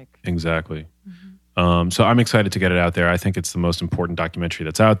in. Exactly. So I'm excited to get it out there. I think it's the most important documentary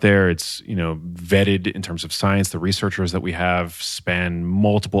that's out there. It's, vetted in terms of science. The researchers that we have span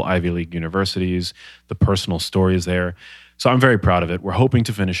multiple Ivy League universities. The personal stories there. So I'm very proud of it. We're hoping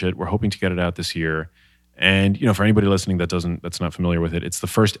to finish it. We're hoping to get it out this year. And, for anybody listening that's not familiar with it, it's the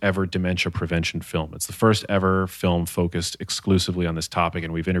first ever dementia prevention film. It's the first ever film focused exclusively on this topic.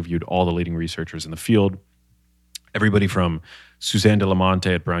 And we've interviewed all the leading researchers in the field. everybody from Suzanne de la Monte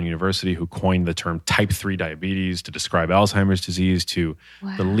at Brown University, who coined the term type 3 diabetes to describe Alzheimer's disease, to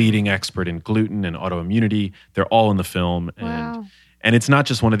the leading expert in gluten and autoimmunity. They're all in the film. And it's not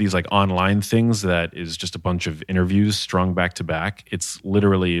just one of these like online things that is just a bunch of interviews strung back to back. It's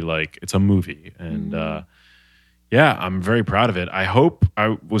literally like, it's a movie. And yeah, I'm very proud of it.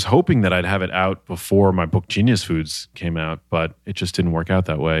 I was hoping that I'd have it out before my book Genius Foods came out, but it just didn't work out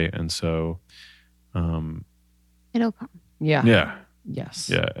that way. And so, it'll come. Yeah. Yes.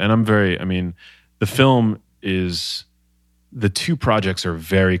 Yeah. And the film is, the two projects are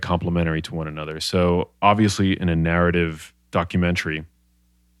very complementary to one another. So obviously in a narrative documentary,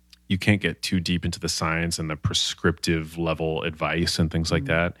 you can't get too deep into the science and the prescriptive level advice and things like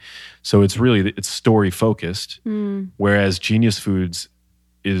that. So it's story focused, whereas Genius Foods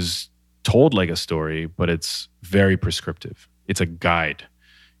is told like a story, but it's very prescriptive. It's a guide,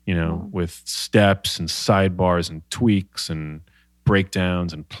 with steps and sidebars and tweaks and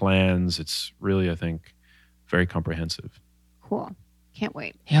breakdowns and plans. It's really, I think, very comprehensive. Cool. Can't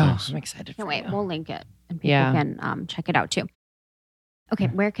wait. Yeah, I'm excited. Can't wait. We'll link it and people can check it out too. Okay,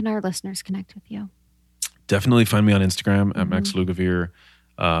 where can our listeners connect with you? Definitely find me on Instagram at Max Lugavere.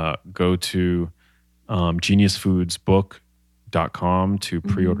 Go to geniusfoodsbook.com to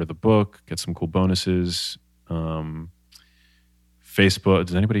pre-order the book, get some cool bonuses. Facebook.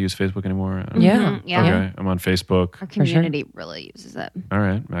 Does anybody use Facebook anymore? Yeah. Okay. I'm on Facebook. Our community really uses it. All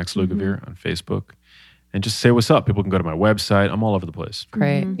right. Max Lugavere on Facebook. And just say what's up. People can go to my website. I'm all over the place.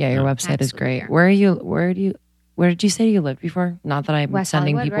 Great. Yeah, your website is great. Where did you say you lived before? Not that I'm West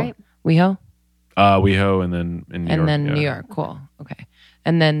sending Hollywood, people. WeHo? WeHo, and then in New York. And then New York. Cool. Okay.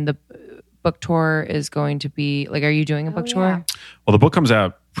 And then the book tour is going to be, like, are you doing a book tour? Well, the book comes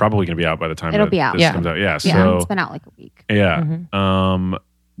out, probably going to be out by the time it'll be out. This comes out. Yeah. Yeah, So it's been out like a week. Yeah.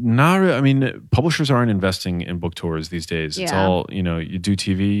 Publishers aren't investing in book tours these days. It's all, you do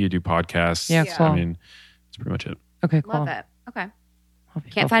TV, you do podcasts. Yeah, cool. That's pretty much it. Okay, cool. Love it. Okay.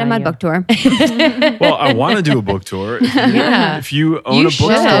 Can't find him on book tour. Well, I want to do a book tour. If you own You a should.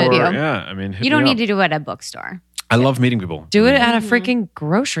 bookstore, You don't need to do it at a bookstore. I love meeting people. Do it at a freaking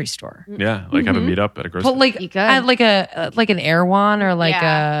grocery store. Yeah, like have a meetup at a grocery store. But like, You could. at like an Erewhon or like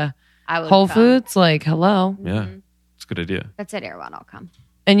I would Whole come. Foods. Like, hello. Yeah, it's a good idea. That's it, Erewhon. I'll come.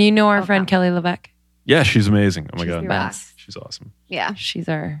 And you know our I'll friend come. Kelly LeVeque. Yeah, she's amazing. Oh my She's God. the best. She's awesome. Yeah. She's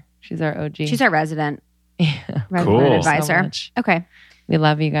our OG. She's our resident Cool. advisor. So much. Okay. We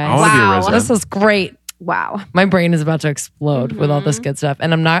love you guys. I want to be a Wow. resident. This is great. Wow. My brain is about to explode with all this good stuff.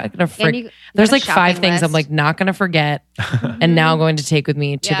 And I'm not going to And you There's got a like 5 shopping things I'm list. like not going to forget and now going to take with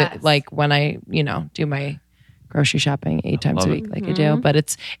me to Yes. the, like when I, do my grocery shopping 8 times a Love week it. like I do. But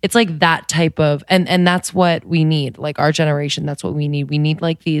it's like that type of, and that's what we need. Like our generation, that's what we need. We need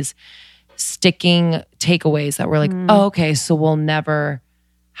like these sticking takeaways that we're like, oh, okay, so we'll never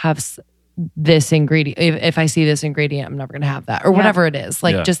have this ingredient. If I see this ingredient, I'm never going to have that or whatever it is.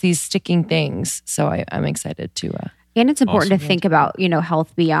 Like just these sticking things. So I'm excited to. And it's important Awesome. to think about,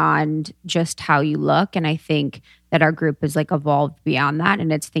 health beyond just how you look. And I think that our group has like evolved beyond that.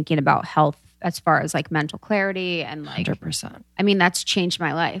 And it's thinking about health as far as like mental clarity and like, 100%. I mean, that's changed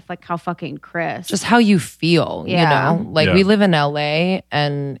my life. Like how fucking crisp. Just how you feel, Yeah. Like Yeah. we live in LA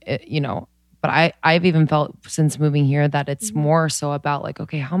and, but I've even felt since moving here that it's more so about like,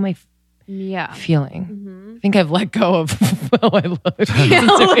 okay, how am I yeah. feeling? I think I've let go of how I look.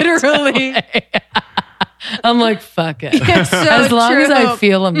 Literally. I'm like, fuck it. It's so As long as I true.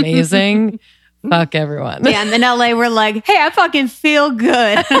 feel amazing, fuck everyone. Yeah, and in LA, we're like, hey, I fucking feel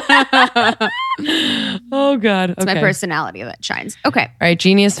good. Oh God. It's my personality that shines. Okay. All right,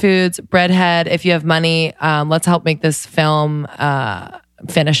 Genius Foods, Breadhead. If you have money, let's help make this film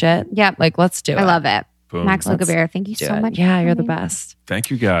finish it. Yep. Like, let's do it. I love it. Boom. Max Let's Lugavere, thank you Do so it. much. Yeah, for you're the coming. best.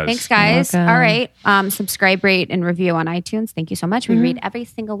 Thank you guys. Thanks, guys. You're All welcome. right. Subscribe, rate, and review on iTunes. Thank you so much. We read every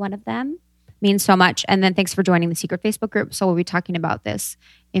single one of them. Means so much. And then thanks for joining the secret Facebook group. So we'll be talking about this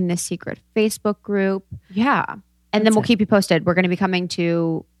in the secret Facebook group. Yeah. And then we'll keep you posted. We're going to be coming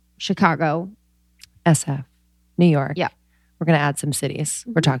to Chicago. SF, New York. Yeah. We're going to add some cities.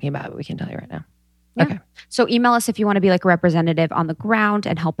 We're talking about it. We can tell you right now. Yeah. Okay. So email us if you want to be like a representative on the ground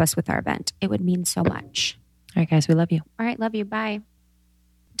and help us with our event. It would mean so much. All right, guys, we love you. All right. Love you. Bye.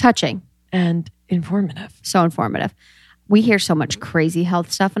 Touching. And informative. So informative. We hear so much crazy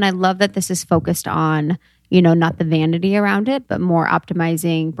health stuff. And I love that this is focused on, not the vanity around it, but more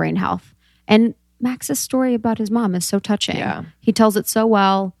optimizing brain health. And Max's story about his mom is so touching. Yeah. He tells it so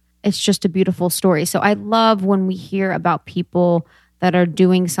well. It's just a beautiful story. So I love when we hear about people that are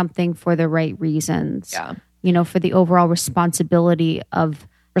doing something for the right reasons. Yeah. For the overall responsibility of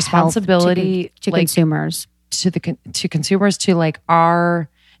Responsibility health to like, consumers. to consumers, to like our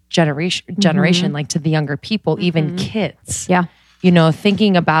generation, like to the younger people, even kids. Yeah. You know,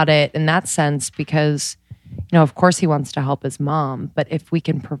 thinking about it in that sense, because, you know, of course he wants to help his mom, but if we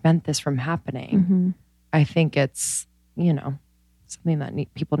can prevent this from happening, I think it's, you know, something that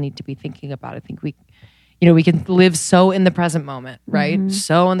people need to be thinking about. I think we can live so in the present moment, right?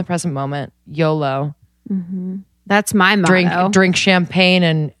 So in the present moment, YOLO. That's my motto. Drink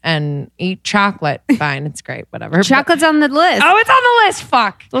champagne and eat chocolate. Fine, it's great, whatever. Chocolate's on the list. Oh, it's on the list.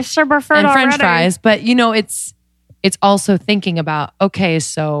 Fuck. Those super fruit And French already. fries. But you know, it's also thinking about, okay,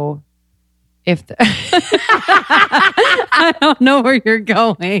 so if I don't know where you're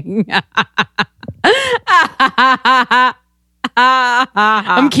going.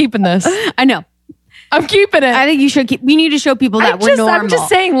 I'm keeping this. I know. I'm keeping it. I think you should keep. We need to show people that we're normal. I'm just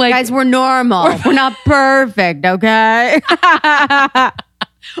saying, like, guys, we're normal. We're not perfect, okay?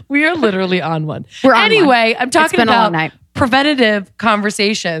 we are literally on one. We're on anyway, one. I'm talking been a long about night. preventative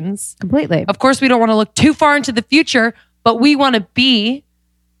conversations. Completely. Of course, we don't want to look too far into the future, but we want to be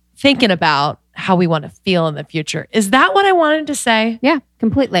thinking about how we want to feel in the future. Is that what I wanted to say? Yeah,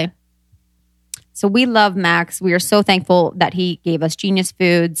 completely. So we love Max. We are so thankful that he gave us Genius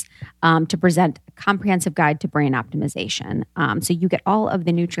Foods to present a comprehensive guide to brain optimization. So you get all of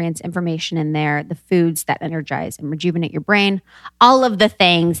the nutrients information in there, the foods that energize and rejuvenate your brain, all of the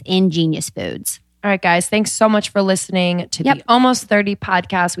things in Genius Foods. All right, guys, thanks so much for listening to the Almost 30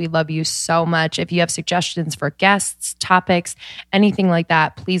 podcast. We love you so much. If you have suggestions for guests, topics, anything like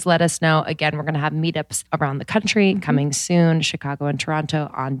that, please let us know. Again, we're going to have meetups around the country coming soon, Chicago and Toronto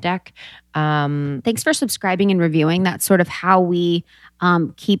on deck. Thanks for subscribing and reviewing. That's sort of how we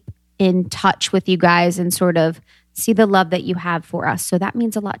keep in touch with you guys and sort of see the love that you have for us. So that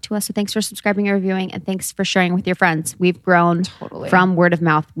means a lot to us. So thanks for subscribing and reviewing, and thanks for sharing with your friends. We've grown from word of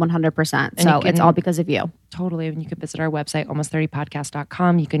mouth 100%. So it's all because of you. Totally. And you can visit our website,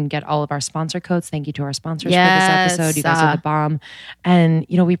 almost30podcast.com. You can get all of our sponsor codes. Thank you to our sponsors for this episode. You guys are the bomb. And,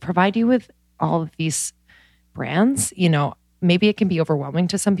 you know, we provide you with all of these brands. You know, maybe it can be overwhelming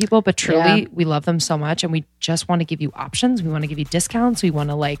to some people, but truly we love them so much, and we just want to give you options. We want to give you discounts. We want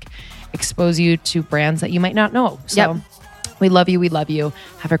to like expose you to brands that you might not know. So we love you. We love you.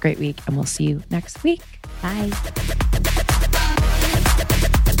 Have a great week, and we'll see you next week. Bye.